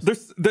stuff's gross.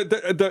 There's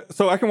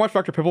so I can watch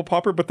Dr. Pimple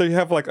Popper, but they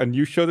have like a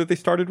new show that they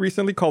started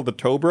recently called The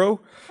Toe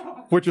Bro,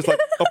 which is like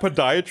a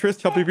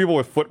podiatrist helping people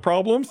with foot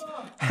problems.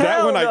 That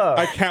Hell one no.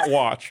 I can't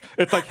watch.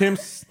 It's like him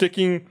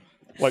sticking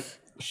like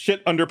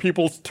shit under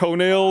people's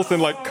toenails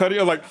and like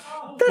cutting like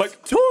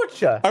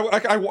Torture.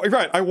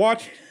 I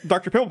watched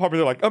Dr. Pimple Popper.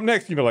 They're like, up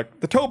next, like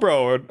the Toe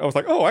Bro. And I was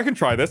like, oh, I can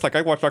try this. Like,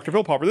 I watched Dr.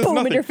 Pimple Popper. This Boom is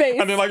in nothing. your face.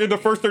 And then, like, in the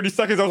first 30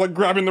 seconds, I was like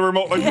grabbing the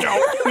remote, like, no,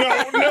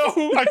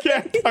 I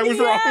can't. I was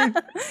wrong.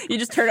 You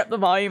just turn up the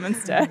volume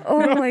instead.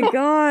 Oh my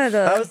god.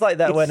 That was like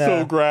that when. It's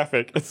so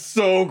graphic. It's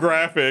so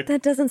graphic.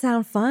 That doesn't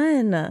sound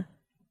fun.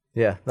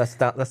 Yeah, that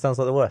sounds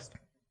like the worst.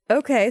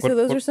 Okay, so What-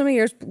 those what- are some of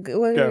yours. What are Yeah,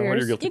 what are yours?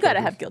 your guilty You gotta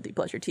pleasures? have guilty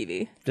pleasure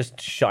TV. Just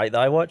shite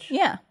that I watch.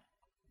 Yeah,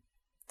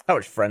 I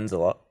watch Friends a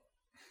lot.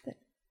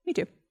 me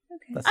too.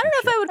 That's I don't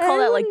know if I would call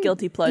that like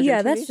guilty pleasure.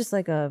 Yeah, TV. that's just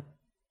like a.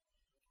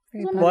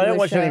 very Well, I popular don't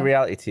watch any show.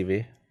 reality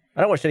TV.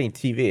 I don't watch any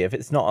TV. If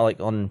it's not like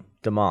on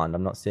demand,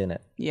 I'm not seeing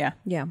it. Yeah.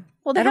 Yeah.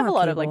 Well, they I don't have a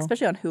lot of like, cable.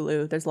 especially on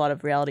Hulu. There's a lot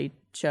of reality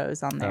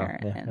shows on there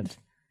yeah, and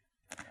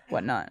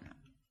whatnot.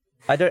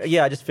 I don't.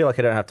 Yeah, I just feel like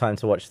I don't have time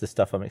to watch the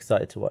stuff I'm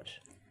excited to watch.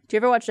 Do you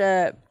ever watch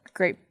a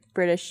Great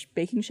British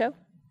Baking Show?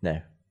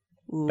 No.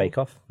 Bake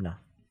Off? No.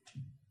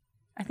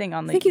 I think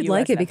on the. I think you'd US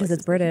like it because Netflix it's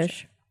is Baking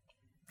British.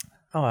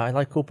 Oh, I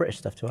like cool British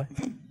stuff, do I?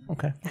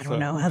 Okay. I don't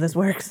know how this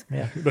works.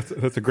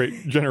 That's a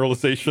great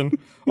generalization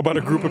about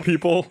a group of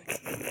people.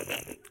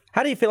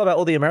 How do you feel about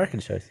all the American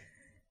shows?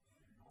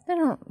 I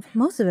don't.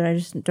 Most of it, I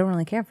just don't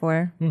really care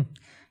for.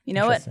 You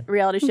know what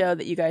reality show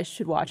that you guys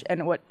should watch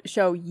and what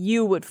show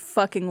you would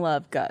fucking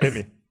love, Gus? Hit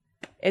me.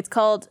 It's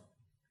called.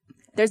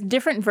 There's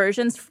different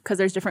versions because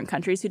there's different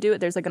countries who do it.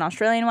 There's like an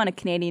Australian one, a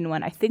Canadian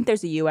one. I think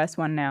there's a US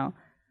one now,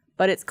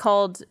 but it's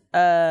called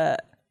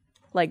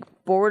like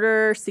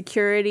border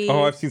security.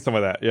 Oh, I've seen some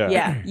of that. Yeah.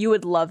 Yeah, you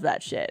would love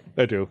that shit.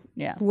 I do.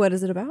 Yeah, What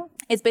is it about?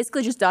 it's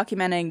basically just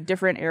documenting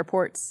different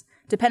airports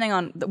depending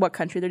on what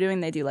country they're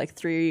doing. They do like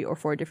 3 or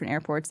 4 different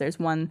airports. There's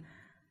one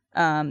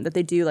that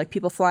they do like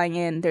people flying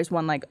in. There's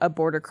one like a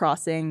border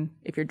crossing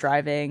if you're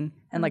driving,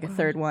 and like a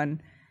third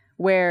one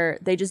where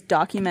they just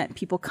document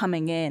people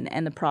coming in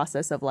and the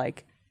process of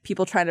like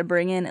people trying to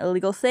bring in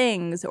illegal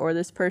things or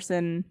this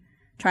person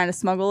trying to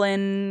smuggle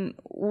in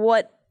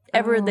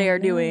whatever they are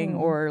doing,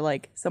 or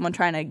like someone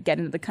trying to get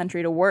into the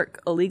country to work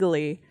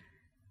illegally.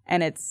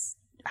 And it's,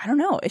 I don't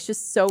know, it's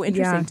just so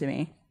interesting to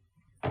me.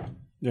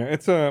 Yeah,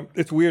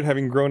 it's weird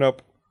having grown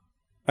up.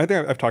 I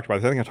think I've talked about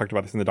this. I think I talked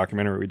about this in the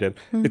documentary we did.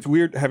 It's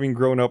weird having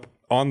grown up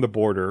on the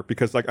border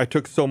because like I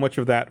took so much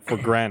of that for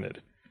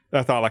granted.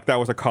 I thought like that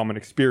was a common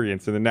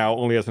experience, and then now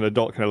only as an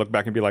adult can I look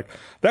back and be like,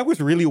 that was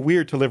really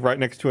weird to live right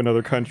next to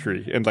another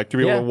country and like to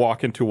be able to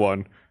walk into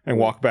one and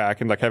walk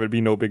back and like have it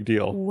be no big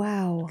deal.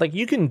 Wow. Like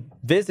you can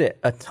visit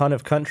a ton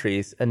of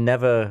countries and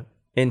never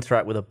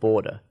interact with a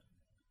border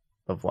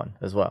of one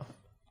as well.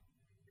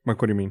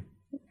 Like, what do you mean?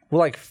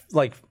 Well,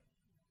 like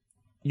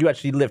you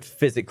actually lived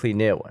physically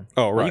near one.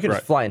 Oh, Like, right, you can right.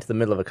 just fly into the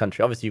middle of a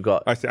country. Obviously, you've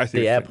got I see what the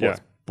you're saying, airport's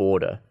yeah.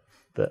 border,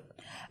 but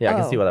yeah, I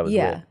can see why that was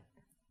weird.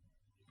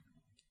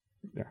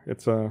 Yeah,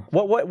 it's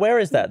What? Where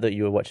is that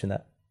you were watching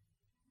that?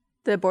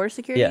 The border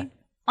security Yeah.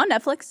 on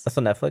Netflix. That's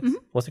on Netflix. Mm-hmm.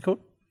 What's it called?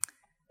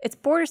 It's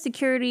border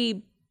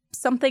security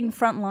something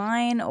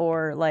frontline,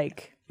 or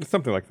like,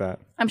 something like that.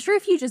 I'm sure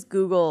if you just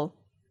Google,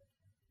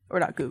 or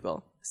not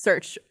Google,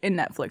 search in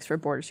Netflix for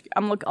border security.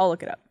 I'll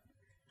look it up.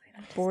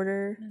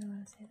 Border.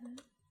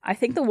 I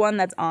think the one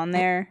that's on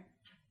there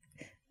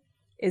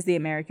is the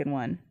American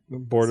one.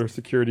 Border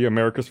security,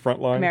 America's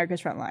Frontline.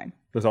 America's Frontline,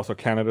 There's also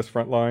Canada's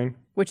Frontline.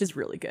 which is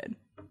really good.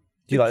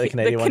 Do you like the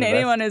Canadian one? The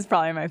Canadian one is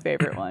probably my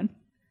favorite one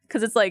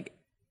because it's like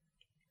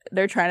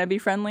they're trying to be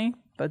friendly,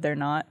 but they're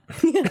not.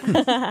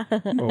 Oh,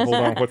 hold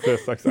on. What's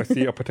this? I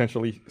see a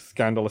potentially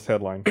scandalous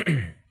headline.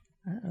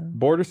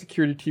 Border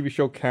security TV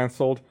show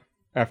canceled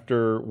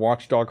after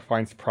watchdog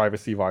finds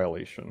privacy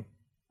violation.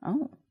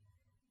 Oh,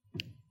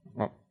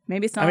 Oh.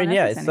 maybe it's not. I mean, on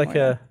yeah, Netflix it's like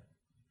anymore.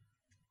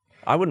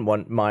 I wouldn't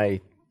want my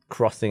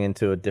crossing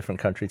into a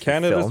different country to be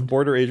Canada's filmed.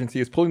 border agency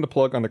is pulling the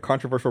plug on the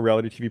controversial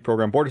reality TV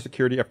program Border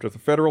Security after the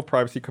federal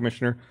privacy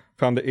commissioner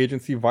found the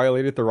agency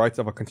violated the rights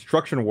of a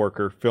construction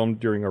worker filmed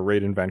during a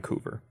raid in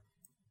Vancouver.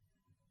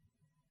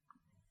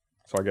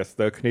 So I guess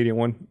the Canadian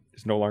one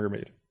is no longer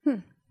made.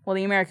 Well,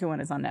 the American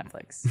one is on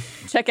Netflix.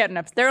 Check out an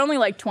episode. They're only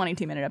like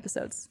 22-minute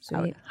episodes. I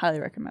would Sweet. highly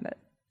recommend it.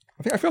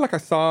 I feel like I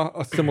saw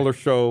a similar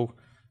show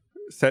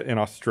set in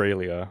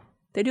Australia.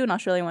 They do an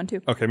Australian one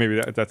too. Okay,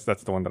 maybe that's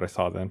the one that I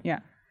saw then. Yeah,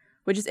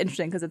 which is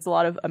interesting because it's a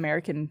lot of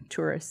American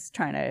tourists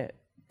trying to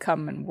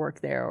come and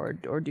work there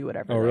or do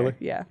whatever. Oh, really? there.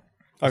 Yeah,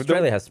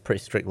 Australia has pretty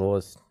strict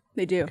laws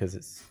they do. because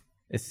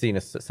it's seen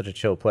as such a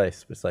chill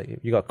place. It's like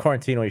you got to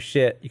quarantine all your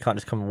shit. You can't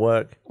just come and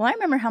work. Well, I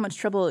remember how much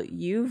trouble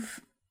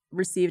you've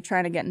received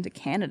trying to get into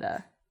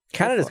Canada.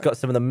 Canada's got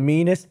some of the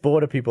meanest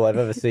border people I've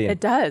ever seen. It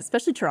does,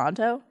 especially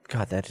Toronto.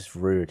 God, they're just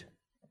rude.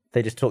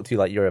 They just talk to you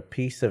like you're a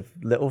piece of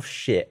little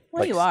shit,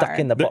 Well, like you stuck are.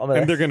 in the bottom of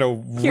And they're gonna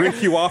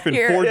rinse you off in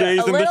 4 days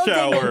a in the little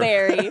shower.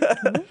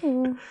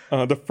 dingleberry.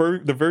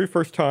 The very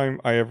first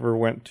time I ever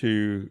went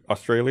to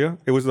Australia,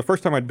 it was the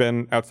first time I'd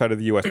been outside of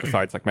the U.S.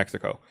 besides like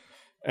Mexico,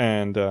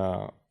 and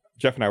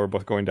Jeff and I were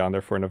both going down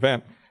there for an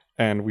event,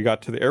 and we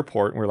got to the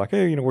airport and we're like,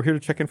 hey, we're here to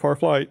check in for our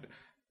flight,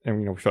 and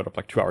we showed up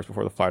like 2 hours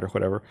before the flight or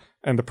whatever,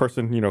 and the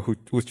person who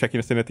was checking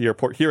us in at the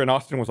airport here in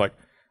Austin was like,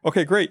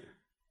 okay, great,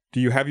 do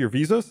you have your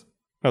visas?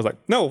 I was like,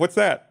 no, what's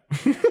that?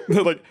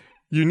 They're like,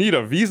 you need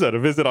a visa to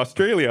visit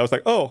Australia. I was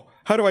like, oh,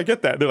 how do I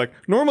get that? They're like,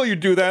 normally you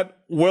do that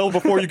well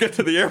before you get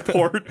to the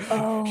airport.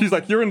 She's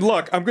like, you're in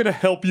luck. I'm going to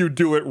help you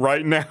do it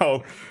right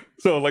now.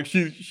 So like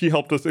she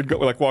helped us and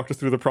walked us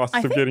through the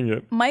process of getting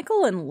it.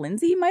 Michael and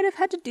Lindsay might have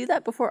had to do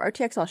that before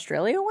RTX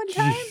Australia one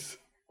time,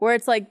 where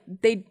it's like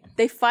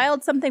they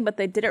filed something but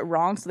they did it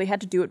wrong, so they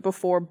had to do it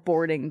before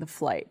boarding the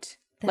flight.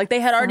 Like they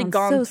had already sounds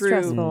gone so through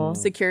stressful.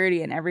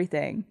 security and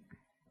everything.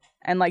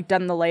 And like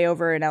done the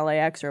layover in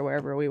LAX or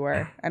wherever we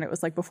were, and it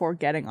was like before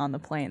getting on the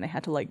plane, they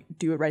had to like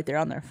do it right there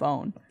on their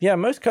phone. Yeah,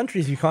 most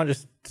countries you can't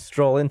just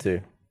stroll into.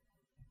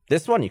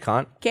 This one you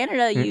can't.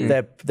 Canada, you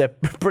They're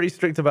pretty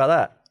strict about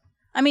that.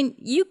 I mean,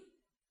 you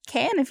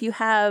can if you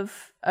have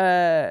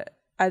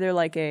either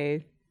like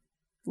a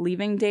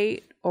leaving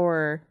date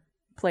or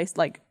place,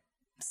 like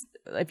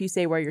if you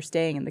say where you're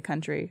staying in the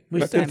country.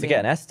 We still have to get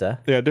an ESTA.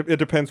 Yeah, it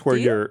depends where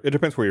Do you? it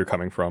depends where you're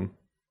coming from.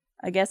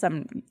 I guess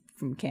I'm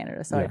from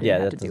Canada, so I didn't Yeah,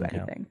 have that to do doesn't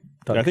count.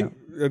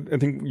 anything. I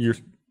think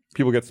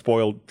people get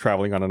spoiled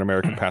traveling on an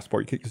American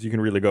passport because you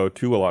can really go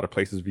to a lot of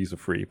places visa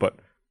free, but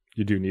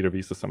you do need a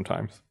visa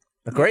sometimes.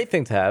 A great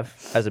thing to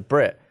have as a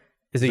Brit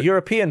is a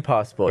European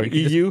passport. You can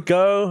EU? just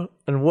go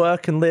and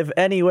work and live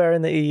anywhere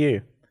in the EU.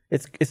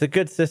 It's a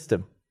good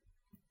system.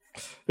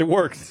 It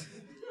works.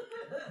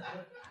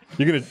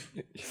 You're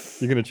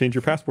gonna change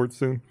your passport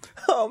soon.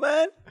 Oh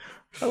man,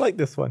 I like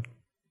this one.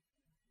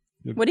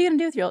 What are you gonna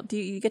do with your? Do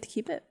you get to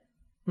keep it?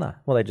 Nah,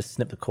 well they just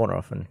snip the corner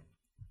off and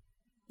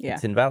Yeah,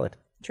 it's invalid.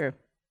 true.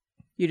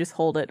 You just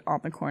hold it on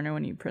the corner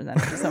when you present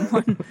it to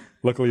someone.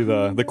 Luckily,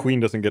 the Queen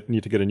doesn't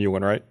need to get a new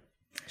one, right?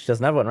 She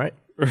doesn't have one, right?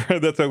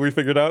 That's how we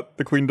figured out.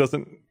 The Queen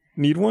doesn't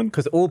need one.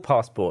 Because all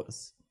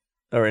passports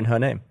are in her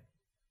name.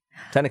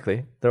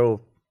 Technically, they're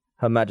all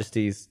Her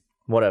Majesty's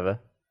whatever.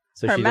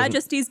 So Her she doesn't-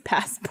 Majesty's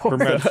passport. Her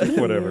Majesty,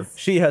 whatever.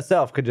 She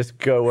herself could just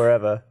go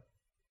wherever.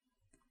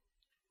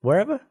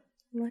 Wherever?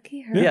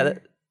 Lucky her. Yeah.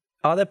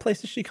 Are there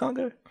places she can't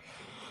go?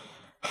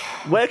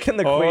 Where can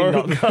the Queen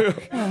not go?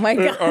 Oh my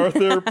god. Are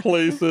there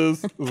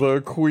places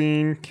the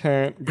Queen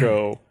can't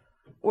go?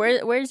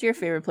 Where's your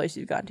favorite place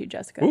you've gone to,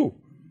 Jessica? Ooh,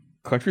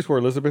 countries where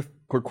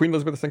Queen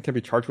Elizabeth II can be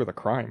charged with a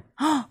crime.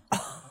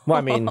 Well,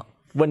 I mean,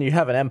 when you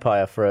have an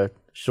empire for a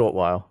short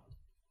while.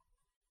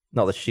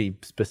 Not that she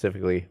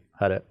specifically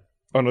had it.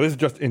 Oh no, this is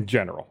just in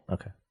general.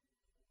 Okay.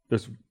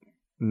 There's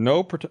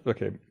no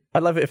okay.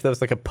 I'd love it if there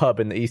was like a pub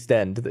in the East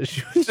End that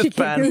she was just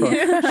banned from. She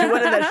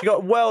went in there, she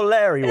got well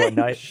Larry one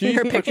night. She's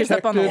Her pictures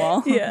up on the protected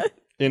wall. Yeah.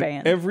 in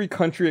Banned. every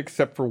country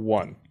except for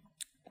one.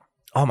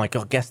 Oh my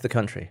god, guess the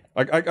country.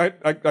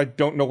 I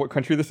don't know what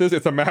country this is.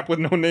 It's a map with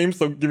no name,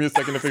 so give me a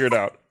second to figure it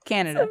out.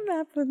 Canada. It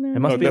No,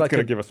 must be that's like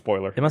gonna give a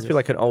spoiler. it must be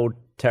like an old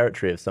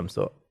territory of some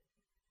sort.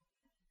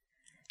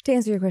 To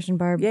answer your question,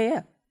 Barb,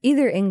 Yeah.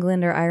 either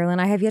England or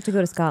Ireland. I have yet to go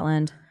to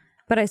Scotland,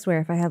 but I swear,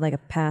 if I had like a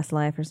past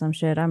life or some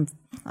shit,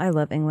 I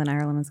love England,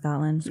 Ireland, and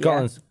Scotland.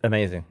 Scotland's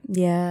amazing.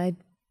 Yeah, I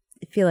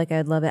feel like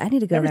I'd love it. I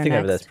need to go Everything there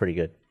over there's next. pretty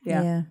good.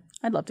 Yeah.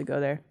 I'd love to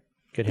go there.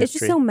 Good It's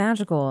history. just so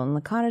magical, and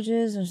the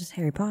cottages, and just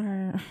Harry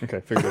Potter. Okay,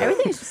 figure it out.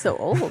 Everything's just so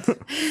old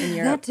in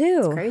Europe. That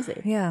too. It's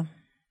crazy. Yeah.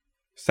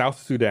 South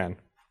Sudan.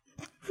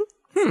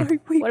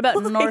 What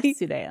about North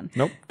Sudan?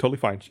 Nope, totally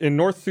fine. In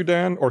North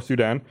Sudan or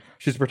Sudan,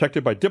 she's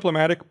protected by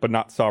diplomatic but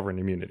not sovereign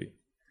immunity.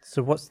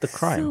 So what's the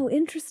crime? So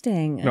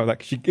interesting. No,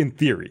 like she, in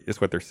theory,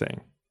 is what they're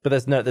saying. But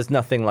there's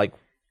nothing like.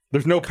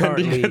 There's no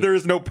Currently- pending. There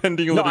is no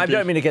pending No, litigation. I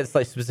don't mean against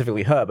like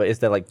specifically her, but is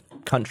there like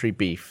country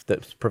beef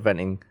that's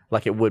preventing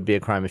like it would be a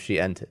crime if she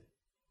entered?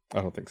 I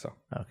don't think so.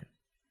 Okay.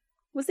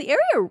 Was the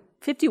Area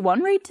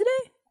 51 raid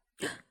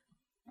today?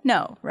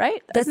 No,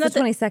 right? That's Isn't the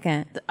that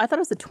 22nd. I thought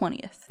it was the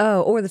 20th.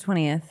 Oh, or the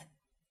 20th.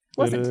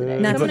 Wasn't today.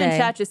 Not Someone in today.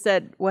 chat just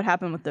said what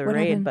happened with the What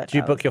raid, happened? but Did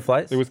you book your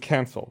flights? It was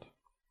canceled.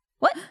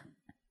 what?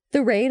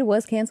 The raid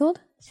was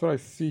canceled? That's what I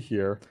see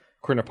here,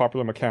 according to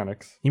Popular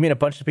Mechanics. You mean a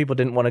bunch of people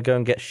didn't want to go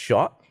and get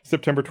shot?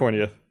 September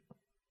 20th.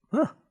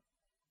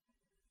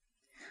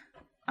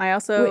 I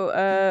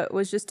also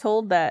was just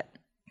told that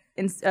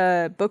in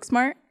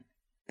Booksmart,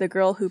 the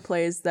girl who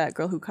plays that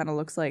girl who kind of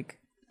looks like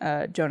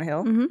Jonah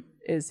Hill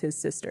is his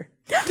sister.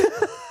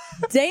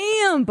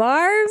 Damn,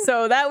 Barb.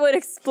 So that would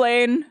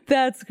explain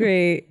That's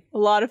great. a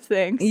lot of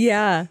things.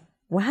 Yeah.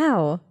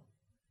 Wow.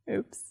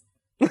 Oops.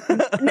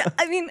 No,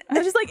 I mean,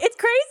 I'm just like, it's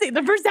crazy.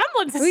 The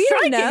resemblance is We don't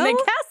striking. know. They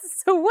cast it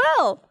so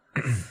well.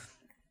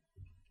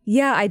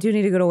 Yeah, I do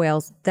need to go to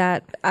Wales.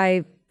 That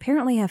I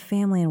apparently have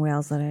family in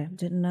Wales that I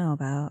didn't know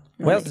about.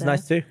 Wales is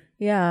nice too.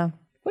 Yeah.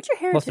 What's your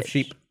heritage? Lots of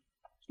sheep.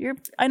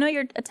 I know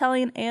you're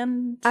Italian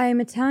and I'm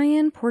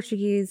Italian,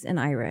 Portuguese, and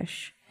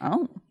Irish.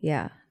 oh,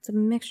 Yeah. It's a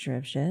mixture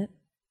of shit.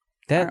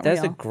 Aren't we There's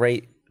a all?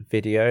 great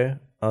video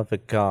of a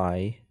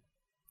guy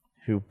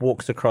who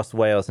walks across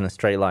Wales in a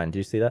straight line. Do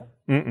you see that?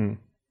 Mm-mm.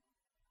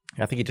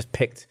 I think he just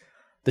picked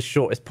the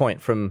shortest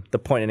point from the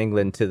point in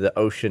England to the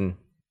ocean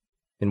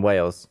in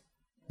Wales.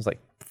 It was like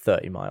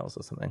 30 miles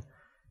or something.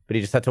 But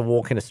he just had to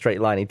walk in a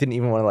straight line. He didn't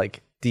even want to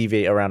like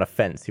deviate around a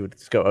fence. He would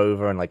just go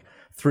over and like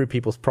through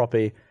people's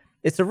property.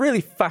 It's a really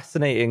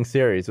fascinating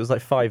series. It was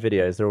like 5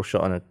 videos. They're all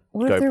shot on a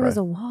What GoPro. if there was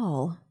a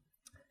wall?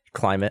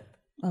 Climb it.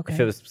 Okay. If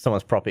it was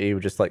someone's property, he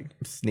would just like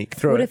sneak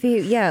through What it.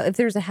 if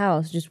there's a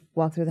house, just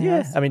walk through the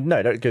house? I mean,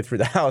 no, don't go through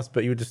the house,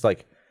 but you would just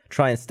like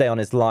try and stay on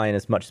his line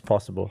as much as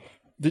possible.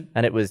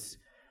 And it was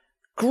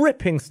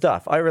gripping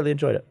stuff. I really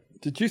enjoyed it.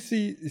 Did you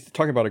see,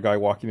 talking about a guy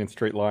walking in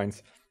straight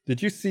lines,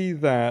 did you see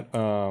that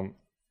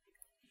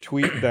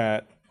tweet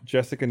that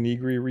Jessica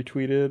Negri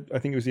retweeted? I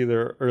think it was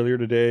either earlier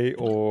today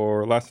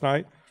or last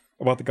night,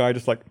 about the guy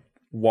just like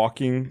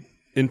walking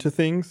into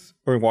things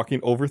or walking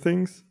over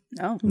things.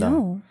 no.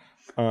 No.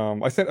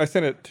 I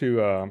sent it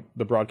to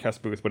the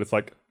broadcast booth, but it's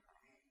like,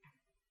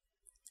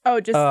 Oh,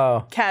 just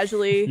Oh.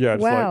 casually. yeah,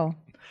 it's Wow.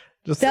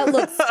 Just That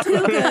looks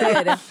too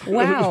good.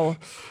 Wow. like,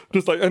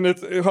 just like, and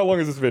it's, how long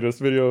is this video? This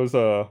video is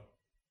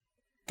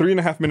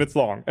 3.5 minutes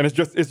long, and it's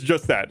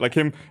just that, like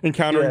him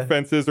encountering Yeah.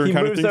 fences or he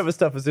encountering moves things. over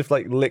stuff as if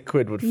like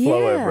liquid would flow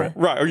Yeah. over it.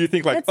 Right, or you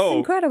think like, That's oh,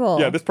 incredible.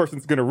 yeah, this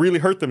person's gonna really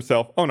hurt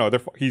themselves. Oh no,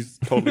 he's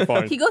totally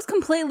fine. He goes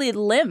completely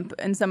limp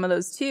in some of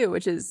those too,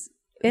 which is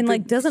And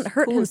like doesn't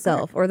hurt coolest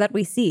himself or that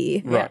we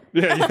see. Right.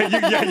 Yeah,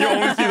 you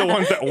only see the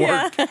ones that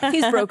work.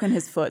 He's broken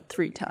his foot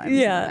 3 times in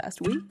Yeah. the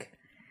past week.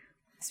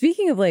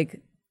 Speaking of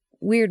like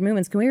weird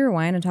movements, can we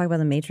rewind and talk about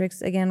the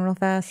Matrix again real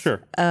fast?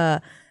 Sure.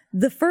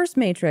 The first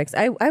Matrix,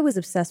 I was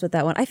obsessed with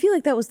that one. I feel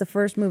like that was the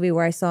first movie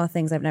where I saw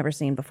things I've never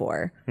seen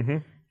before. Mm-hmm.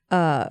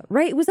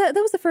 Right? Was that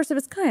was the first of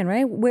its kind,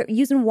 right? Where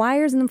using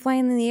wires and then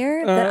flying in the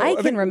air that I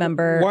can think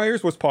remember.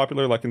 Wires was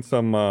popular like in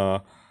some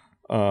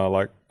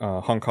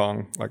Hong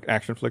Kong like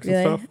action flicks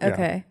Really? and stuff. Yeah.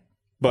 Okay.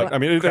 But I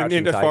mean,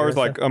 Crouching as Tiger far as and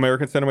like stuff?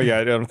 American cinema, yeah,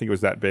 I don't think it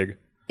was that big.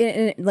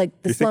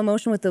 Like the slow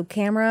motion with the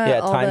camera. Yeah,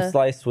 all Time the,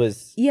 Slice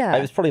was. Yeah.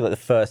 It was probably like the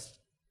first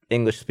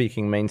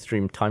English-speaking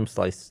mainstream Time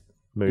Slice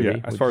movie. Yeah,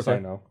 as would far you as I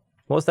say? know,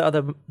 What was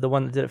the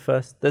one that did it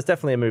first? There's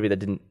definitely a movie that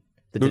did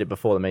it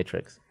before The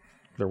Matrix.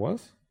 there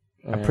was.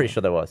 I'm pretty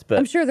sure there was, but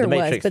I'm sure there The was,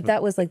 Matrix but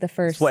that was like the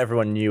first. what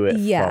everyone knew it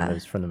Yeah. from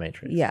was from The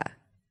Matrix. Yeah.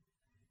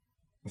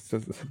 It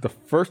says the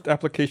first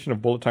application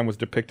of bullet time was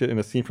depicted in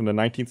a scene from the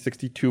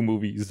 1962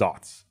 movie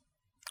Zots.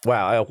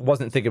 Wow, I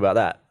wasn't thinking about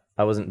that.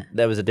 I wasn't.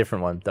 There was a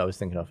different one that I was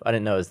thinking of. I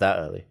didn't know it was that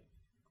early.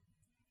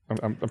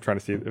 I'm trying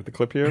to see if the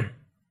clip here.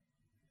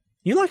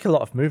 You like a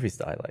lot of movies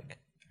that I like.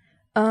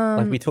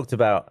 Like we talked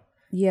about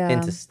Yeah.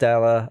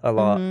 Interstellar a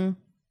lot.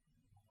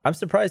 I'm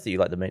surprised that you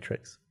like The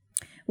Matrix.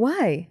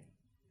 Why?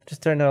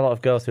 Just don't know a lot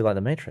of girls who like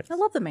The Matrix. I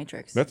love The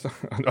Matrix. That's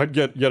I'd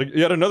get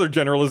yet another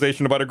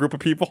generalization about a group of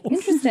people.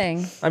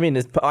 Interesting. I mean,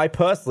 I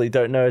personally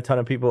don't know a ton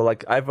of people.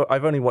 Like I've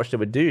only watched it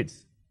with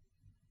dudes.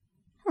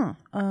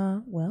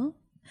 Well,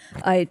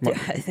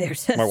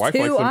 there's my wife two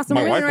likes the- awesome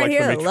my women wife right likes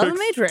here The that love the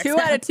Matrix. Matrix. 2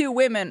 out of 2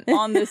 women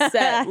on this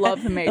set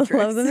love The Matrix.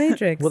 love the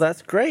Matrix. Well,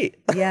 that's great.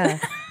 Yeah.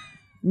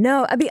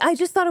 No, I mean, I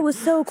just thought it was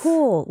so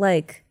cool.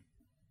 Like,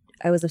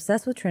 I was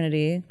obsessed with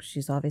Trinity.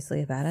 She's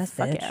obviously a badass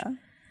bitch.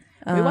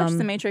 Yeah. We watched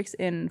The Matrix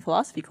in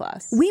philosophy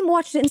class. We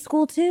watched it in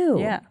school too.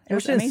 Yeah, it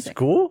was in amazing.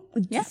 school?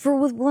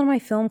 With one of my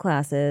film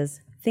classes.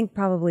 I think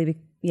probably,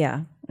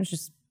 it was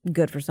just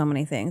good for so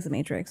many things, The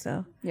Matrix.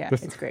 So, Yeah,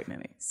 it's a great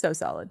movie. So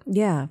solid.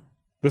 yeah.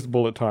 This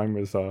bullet time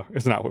is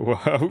not what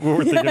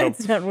we're thinking of.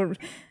 It's not what-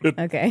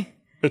 okay.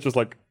 It's just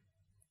like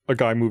a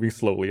guy moving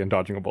slowly and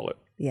dodging a bullet.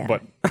 Yeah.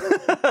 But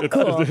it's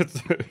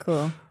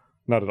Cool.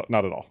 not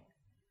at all.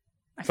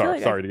 feel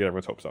like Sorry to get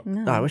everyone's hopes up.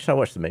 Oh, I wish I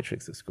watched The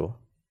Matrix at school.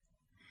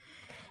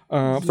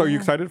 So are you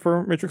excited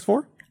for Matrix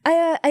 4?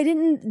 I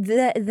didn't.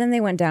 Then they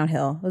went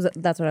downhill.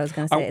 That's what I was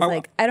going to say. It's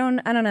like I don't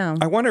know.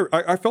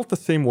 I felt the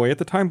same way at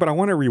the time, but I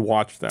want to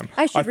rewatch them.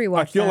 I should rewatch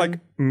I feel them. like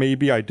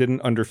maybe I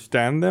didn't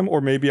understand them,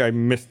 or maybe I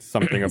missed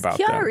something about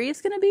Keanu them.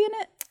 Reeves going to be in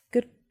it?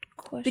 Good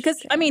question.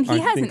 Because, I mean, he I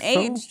hasn't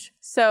think so. aged.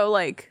 So,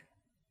 like,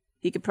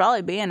 he could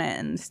probably be in it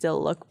and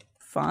still look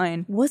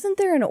fine. Wasn't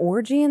there an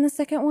orgy in the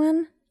second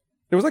one?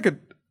 It was like a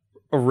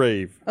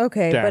rave.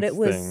 Okay, but dance it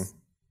was thing.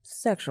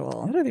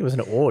 sexual. I don't think it was an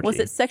orgy. Was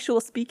it sexual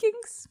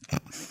speakings?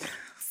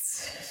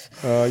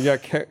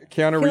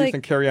 Keanu Reeves like-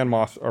 and Carrie Ann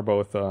Moss are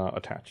both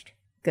attached.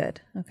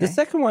 Good. Okay. The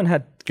second one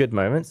had good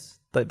moments,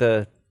 like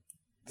the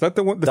Is that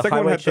the one? The second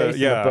highway one had chase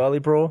and the Burley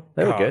Brawl.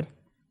 They were God. good. It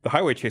The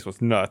highway chase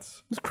was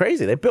nuts. was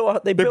crazy. They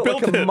built like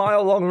built a it.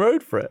 mile long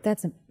road for it.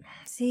 That's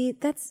See,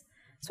 that's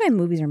why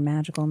movies are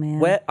magical, man.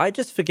 Where I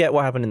just forget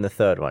what happened in the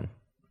third one.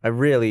 I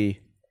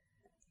really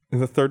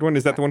And the third one,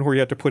 is that the one where he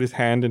had to put his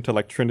hand into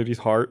like Trinity's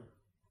heart?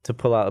 to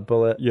pull out a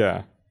bullet.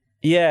 Yeah.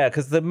 Yeah,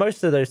 because the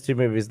most of those two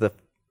movies,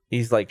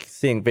 he's like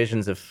seeing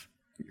visions of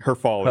Her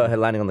falling. her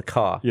landing on the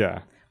car, Yeah.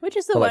 Which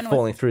is the or one like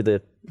falling through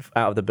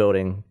out of the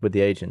building with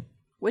the agent.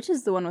 Which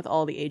is the one with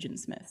all the Agent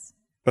Smiths?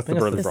 That's the I think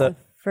brother that's brother.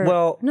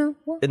 For- no,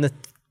 what? in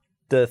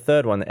the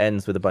third one, it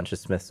ends with a bunch of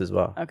Smiths as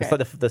well. Okay. It's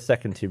like the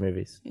second two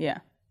movies. Yeah.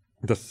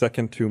 The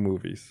second two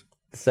movies.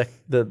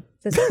 The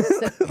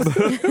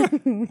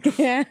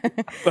yeah.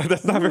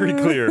 That's not very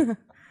clear.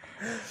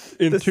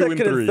 In 2 second and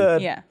 3. and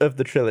third Yeah. of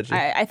the trilogy.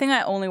 I think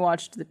I only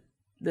watched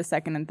the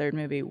second and third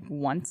movie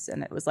once,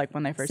 and it was like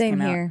when they first Same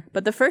came here. out.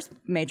 But the first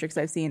Matrix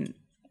I've seen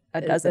a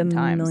A dozen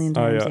times. million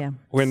Oh, times, yeah. yeah.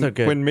 When So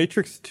good. when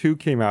Matrix 2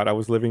 came out, I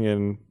was living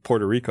in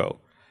Puerto Rico.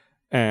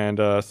 And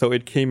so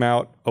it came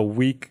out a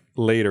week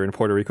later in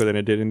Puerto Rico than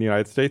it did in the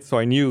United States. So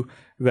I knew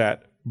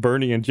that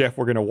Bernie and Jeff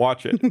were going to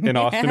watch it in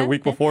Austin a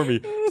week before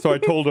me. So I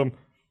told them,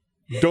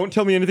 don't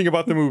tell me anything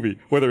about the movie,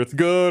 whether it's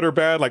good or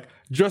bad. Like,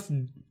 just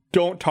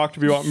don't talk to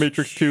me about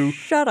Matrix 2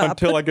 Shut up.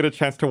 until I get a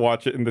chance to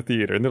watch it in the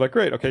theater. And they're like,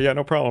 great, okay, yeah,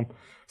 no problem.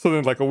 So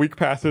then like a week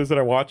passes and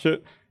I watch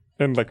it.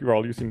 And like we were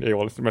all using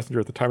AOL Instant Messenger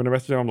at the time. And I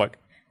messaged them, I'm like,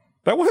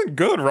 that wasn't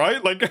good,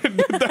 right? Like,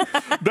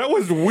 that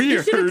was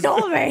weird. Should have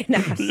told me. No.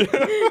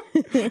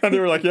 And they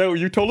were like, yeah,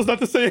 you told us not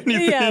to say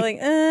anything. Yeah, like,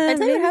 I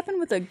tell you what happened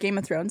with the Game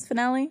of Thrones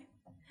finale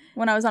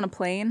when I was on a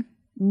plane.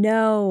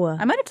 no.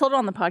 I might have told it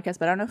on the podcast,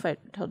 but I don't know if I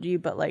told you.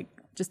 But like,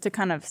 just to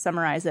kind of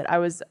summarize it, I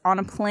was on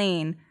a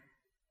plane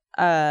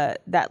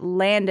that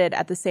landed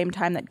at the same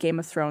time that Game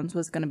of Thrones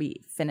was going to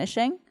be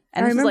finishing,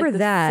 and I this was like remember the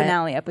that.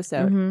 finale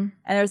episode. And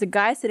there was a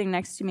guy sitting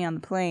next to me on the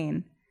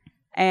plane,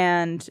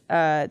 and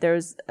there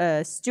was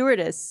a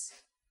stewardess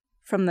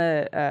from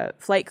the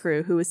flight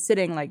crew who was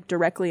sitting like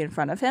directly in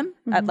front of him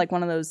at like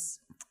one of those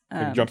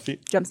Like jump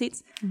seat. jump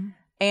seats.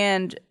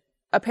 And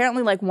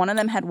apparently like one of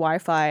them had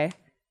Wi-Fi,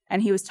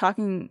 and he was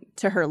talking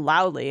to her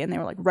loudly, and they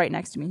were like right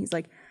next to me. He's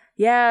like,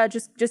 yeah,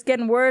 just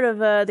getting word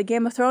of the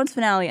Game of Thrones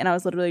finale. And I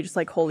was literally just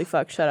like, holy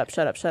fuck, shut up.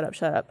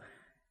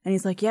 And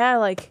he's like, yeah,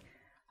 like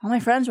all my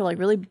friends were like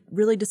really,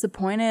 really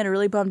disappointed or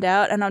really bummed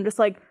out. And I'm just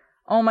like,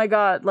 oh my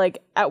God.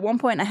 Like at one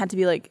point I had to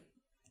be like,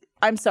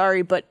 I'm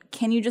sorry, but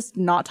can you just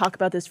not talk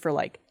about this for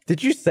like,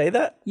 Did you say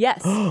that?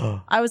 yes.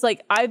 I was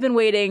like, I've been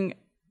waiting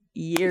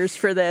years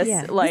for this.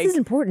 Yeah, Like, this is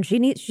important.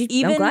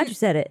 even- I'm glad you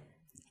said it.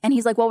 and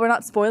he's like, well, we're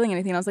not spoiling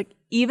anything. I was like,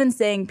 even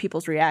saying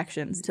people's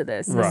reactions to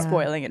this Right. is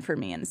spoiling it for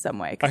me in some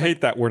way. 'Cause, I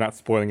hate that we're not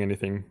spoiling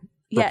anything.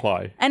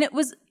 Reply. And it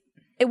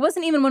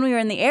wasn't even when we were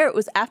in the air. It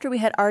was after we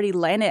had already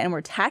landed and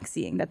were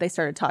taxiing that they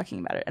started talking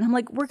about it. And I'm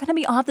like, we're going to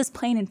be off this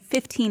plane in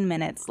 15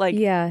 minutes. Like,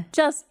 Yeah.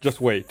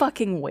 Just wait.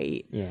 fucking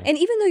wait. Yeah. And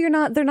even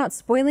though they're not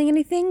spoiling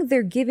anything,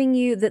 they're giving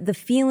you the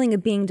feeling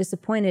of being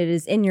disappointed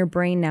is in your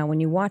brain now when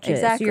you watch it.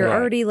 Exactly. So you're Right.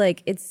 already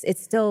like, it's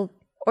still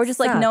Or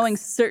just like sucks. knowing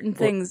certain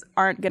things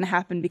aren't going to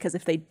happen because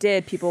if they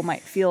did, people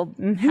might feel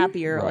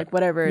happier or like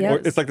whatever it Yeah. Or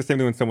is. it's like the same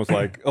thing when someone's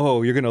like,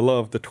 "Oh, you're gonna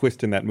love the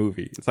twist in that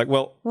movie." It's like,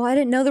 well, Well, I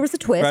didn't know there was a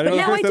twist, right, but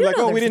now I do they're like,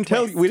 know "Oh, we there's didn't a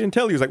tell twist. you. We didn't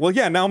tell you." It's like, well,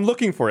 yeah, now I'm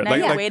looking for it. Now Like,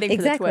 you're like waiting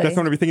Exactly. for the that's twist.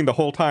 what I've been thinking the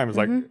whole time. It's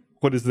like,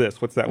 what is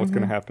this? What's that? What's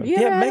gonna happen?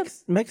 Yeah.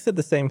 Meg said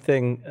the same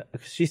thing.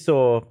 We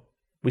saw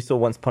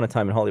Once Upon a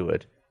Time in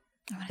Hollywood,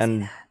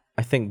 and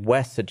I think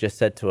Wes had just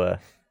said to her,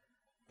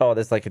 "Oh,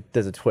 there's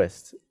a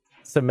twist."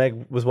 So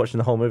Meg was watching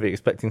the whole movie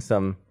expecting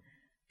some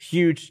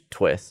huge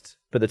twist,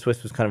 but the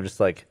twist was kind of just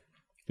like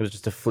it was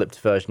just a flipped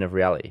version of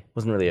reality. It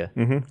wasn't really a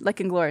Like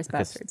Inglourious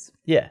Bastards.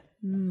 yeah.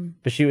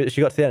 But she got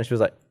to the end and she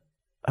was like,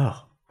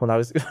 "Oh." Well, I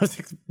was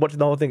watching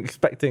the whole thing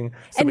expecting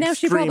some And now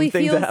she extreme probably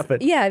thing feels, to happen.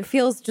 yeah, it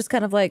feels just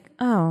kind of like,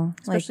 oh,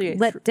 Especially like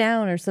let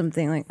down or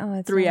something. Like, oh,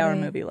 it's 3-hour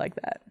not movie like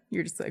that.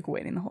 You're just like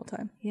waiting the whole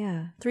time.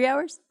 Yeah. 3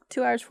 hours?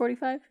 2 hours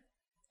 45?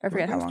 I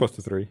forget how It's long. close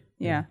to 3.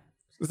 Yeah.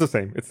 It's the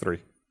same. It's 3.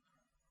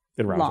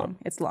 It rounds Long. up.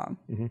 It's long.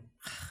 A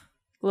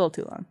little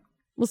too long.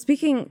 Well,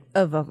 speaking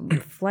of a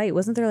flight,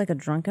 wasn't there like a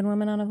drunken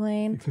woman on a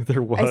plane?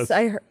 There was.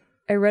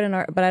 I read an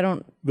art, but I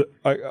don't.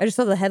 I just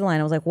saw the headline.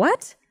 I was like,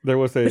 what? there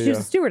was a. But she was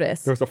a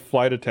stewardess. There was a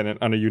flight attendant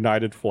on a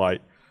United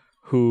flight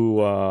who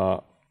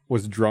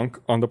was drunk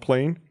on the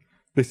plane.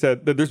 They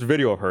said that there's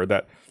video of her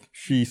that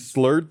she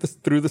slurred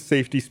through the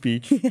safety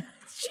speech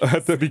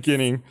at the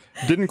beginning,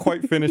 didn't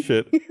quite finish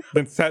it,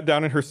 then sat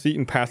down in her seat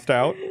and passed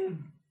out.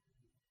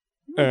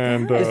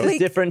 And Is this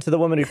different to the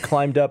woman who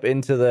climbed up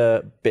into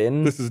the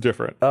bin? this is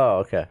different. Oh,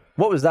 okay.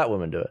 What was that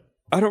woman doing?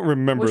 I don't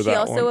remember Was she that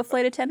also one. a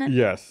flight attendant?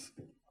 Yes.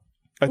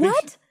 I think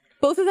What?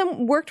 Both of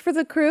them worked for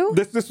the crew?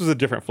 this was a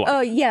different flight. Oh,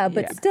 yeah,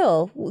 but Yeah.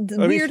 still, I think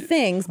weird she-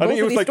 things. I Both think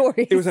it of was these like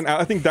stories. it was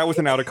I think that was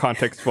an out of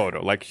context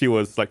photo. Like she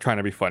was like trying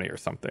to be funny or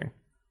something.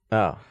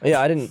 Oh, yeah.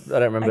 I don't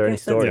remember any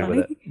guess that's story funny.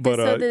 with it. But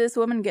So did this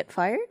woman get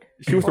fired?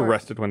 she was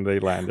arrested when they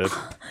landed. So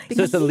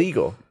it's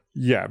illegal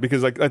Yeah,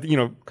 because like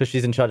because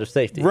she's in charge of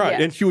safety. right,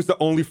 Yeah. and she was the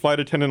only flight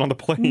attendant on the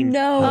plane.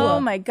 No. Oh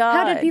my God.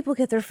 How did people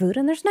get their food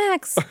and their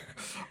snacks?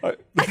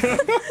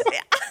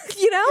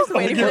 you know?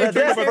 Waiting for Yeah, the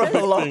that's driver.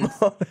 a lot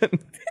more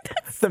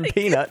than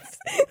peanuts.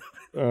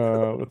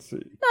 Let's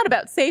see. Not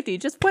about safety,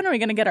 just when are we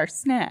going to get our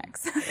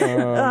snacks?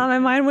 My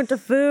mind went to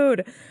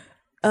food.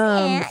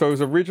 So it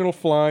was a regional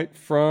flight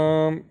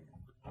from.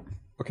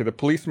 Okay, the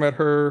police met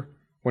her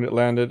when it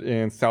landed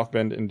in South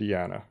Bend,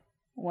 Indiana.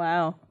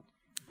 Wow.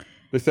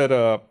 They said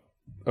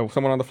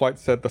someone on the flight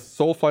said the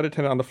sole flight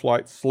attendant on the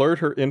flight slurred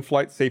her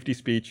in-flight safety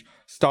speech,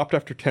 stopped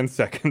after 10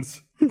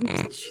 seconds.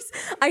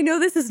 I know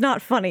this is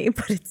not funny,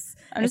 but it's.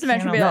 I'm just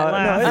imagining being No, like,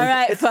 no, all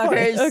right, it's fine.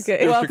 fuckers,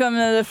 Okay. welcome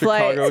to the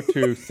flight. Chicago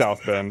to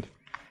South Bend.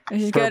 You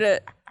just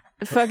gotta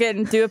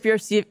fucking do up your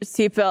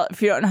seatbelt.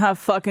 If you don't know how to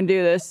fucking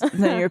do this,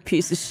 then you're a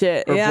piece of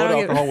shit. Her Yeah, blood I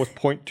don't alcohol was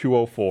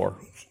 0.204,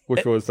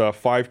 which was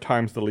 5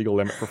 times the legal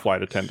limit for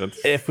flight attendants.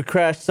 If we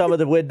crash some of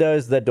the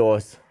windows, they're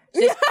doors.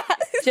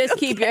 Just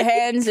keep your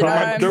hands and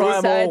Try arms them all.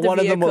 inside the One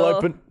of them will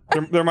vehicle.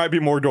 open. There might be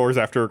more doors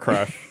after a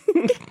crash.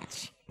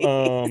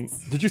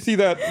 Did you see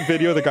that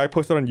video the guy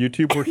posted on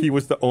YouTube where he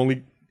was the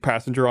only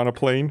passenger on a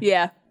plane?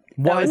 Yeah.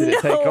 Why did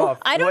it take off?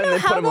 I don't Why know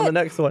didn't they how put him on the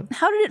that- next one?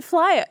 How did it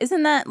fly?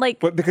 Isn't that like?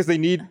 But because they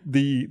need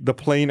the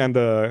plane and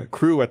the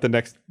crew at the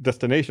next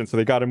destination, so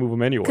they got to move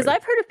them anyway. Because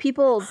I've heard of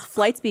people's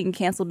flights being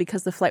canceled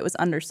because the flight was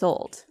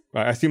undersold.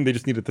 I assume they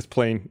just needed this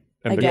plane.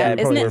 And Again,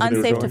 the- isn't it wherever they were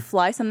unsafe to going.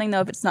 fly something though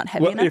if it's not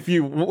heavy Well, enough? if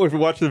you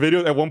watch the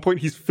video, at one point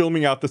he's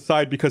filming out the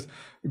side because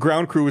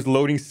ground crew is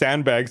loading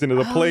sandbags into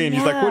the plane.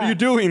 He's like, "What are yeah. you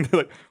doing?" They're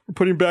like, "We're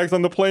putting bags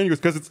on the plane." He goes,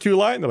 "Because it's too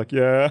light." And they're like,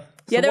 "Yeah."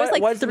 yeah, there was why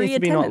like does it 3 need to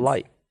be attendants. not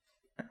light?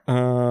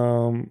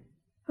 Oh,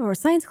 we're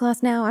science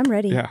class now. I'm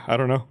ready. Yeah, I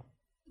don't know.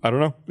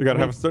 You got to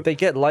have a certain They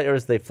get lighter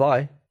as they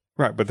fly.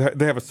 right, but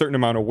they have a certain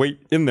amount of weight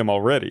in them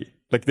already.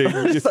 Like they,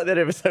 It's like they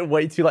never say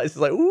way too light. It's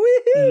just like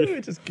woohoo!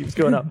 It just keeps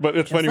going up. but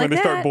it's funny like when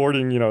they start that.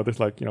 boarding. There's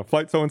like,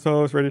 flight so and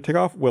so is ready to take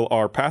off. Will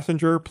our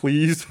passenger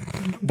please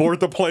board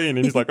the plane?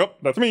 And he's like, "Oh,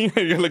 that's me."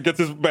 He like gets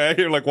his bag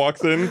and like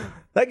walks in.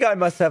 That guy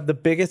must have the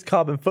biggest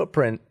carbon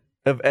footprint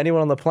of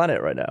anyone on the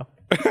planet right now.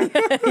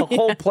 The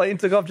whole plane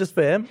took off just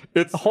for him.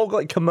 It's- a whole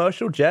like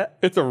commercial jet.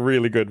 It's a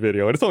really good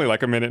video, and it's only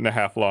like a minute and a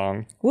half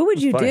long. What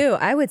would you funny. do?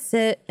 I would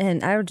sit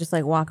and I would just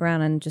like walk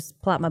around and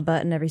just plop my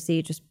butt in every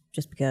seat just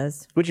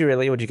because. Would you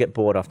really? Would you get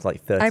bored after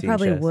like 13 I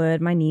probably shares?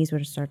 would. My knees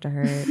would start to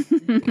hurt.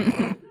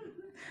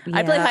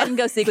 I play hide and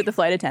go seek with the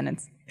flight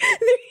attendants,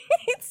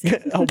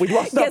 Oh, we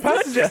lost our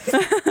passenger.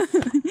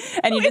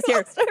 and you just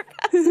hear.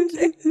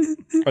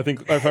 I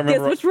think if I Guess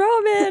remember, which row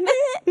I'm in.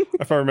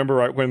 if I remember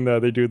right, when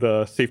they do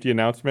the safety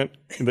announcement,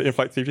 the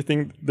in-flight safety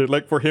thing, they're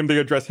like for him, they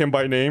address him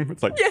by name.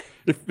 It's like,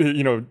 if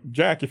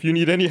Jack, if you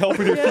need any help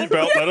with your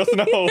seatbelt, let us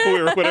know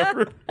or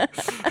whatever.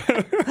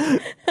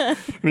 And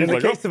In he's the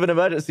like, "Oh, case of an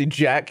emergency,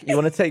 Jack, you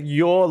want to take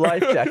your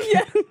life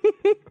jacket?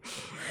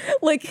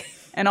 Like,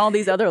 And all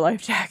these other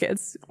life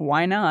jackets.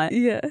 Why not?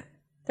 yeah.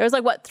 There was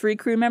like what 3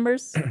 crew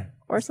members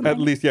or something. at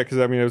least, yeah, because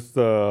I mean, it was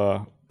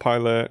the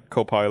pilot,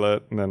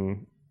 co-pilot, and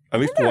then at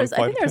least I one think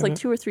flight there was like attendant.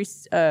 2 or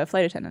 3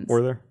 flight attendants.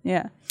 Were there?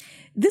 Yeah.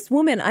 This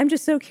woman, I'm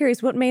just so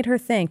curious what made her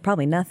think,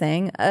 probably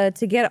nothing,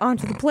 to get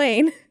onto the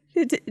plane,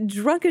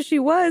 drunk as she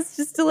was,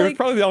 just to was like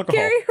probably the alcohol.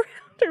 carry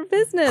around her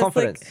business.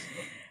 Confidence.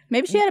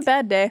 Maybe she had a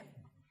bad day.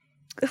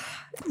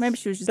 Maybe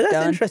she was just But that's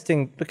done.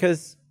 interesting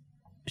because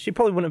she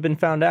probably wouldn't have been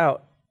found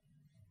out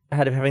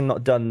having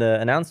not done the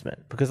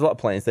announcement. Because a lot of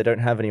planes, they don't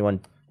have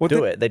anyone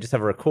do it. They just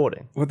have a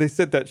recording. Well, they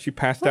said that she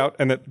passed out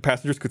and that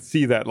passengers could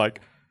see that like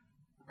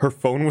her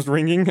phone was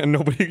ringing and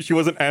she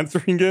wasn't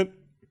answering it.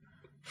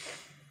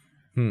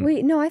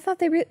 Wait, no, I thought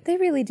they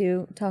really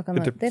do talk on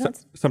the. They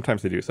don't.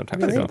 Sometimes they do.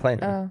 Sometimes they It's a don't. plane.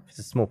 If it's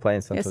a small plane,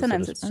 Yeah, sometimes,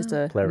 sometimes they'll it's just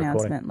a play a recording.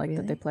 announcement like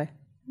that they play.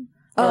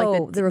 Oh, Or,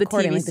 like the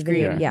recording, TV like the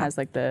screen video. Yeah. has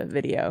like the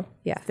video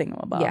Yeah.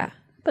 thingamabob. Yeah.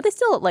 But they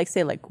still like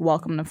say like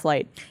welcome to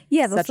flight.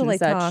 Yeah, they'll such still and like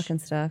such talk and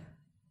stuff.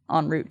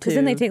 en route to. Because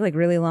then they take like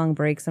really long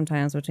breaks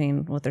sometimes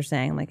between what they're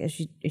saying. Like, is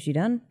she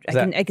done?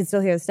 I can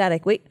still hear the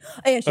static. Wait,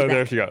 oh yeah, she's Oh,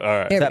 there back. she got. All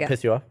right. There Does we that go.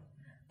 piss you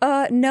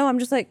off? No, I'm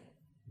just like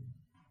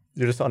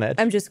You're just on edge.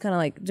 I'm just kind of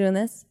like doing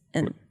this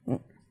and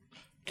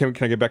Can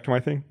I get back to my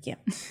thing? yeah.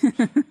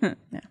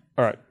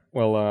 All right.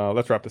 Well,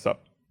 let's wrap this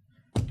up.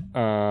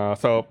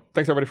 So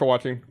thanks everybody for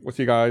watching. We'll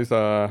see you guys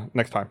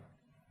next time.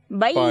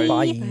 Bye. Bye.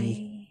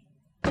 Bye.